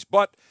 50s,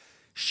 but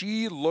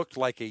she looked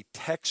like a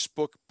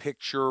textbook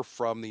picture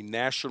from the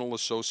National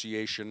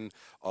Association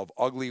of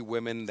Ugly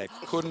Women that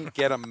couldn't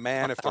get a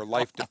man if their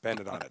life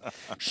depended on it.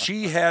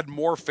 She had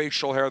more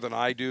facial hair than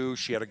I do.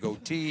 She had a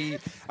goatee.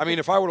 I mean,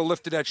 if I would have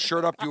lifted that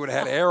shirt up, you would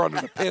have had hair under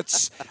the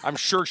pits. I'm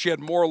sure she had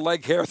more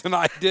leg hair than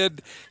I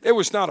did. It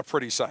was not a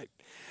pretty sight.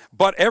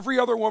 But every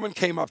other woman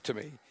came up to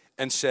me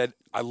and said,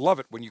 I love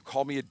it when you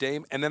call me a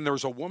dame. And then there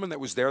was a woman that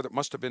was there that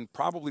must have been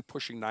probably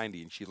pushing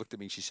 90, and she looked at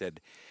me and she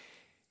said,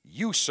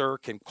 you, sir,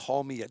 can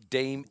call me a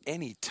dame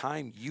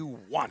anytime you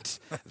want.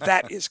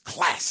 That is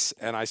class.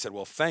 And I said,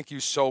 well, thank you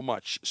so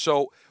much.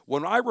 So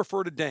when I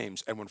refer to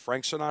dames, and when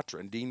Frank Sinatra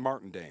and Dean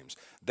Martin dames,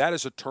 that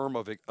is a term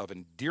of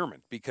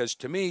endearment, because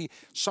to me,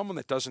 someone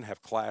that doesn't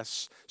have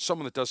class,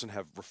 someone that doesn't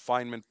have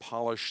refinement,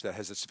 polish, that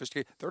has a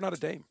sophisticated, they're not a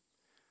dame.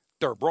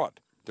 They're a broad.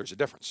 There's a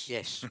difference.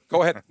 Yes.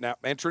 Go ahead. Now,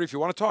 Aunt Trudy, if you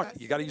want to talk,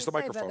 you got to use the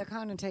microphone. But the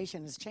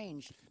connotation has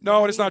changed.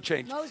 No, it has not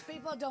changed. Most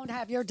people don't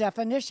have your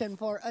definition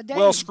for a dame.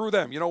 Well, screw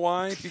them. You know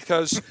why?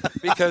 Because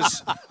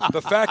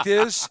the fact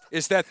is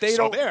that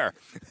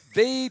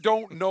they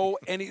don't know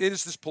any. It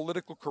is this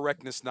political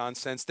correctness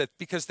nonsense that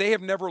because they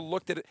have never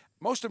looked at it.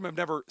 Most of them have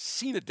never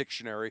seen a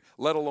dictionary,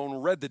 let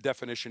alone read the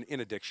definition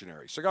in a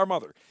dictionary. Cigar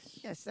Mother.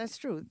 Yes, that's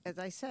true. As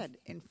I said,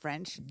 in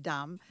French,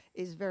 dame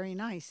is very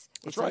nice.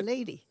 That's It's right. a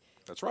lady.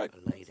 That's right.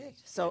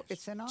 So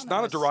it's anonymous. It's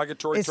not a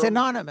derogatory term. It's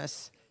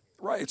anonymous.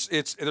 Right.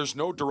 There's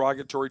no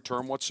derogatory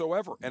term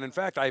whatsoever. And in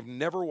fact, I've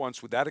never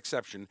once, with that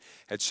exception,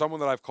 had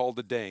someone that I've called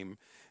a dame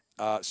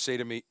say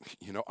to me,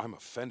 you know, I'm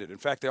offended. In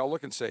fact, they all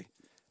look and say,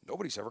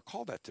 nobody's ever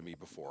called that to me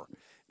before.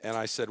 And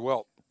I said,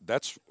 well,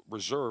 that's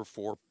reserved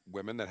for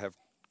women that have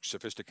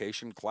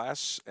sophistication,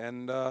 class,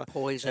 and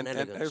poise and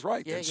elegance.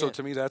 Right. Yeah, and so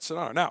to me, that's an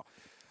honor. Now,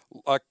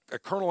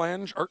 Colonel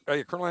Ange,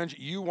 we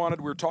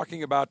were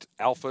talking about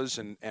alphas,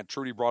 and Aunt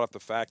Trudy brought up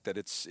the fact that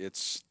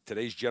it's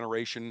today's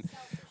generation.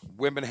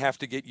 Women have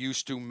to get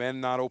used to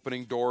men not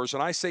opening doors,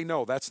 and I say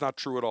no, that's not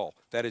true at all.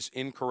 That is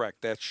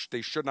incorrect.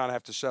 They should not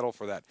have to settle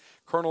for that.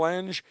 Colonel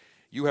Ange,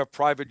 you have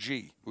Private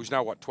G, who's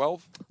now what,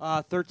 12?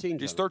 13.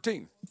 He's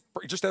 13.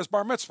 He just has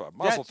bar mitzvah.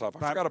 Mazel tov.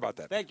 I forgot about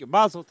that. Thank you.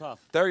 Mazel tov.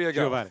 There you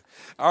go. Giovanni.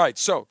 All right,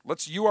 so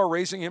you are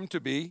raising him to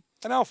be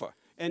an alpha.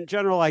 And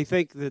General, I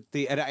think that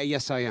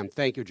yes, I am.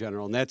 Thank you,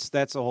 General. And that's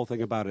the whole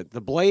thing about it.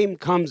 The blame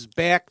comes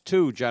back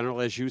to,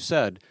 General, as you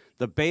said,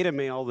 the beta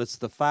male that's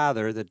the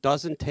father that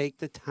doesn't take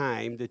the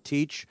time to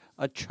teach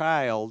a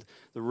child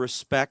the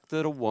respect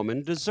that a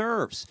woman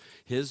deserves.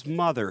 His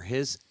mother,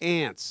 his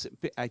aunts.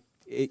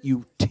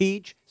 You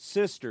teach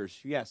sisters.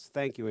 Yes,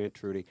 thank you, Aunt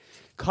Trudy.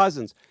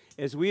 Cousins.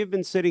 As we have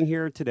been sitting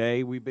here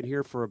today, we've been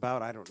here for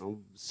about,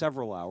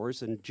 several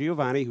hours, and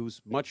Giovanni, who's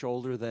much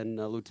older than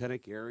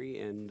Lieutenant Gary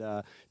and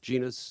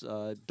Gina's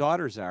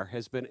daughters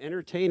has been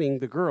entertaining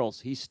the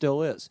girls. He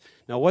still is.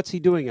 Now, what's he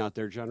doing out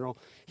there, General?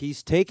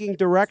 He's taking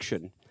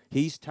direction.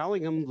 He's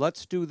telling them,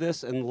 let's do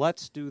this and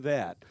let's do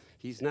that.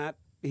 He's not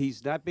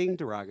being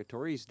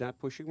derogatory. He's not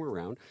pushing them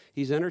around.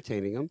 He's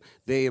entertaining them.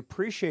 They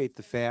appreciate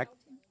the fact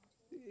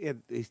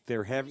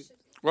they're having...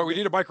 Well, we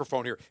need a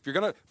microphone here. If you're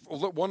going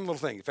to, one little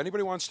thing, if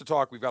anybody wants to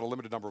talk, we've got a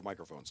limited number of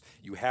microphones.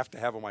 You have to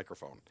have a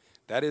microphone.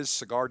 That is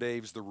Cigar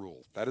Dave's the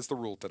rule. That is the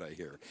rule today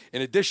here.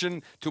 In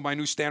addition to my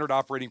new standard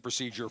operating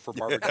procedure for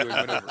barbecuing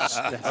maneuvers.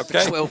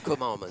 Okay? 12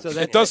 commandments. So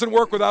it doesn't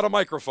work without a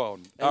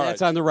microphone. And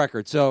that's on the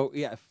record. So,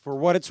 yeah, for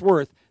what it's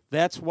worth,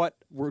 that's what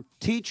we're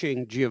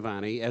teaching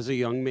Giovanni as a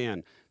young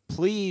man.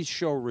 Please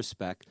show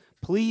respect.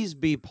 Please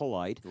be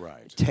polite.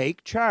 Right.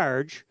 Take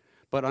charge.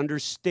 But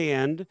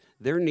understand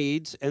their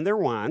needs and their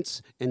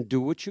wants and do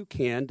what you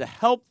can to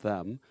help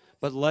them,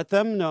 but let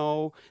them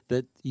know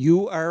that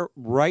you are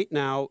right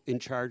now in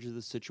charge of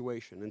the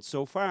situation. And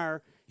so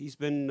far, he's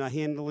been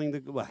handling the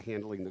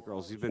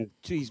girls.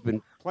 He's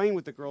been playing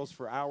with the girls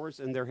for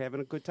hours, and they're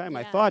having a good time. Yeah.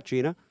 I thought,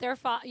 Gina. They're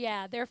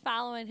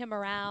following him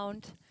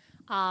around,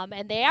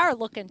 and they are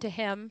looking to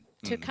him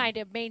to kind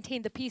of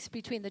maintain the peace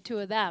between the two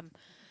of them.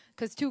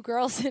 because 2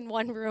 girls in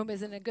one room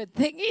isn't a good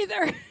thing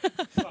either.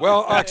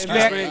 Well, excuse me.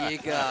 There you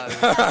go.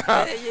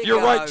 There you You're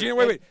go. right, Gina.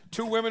 Wait.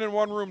 2 women in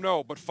one room,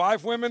 no. But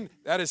 5 women,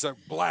 that is a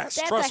blast.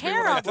 That's Trust a me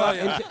when I harem. tell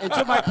you. And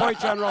to my point,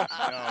 General.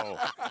 No.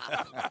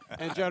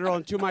 And General,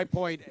 and to my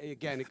point,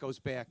 again, it goes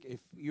back. If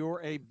you're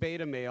a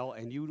beta male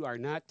and you are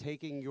not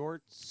taking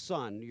your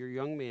son, your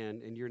young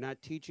man, and you're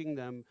not teaching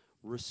them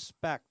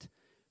respect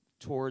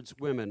towards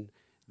women,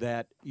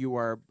 that you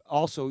are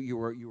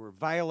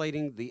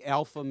violating the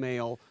alpha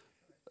male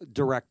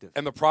directive.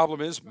 And the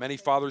problem is, many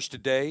fathers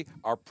today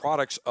are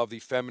products of the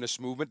feminist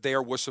movement. They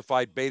are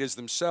wussified betas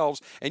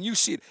themselves. And you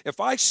see it. If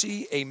I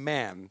see a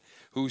man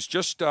who's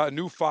just a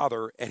new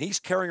father and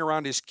he's carrying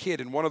around his kid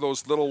in one of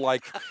those little,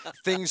 like,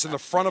 things in the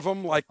front of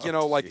him, like, you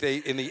know, like they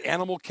in the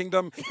animal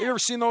kingdom. You ever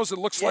seen those? It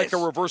looks like a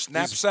reverse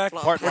knapsack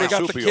where they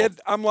got the kid.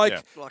 I'm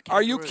like,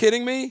 are you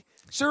kidding me?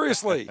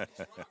 Seriously.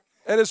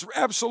 That is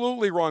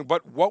absolutely wrong.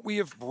 But what we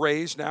have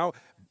raised now,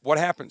 what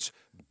happens?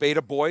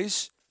 Beta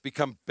boys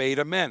become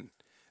beta men.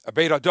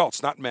 Beta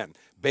adults, not men.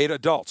 Beta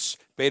adults.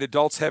 Beta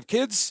adults have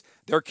kids.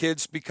 Their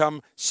kids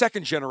become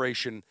second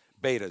generation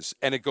betas.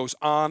 And it goes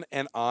on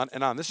and on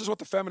and on. This is what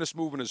the feminist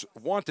movement has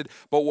wanted.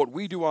 But what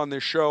we do on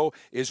this show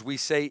is we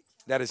say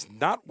that is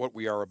not what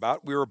we are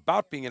about. We're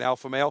about being an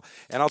alpha male.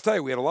 And I'll tell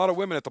you, we had a lot of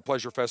women at the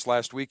Pleasure Fest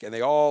last week, and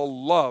they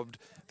all loved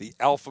the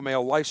alpha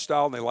male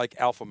lifestyle, and they like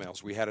alpha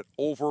males. We had it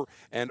over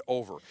and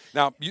over.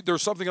 Now,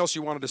 there's something else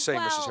you wanted to say,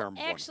 Mrs.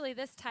 Harriman. Actually,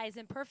 this ties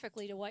in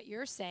perfectly to what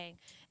you're saying.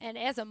 And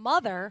as a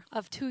mother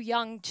of 2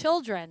 young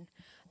children,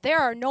 there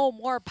are no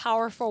more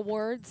powerful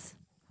words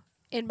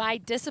in my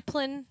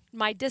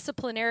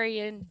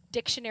disciplinarian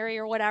dictionary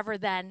or whatever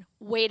than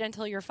wait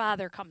until your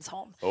father comes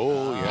home.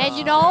 Oh, yeah. And,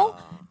 you know,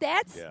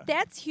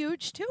 that's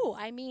huge, too.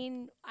 I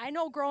mean, I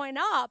know growing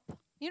up,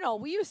 you know,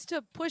 we used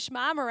to push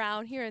mom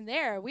around here and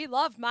there. We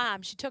loved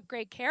mom. She took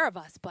great care of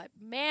us. But,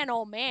 man,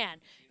 oh, man,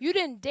 you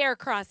didn't dare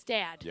cross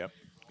dad. Yep.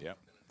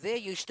 There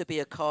used to be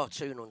a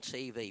cartoon on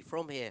TV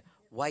from here,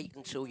 wait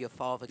until your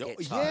father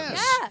gets yes. home.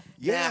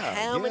 Yeah. Now,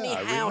 how many I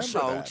remember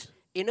households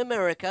that. in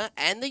America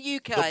and the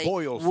UK The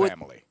Boyle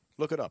family.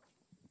 Look it up.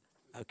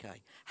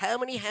 Okay. How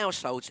many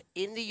households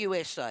in the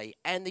USA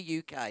and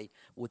the UK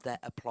would that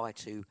apply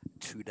to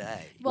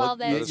today? Well,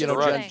 that's you know,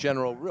 right.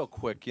 General, real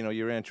quick, you know,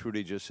 your Aunt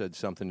Trudy just said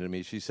something to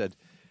me. She said,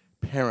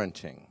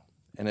 parenting,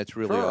 and it's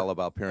really Sure. all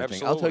about parenting.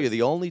 Absolutely. I'll tell you,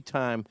 the only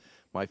time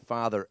my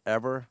father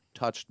ever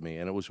touched me,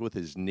 and it was with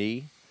his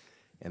knee,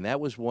 and that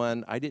was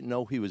when I didn't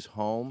know he was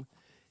home.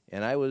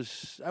 And I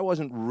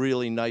wasn't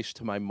really nice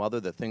to my mother,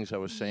 the things I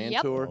was saying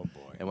Yep. to her. Oh,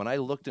 boy. And when I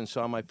looked and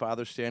saw my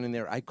father standing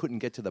there, I couldn't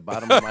get to the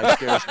bottom of my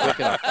stairs quick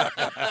enough.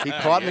 He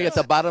caught me at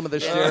the bottom of the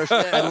stairs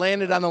and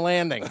landed on the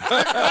landing.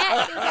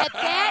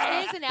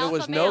 That is an There alpha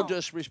was male. no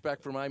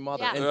disrespect for my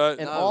mother. Yes.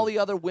 And all the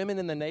other women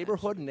in the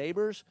neighborhood,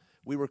 neighbors,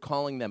 we were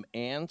calling them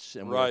aunts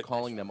and we were Right.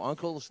 calling them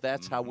uncles.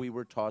 That's how we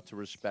were taught to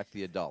respect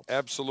the adults.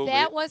 Absolutely.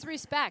 That was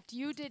respect.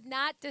 You did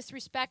not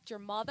disrespect your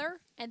mother,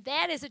 and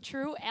that is a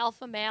true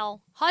alpha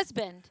male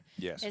husband.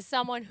 Yes. Is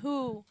someone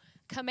who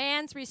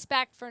commands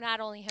respect for not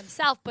only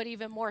himself but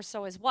even more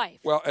so his wife.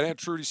 Well, and Aunt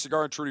Trudy,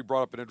 Cigar and Trudy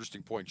brought up an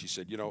interesting point. She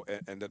said, you know,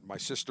 and that my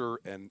sister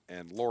and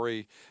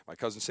Lori, my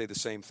cousin, say the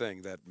same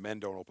thing, that men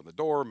don't open the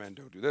door, men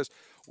don't do this.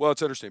 Well,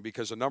 it's interesting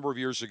because a number of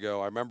years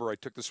ago, I remember I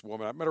took this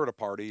woman, I met her at a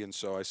party, and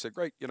so I said,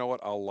 great, you know what,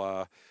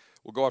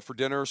 we'll go out for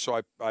dinner. So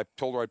I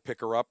told her I'd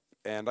pick her up,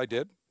 and I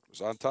did. It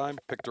was on time,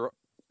 picked her up,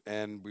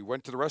 and we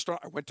went to the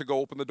restaurant. I went to go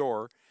open the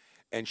door,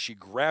 and she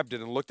grabbed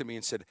it and looked at me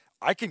and said,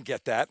 I can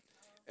get that.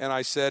 And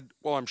I said,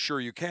 well, I'm sure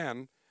you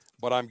can,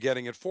 but I'm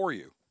getting it for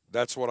you.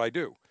 That's what I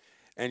do.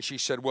 And she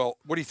said, well,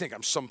 what do you think?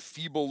 I'm some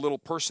feeble little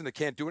person that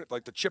can't do it?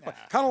 Like the chip,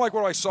 kind of like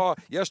what I saw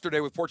yesterday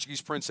with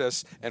Portuguese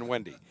Princess and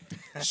Wendy.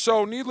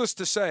 So needless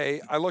to say,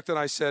 I looked and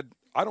I said,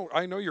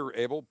 I know you're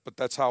able, but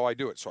that's how I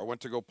do it. So I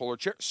went to go pull her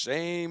chair.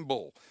 Same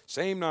bull,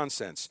 same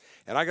nonsense.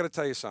 And I got to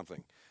tell you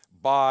something.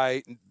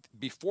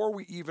 Before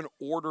we even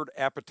ordered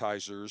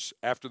appetizers,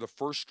 after the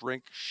first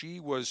drink,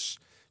 she was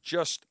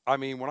just, I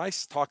mean, when I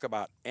talk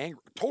about anger,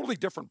 totally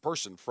different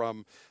person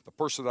from the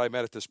person that I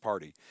met at this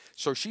party.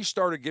 So she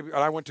started giving,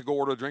 and I went to go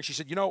order a drink. She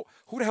said, you know,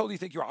 who the hell do you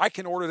think you are? I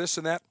can order this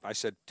and that. I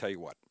said, tell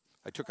you what.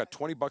 I took out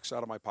 $20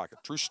 out of my pocket.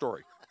 True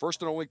story.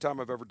 First and only time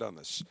I've ever done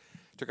this.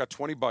 Took out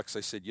 $20.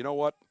 I said, you know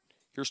what?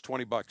 Here's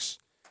 $20.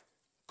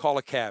 Call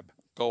a cab.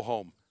 Go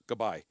home.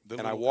 Goodbye.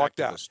 And I walked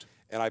out.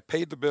 And I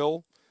paid the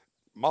bill.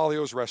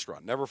 Malio's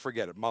restaurant. Never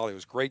forget it.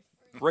 Malio's great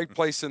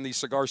place in the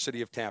cigar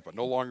city of Tampa.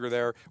 No longer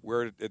there,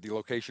 where the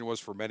location was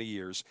for many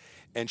years.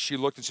 And she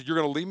looked and said, you're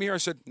going to leave me here? I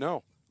said,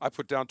 no. I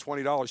put down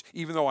 $20.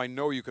 Even though I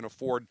know you can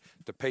afford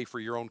to pay for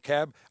your own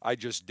cab, I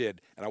just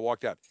did. And I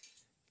walked out.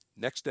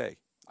 Next day,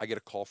 I get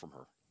a call from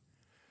her.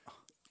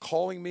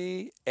 Calling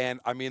me,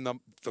 and I mean,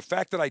 the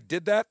fact that I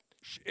did that,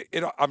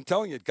 I'm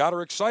telling you, it got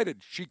her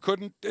excited. She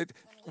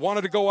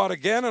wanted to go out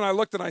again, and I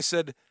looked and I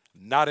said,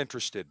 not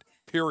interested.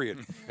 Period.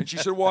 And she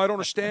said, well, I don't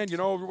understand. You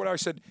know what? I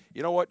said,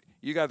 you know what?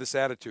 You got this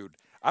attitude.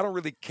 I don't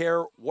really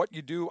care what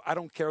you do. I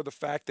don't care the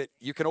fact that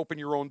you can open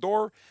your own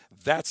door.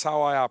 That's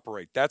how I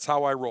operate. That's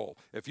how I roll.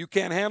 If you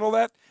can't handle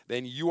that,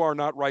 then you are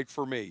not right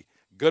for me.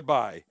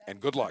 Goodbye and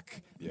good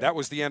luck. That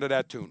was the end of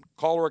that tune.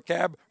 Call her a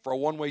cab for a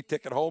one-way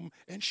ticket home,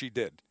 and she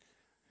did.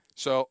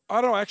 So,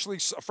 I don't know, actually,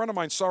 a friend of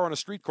mine saw her on a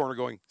street corner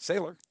going,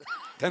 sailor,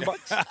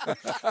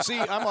 $10. See,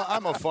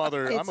 I'm a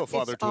father. I'm a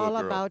father it's to a girl.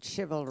 all about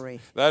chivalry.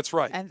 That's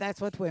right. And that's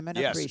what women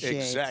Yes, appreciate.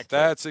 exactly.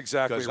 That's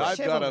exactly right. Because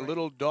I've got a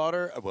little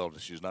daughter. Well,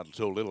 she's not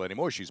so little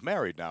anymore. She's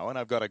married now. And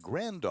I've got a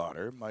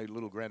granddaughter, my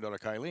little granddaughter,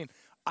 Kylene.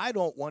 I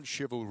don't want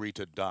chivalry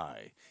to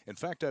die. In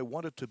fact, I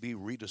want it to be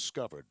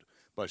rediscovered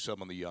by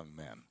some of the young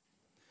men.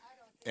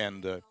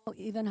 And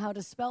Even how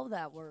to spell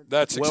that word.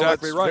 That's Well,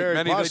 exactly that's right. very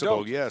Many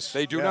possible, they don't. yes.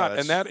 They do Yeah, not, that's-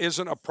 and that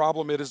isn't a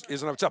problem. It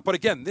isn't of itself. But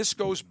again, this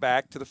goes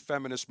back to the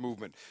feminist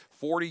movement,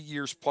 40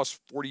 years plus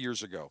 40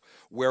 years ago,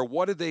 where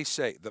what did they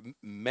say? The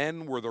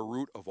men were the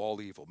root of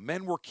all evil.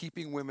 Men were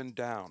keeping women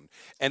down,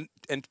 and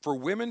for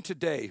women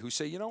today who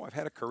say, you know, I've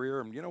had a career,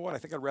 and you know what, I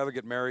think I'd rather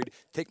get married,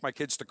 take my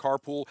kids to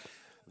carpool.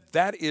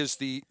 That is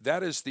the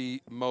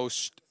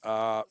most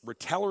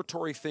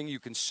retaliatory thing you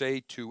can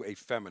say to a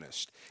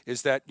feminist,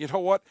 is that, you know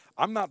what,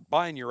 I'm not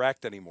buying your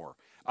act anymore.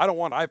 I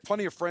have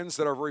plenty of friends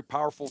that are very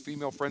powerful,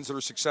 female friends that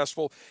are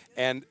successful,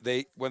 and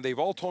when they've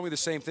all told me the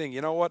same thing,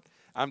 you know what,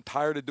 I'm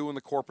tired of doing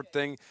the corporate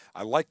thing.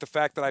 I like the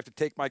fact that I have to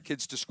take my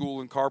kids to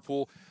school and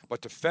carpool,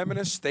 but to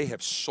feminists, they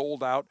have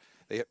sold out.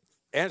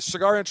 And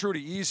Cigar and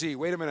Trudy, easy.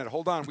 Wait a minute.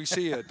 Hold on. We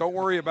see you. Don't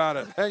worry about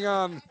it. Hang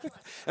on.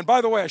 And by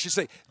the way, I should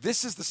say,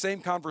 this is the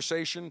same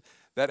conversation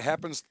that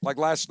happens like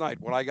last night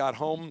when I got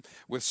home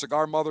with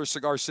Cigar Mother,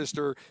 Cigar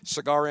Sister,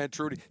 Cigar Aunt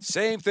Trudy.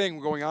 Same thing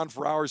going on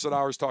for hours and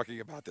hours talking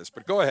about this.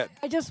 But go ahead.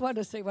 I just want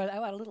to say, I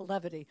want a little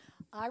levity.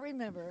 I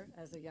remember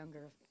as a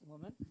younger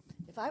woman,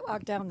 if I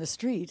walked down the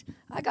street,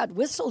 I got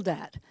whistled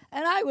at,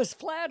 and I was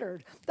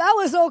flattered. That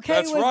was okay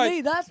That's with right.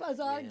 me. That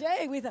was our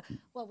day. We thought,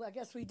 well, I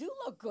guess we do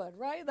look good,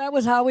 right? That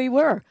was how we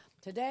were.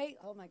 Today,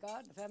 oh my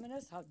God, the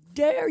feminists, how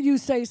dare you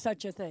say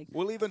such a thing?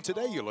 well, even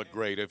today you look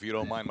great, if you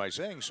don't mind my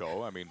saying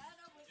so. I mean,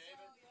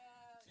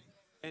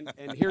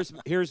 And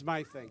here's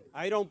my thing.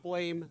 I don't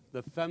blame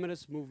the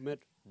feminist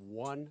movement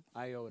one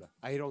iota.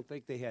 I don't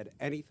think they had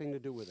anything to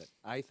do with it.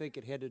 I think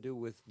it had to do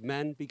with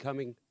men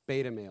becoming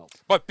beta males.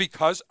 But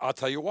because, I'll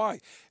tell you why.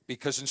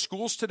 Because in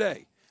schools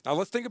today, now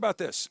let's think about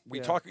this. We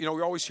talk, we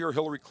always hear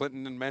Hillary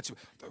Clinton and Nancy,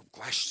 the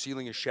glass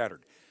ceiling is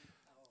shattered.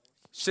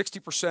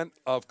 60%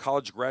 of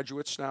college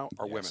graduates now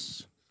are women.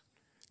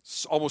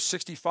 Almost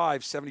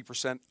 65,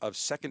 70% of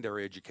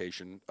secondary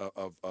education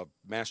of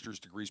master's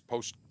degrees,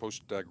 post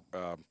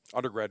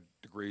undergrad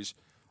degrees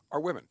are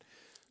women.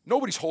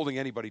 Nobody's holding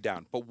anybody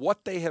down. But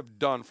what they have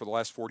done for the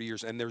last 40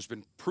 years, and there's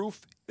been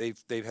proof,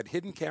 they've had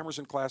hidden cameras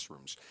in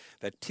classrooms,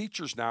 that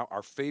teachers now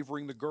are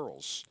favoring the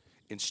girls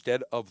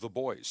instead of the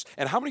boys.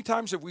 And how many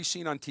times have we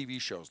seen on TV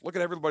shows? Look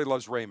at Everybody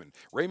Loves Raymond.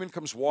 Raymond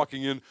comes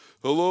walking in,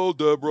 hello,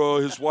 Deborah.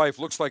 His wife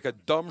looks like a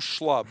dumb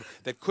schlub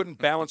that couldn't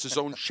balance his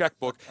own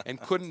checkbook and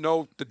couldn't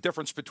know the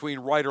difference between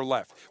right or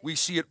left. We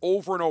see it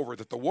over and over,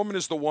 that the woman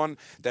is the one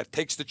that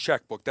takes the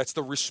checkbook. That's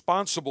the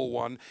responsible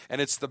one,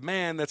 and it's the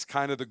man that's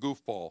kind of the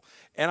goofball.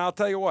 And I'll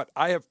tell you what,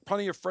 I have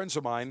plenty of friends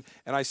of mine,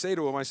 and I say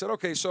to them, I said,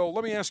 okay, so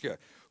let me ask you,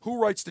 who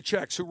writes the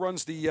checks? Who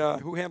runs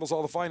who handles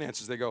all the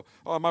finances? They go,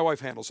 oh, my wife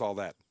handles all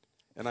that.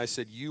 And I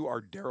said, you are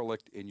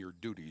derelict in your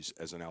duties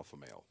as an alpha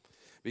male.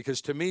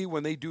 Because to me,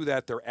 when they do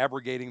that, they're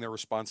abrogating their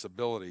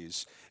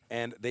responsibilities,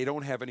 and they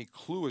don't have any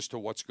clue as to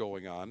what's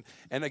going on.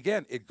 And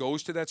again, it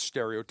goes to that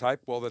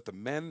stereotype, well, that the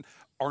men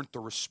aren't the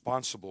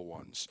responsible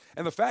ones.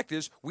 And the fact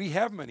is, we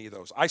have many of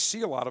those. I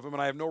see a lot of them,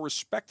 and I have no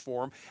respect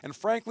for them. And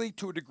frankly,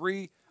 to a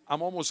degree,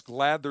 I'm almost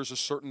glad there's a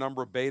certain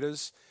number of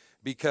betas,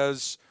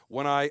 because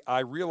when I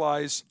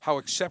realize how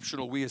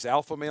exceptional we as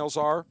alpha males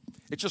are,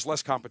 it's just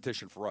less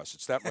competition for us.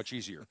 It's that much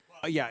easier.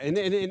 Yeah, and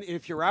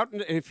if you're out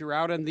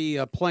on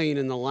the plane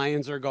and the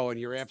lions are going,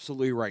 you're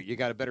absolutely right. You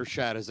got a better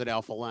shot as an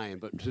alpha lion.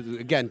 But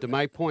to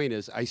my point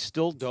is, I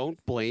still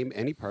don't blame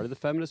any part of the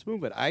feminist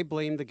movement. I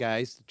blame the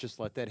guys that just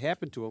let that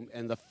happen to them,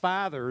 and the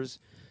fathers,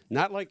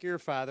 not like your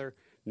father,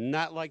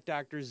 not like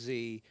Dr.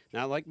 Z,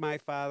 not like my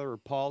father or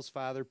Paul's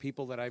father,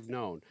 people that I've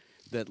known,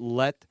 that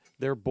let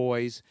their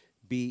boys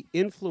be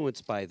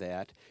influenced by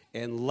that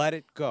and let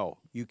it go.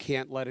 You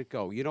can't let it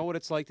go. You know what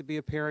it's like to be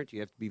a parent?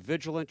 You have to be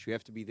vigilant. You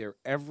have to be there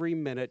every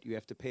minute. You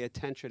have to pay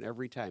attention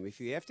every time. If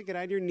you have to get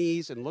on your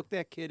knees and look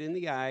that kid in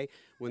the eye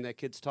when that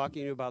kid's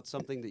talking to you about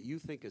something that you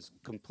think is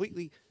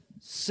completely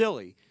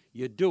silly,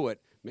 you do it.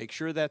 Make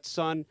sure that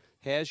son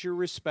has your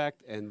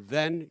respect, and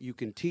then you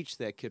can teach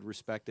that kid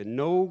respect. And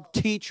no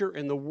teacher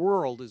in the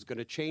world is going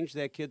to change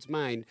that kid's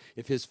mind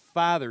if his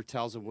father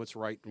tells him what's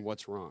right and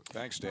what's wrong.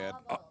 Thanks, Dad.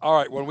 All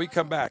right, when we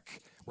come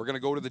back, we're going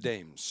to go to the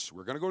dames.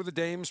 We're going to go to the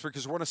dames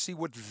because we want to see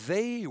what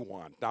they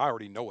want. Now, I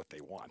already know what they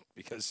want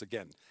because,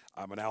 again,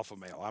 I'm an alpha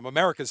male. I'm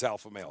America's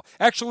alpha male.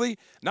 Actually,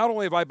 not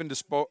only have I been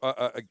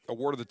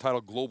awarded the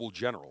title Global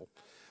General,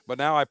 but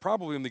now I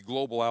probably am the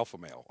global alpha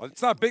male.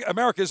 It's not big.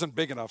 America isn't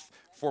big enough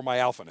for my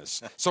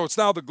alphaness. So it's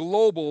now the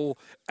global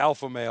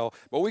alpha male.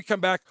 But we come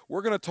back,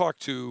 we're going to talk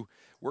to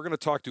We're going to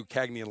talk to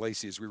Cagney and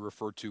Lacey, as we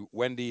refer to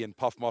Wendy and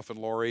Puff Muff and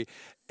Lori,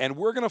 and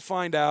we're going to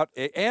find out,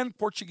 and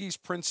Portuguese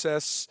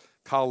Princess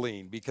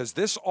Colleen, because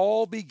this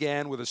all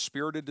began with a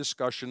spirited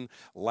discussion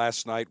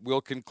last night.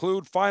 We'll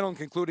conclude, final and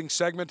concluding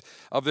segment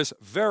of this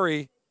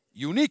very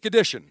unique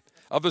edition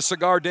of the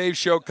Cigar Dave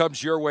Show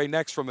comes your way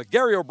next from the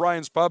Gary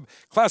O'Brien's Pub,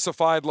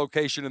 classified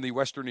location in the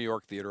Western New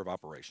York Theater of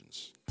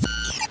Operations.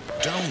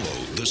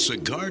 Download the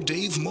Cigar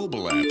Dave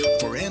mobile app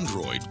for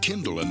Android,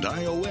 Kindle, and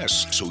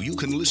iOS so you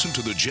can listen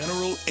to the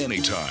General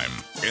anytime,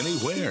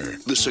 anywhere.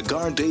 The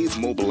Cigar Dave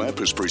mobile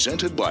app is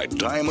presented by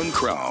Diamond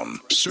Crown.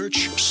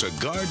 Search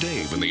Cigar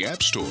Dave in the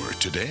App Store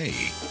today.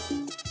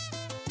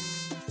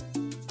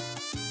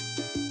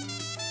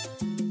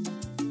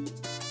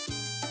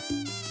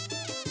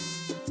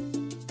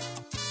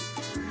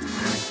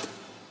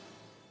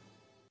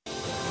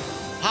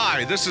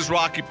 Hi, this is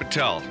Rocky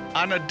Patel.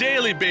 On a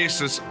daily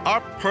basis,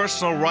 our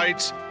personal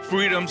rights,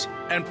 freedoms,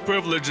 and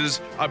privileges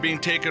are being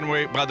taken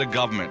away by the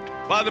government,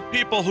 by the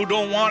people who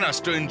don't want us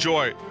to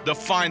enjoy the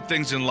fine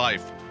things in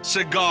life.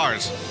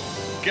 Cigars.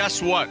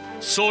 Guess what?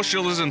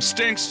 Socialism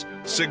stinks,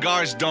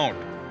 cigars don't.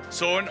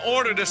 So in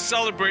order to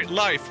celebrate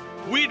life,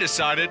 we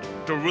decided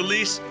to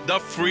release the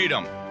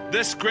freedom.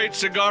 This great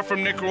cigar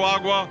from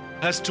Nicaragua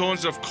has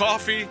tones of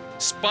coffee,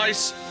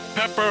 spice,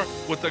 pepper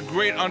with a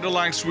great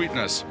underlying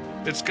sweetness.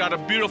 It's got a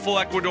beautiful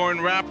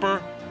Ecuadorian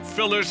wrapper,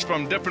 fillers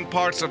from different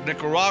parts of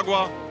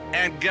Nicaragua,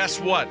 and guess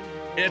what?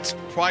 It's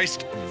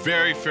priced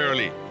very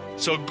fairly.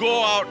 So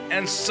go out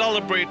and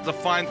celebrate the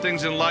fine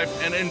things in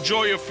life and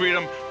enjoy your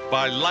freedom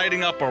by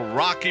lighting up a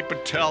Rocky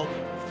Patel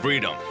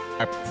Freedom.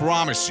 I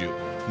promise you,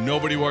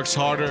 nobody works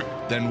harder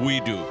than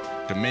we do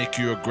to make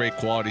you a great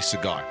quality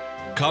cigar.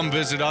 Come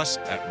visit us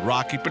at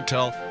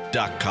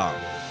rockypatel.com.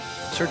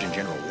 Surgeon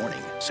General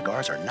warning,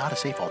 cigars are not a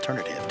safe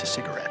alternative to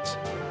cigarettes.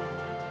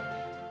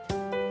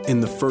 In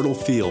the fertile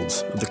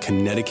fields of the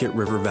Connecticut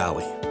River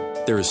Valley,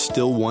 there is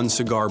still one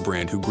cigar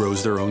brand who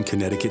grows their own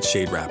Connecticut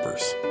shade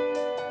wrappers,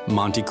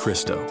 Monte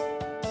Cristo.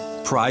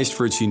 Prized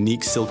for its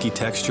unique silky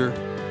texture,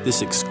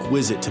 this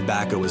exquisite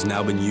tobacco has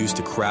now been used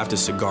to craft a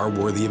cigar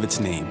worthy of its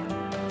name,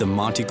 the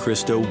Monte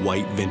Cristo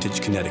White Vintage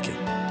Connecticut.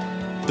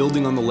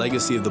 Building on the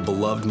legacy of the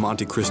beloved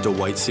Monte Cristo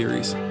White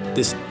series,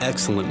 this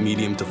excellent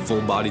medium to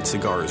full-bodied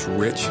cigar is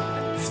rich,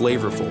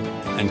 flavorful,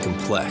 and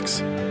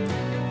complex.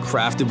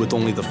 Crafted with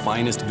only the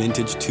finest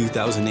vintage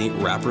 2008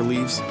 wrapper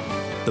leaves,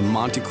 the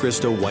Monte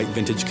Cristo White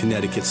Vintage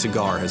Connecticut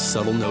cigar has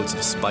subtle notes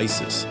of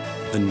spices,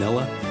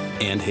 vanilla,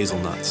 and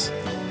hazelnuts.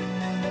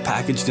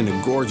 Packaged in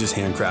a gorgeous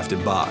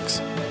handcrafted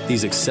box,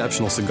 these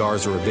exceptional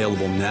cigars are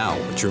available now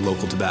at your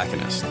local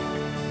tobacconist.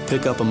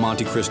 Pick up a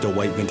Monte Cristo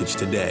White Vintage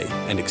today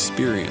and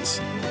experience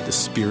the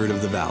spirit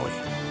of the valley.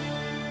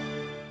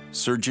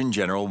 Surgeon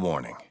General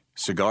warning.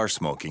 Cigar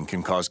smoking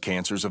can cause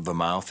cancers of the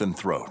mouth and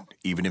throat,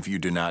 even if you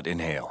do not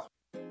inhale.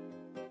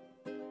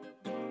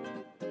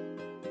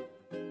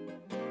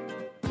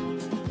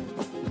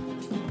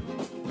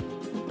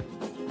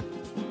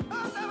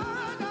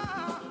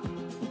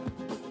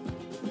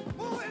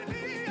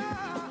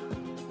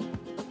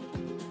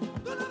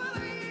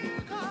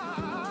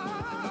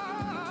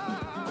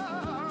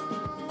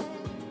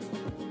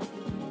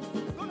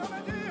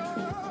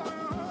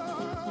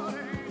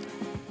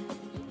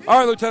 All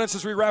right, Lieutenants,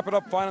 as we wrap it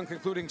up, final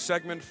concluding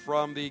segment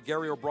from the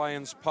Gary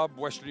O'Brien's Pub,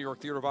 Western New York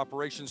Theater of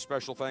Operations.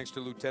 Special thanks to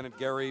Lieutenant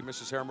Gary,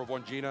 Mrs. Harem of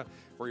One Gina,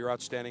 for your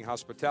outstanding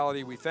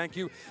hospitality. We thank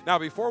you. Now,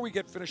 before we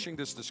get finishing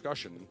this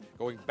discussion,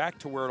 going back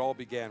to where it all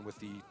began with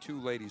the two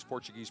ladies,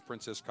 Portuguese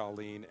Princess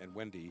Colleen and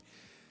Wendy,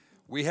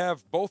 we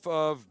have both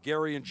of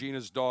Gary and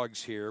Gina's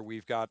dogs here.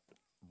 We've got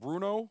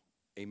Bruno,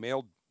 a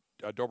male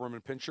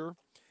Doberman Pinscher,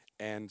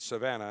 and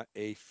Savannah,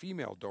 a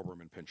female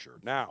Doberman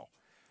Pinscher. Now,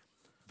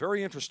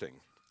 very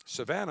interesting.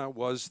 Savannah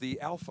was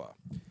the alpha,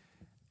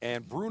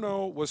 and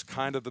Bruno was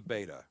kind of the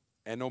beta.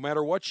 And no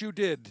matter what you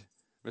did,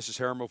 Mrs.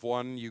 Harem of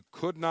One, you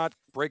could not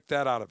break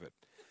that out of it.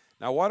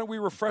 Now, why don't we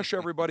refresh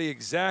everybody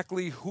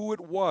exactly who it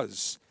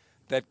was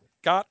that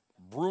got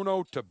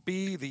Bruno to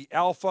be the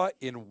alpha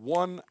in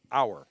 1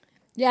 hour?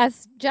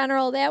 Yes,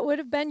 General, that would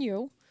have been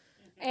you.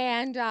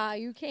 And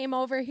you came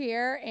over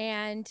here,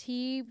 and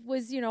he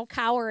was,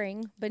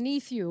 cowering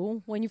beneath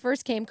you when you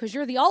first came because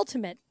you're the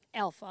ultimate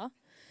alpha.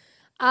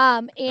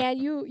 And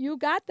you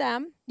got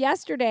them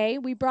yesterday.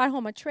 We brought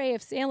home a tray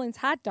of Salen's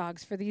hot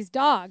dogs for these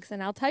dogs.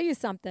 And I'll tell you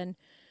something.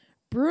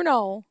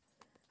 Bruno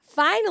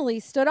finally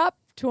stood up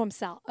to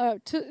himself,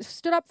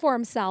 stood up for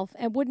himself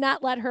and would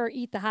not let her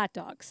eat the hot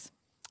dogs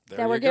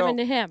that were given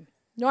to him.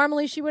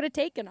 Normally, she would have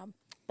taken them.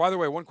 By the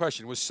way, one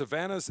question. Was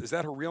Savannah's, is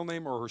that her real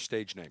name or her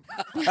stage name?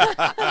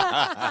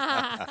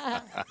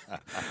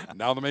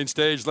 Now on the main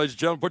stage, ladies and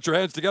gentlemen, put your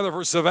hands together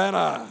for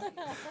Savannah.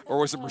 Or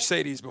was it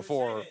Mercedes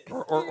before?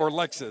 Or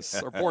Lexus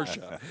or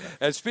Porsche?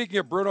 And speaking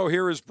of Bruno,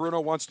 here is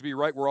Bruno wants to be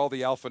right where all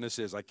the alphaness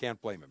is. I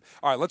can't blame him.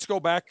 All right, let's go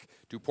back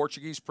to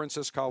Portuguese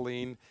Princess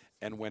Colleen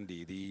and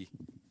Wendy, the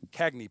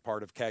Cagney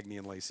part of Cagney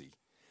and Lacey.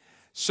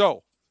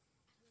 So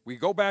we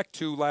go back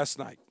to last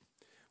night,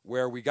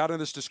 where we got in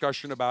this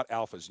discussion about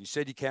alphas. You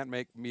said you can't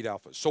meet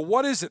alphas. So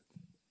what is it?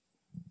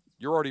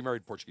 You're already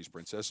married, Portuguese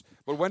princess.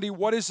 But, Wendy,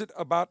 what is it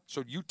about?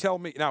 So you tell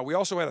me. Now, we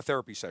also had a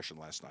therapy session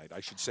last night.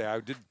 I should say I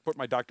did put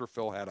my Dr.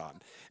 Phil hat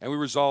on, and we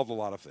resolved a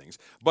lot of things.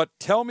 But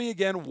tell me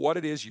again what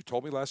it is. You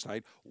told me last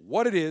night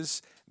what it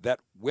is that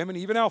women,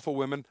 even alpha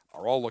women,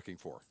 are all looking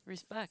for.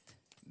 Respect.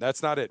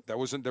 That's not it. There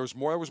was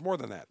more. There was more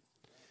than that.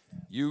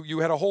 You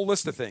had a whole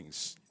list of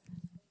things.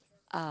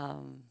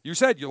 You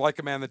said you like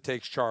a man that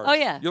takes charge. Oh,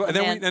 yeah.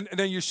 And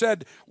then you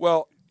said,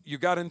 well, you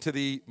got into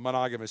the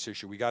monogamous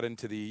issue. We got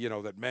into the,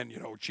 that men,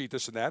 cheat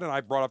this and that. And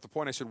I brought up the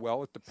point. I said,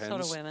 well, it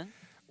depends. So do women.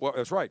 Well,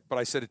 that's right. But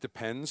I said it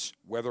depends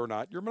whether or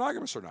not you're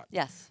monogamous or not.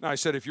 Yes. Now, I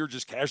said if you're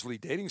just casually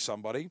dating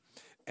somebody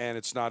and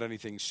it's not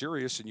anything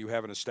serious and you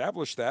haven't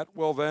established that,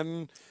 well,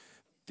 then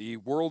the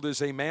world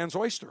is a man's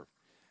oyster.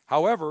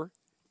 However,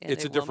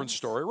 it's a different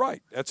story.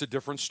 Right. That's a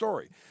different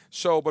story.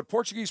 So, but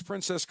Portuguese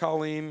Princess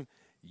Colleen,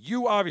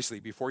 you obviously,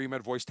 before you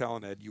met Voice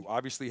Talent Ed, you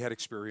obviously had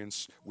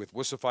experience with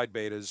wussified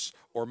betas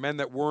or men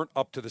that weren't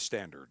up to the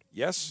standard.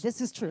 Yes? This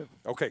is true.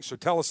 Okay, so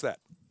tell us that.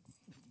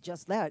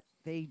 Just that.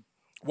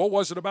 What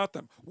was it about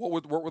them?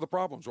 What were the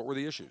problems? What were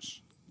the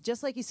issues?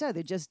 Just like you said,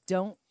 they just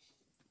don't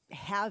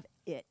have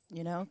it,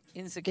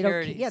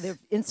 Insecurities. They're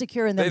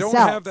insecure in they themselves. They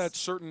don't have that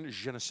certain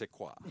je ne sais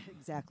quoi.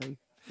 Exactly.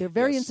 They're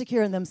very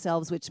insecure in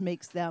themselves, which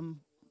makes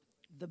them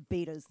the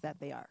betas that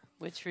they are.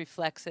 Which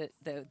reflects it.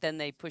 Then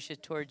they push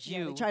it towards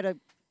you. They try to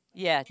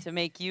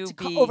make you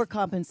be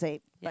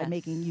overcompensate by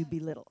making you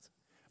belittled.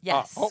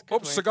 Yes.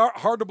 Cigar.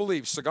 Hard to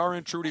believe. Cigar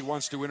and Trudy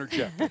wants to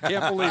interject. I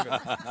can't believe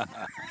it.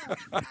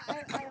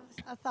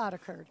 A thought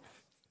occurred.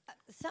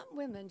 Some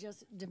women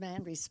just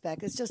demand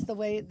respect. It's just the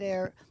way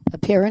their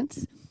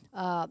appearance,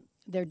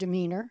 their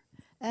demeanor,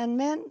 and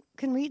men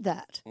can read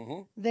that.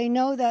 Mm-hmm. They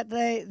know that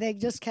they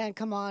just can't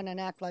come on and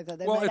act like that.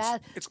 They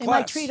it's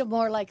might treat them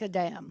more like a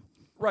dam.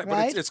 Right,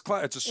 but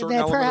it's a certain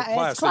element of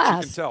class that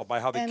you can tell by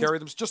how they carry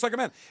themselves, just like a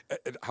man,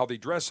 how they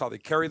dress, how they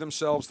carry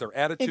themselves, their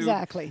attitude.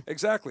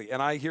 Exactly.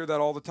 And I hear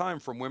that all the time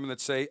from women that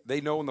say they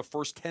know in the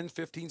first 10,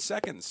 15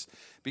 seconds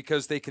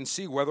because they can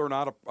see whether or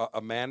not a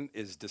man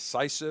is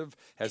decisive,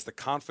 has the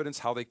confidence,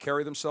 how they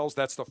carry themselves.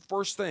 That's the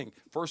first thing,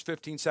 first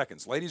 15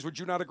 seconds. Ladies, would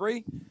you not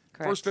agree?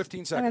 Correct. First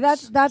 15 seconds. I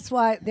mean, that's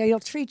why they'll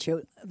treat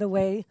you the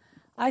way.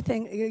 I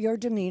think your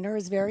demeanor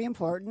is very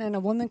important, and a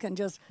woman can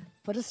just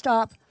put a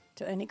stop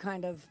to any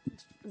kind of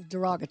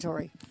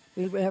derogatory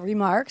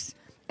remarks,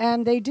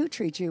 and they do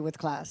treat you with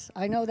class.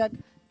 I know that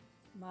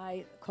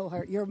my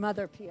cohort, your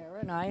mother, Pierre,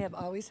 and I have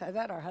always had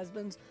that. Our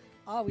husbands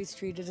always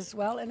treated us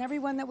well, and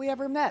everyone that we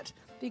ever met,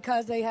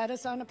 because they had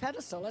us on a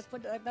pedestal.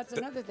 That's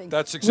another thing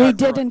that's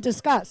exactly we didn't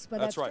discuss,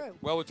 but that's right. True.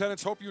 Well,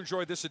 Lieutenants, hope you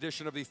enjoyed this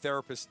edition of the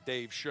Therapist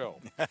Dave Show.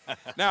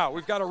 Now,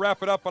 we've got to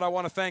wrap it up, but I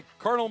want to thank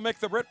Colonel Mick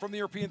the Brit from the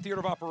European Theater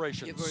of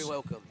Operations. You're very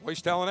welcome.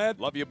 Voice Talent Ed.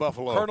 Love you,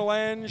 Buffalo. Colonel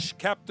Ange,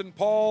 Captain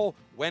Paul,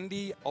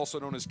 Wendy, also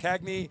known as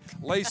Cagney,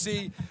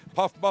 Lacey,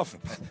 Puff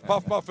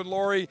Muff and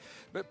Lori,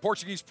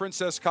 Portuguese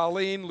Princess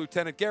Colleen,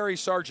 Lieutenant Gary,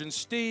 Sergeant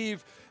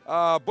Steve,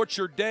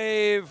 Butcher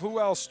Dave. Who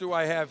else do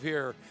I have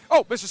here?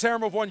 Oh, Mrs.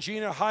 Harem of One,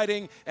 Gina,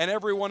 Hiding, and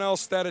everyone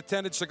else that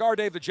attended. Cigar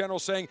Dave, the General,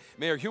 saying,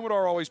 may your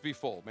humidor always be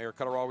full. May your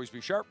cutter always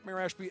be sharp. May your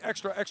ash be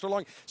extra, extra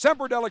long.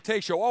 Semper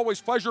Delectatio, always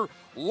pleasure.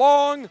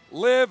 Long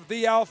live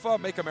the Alpha.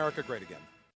 Make America great again.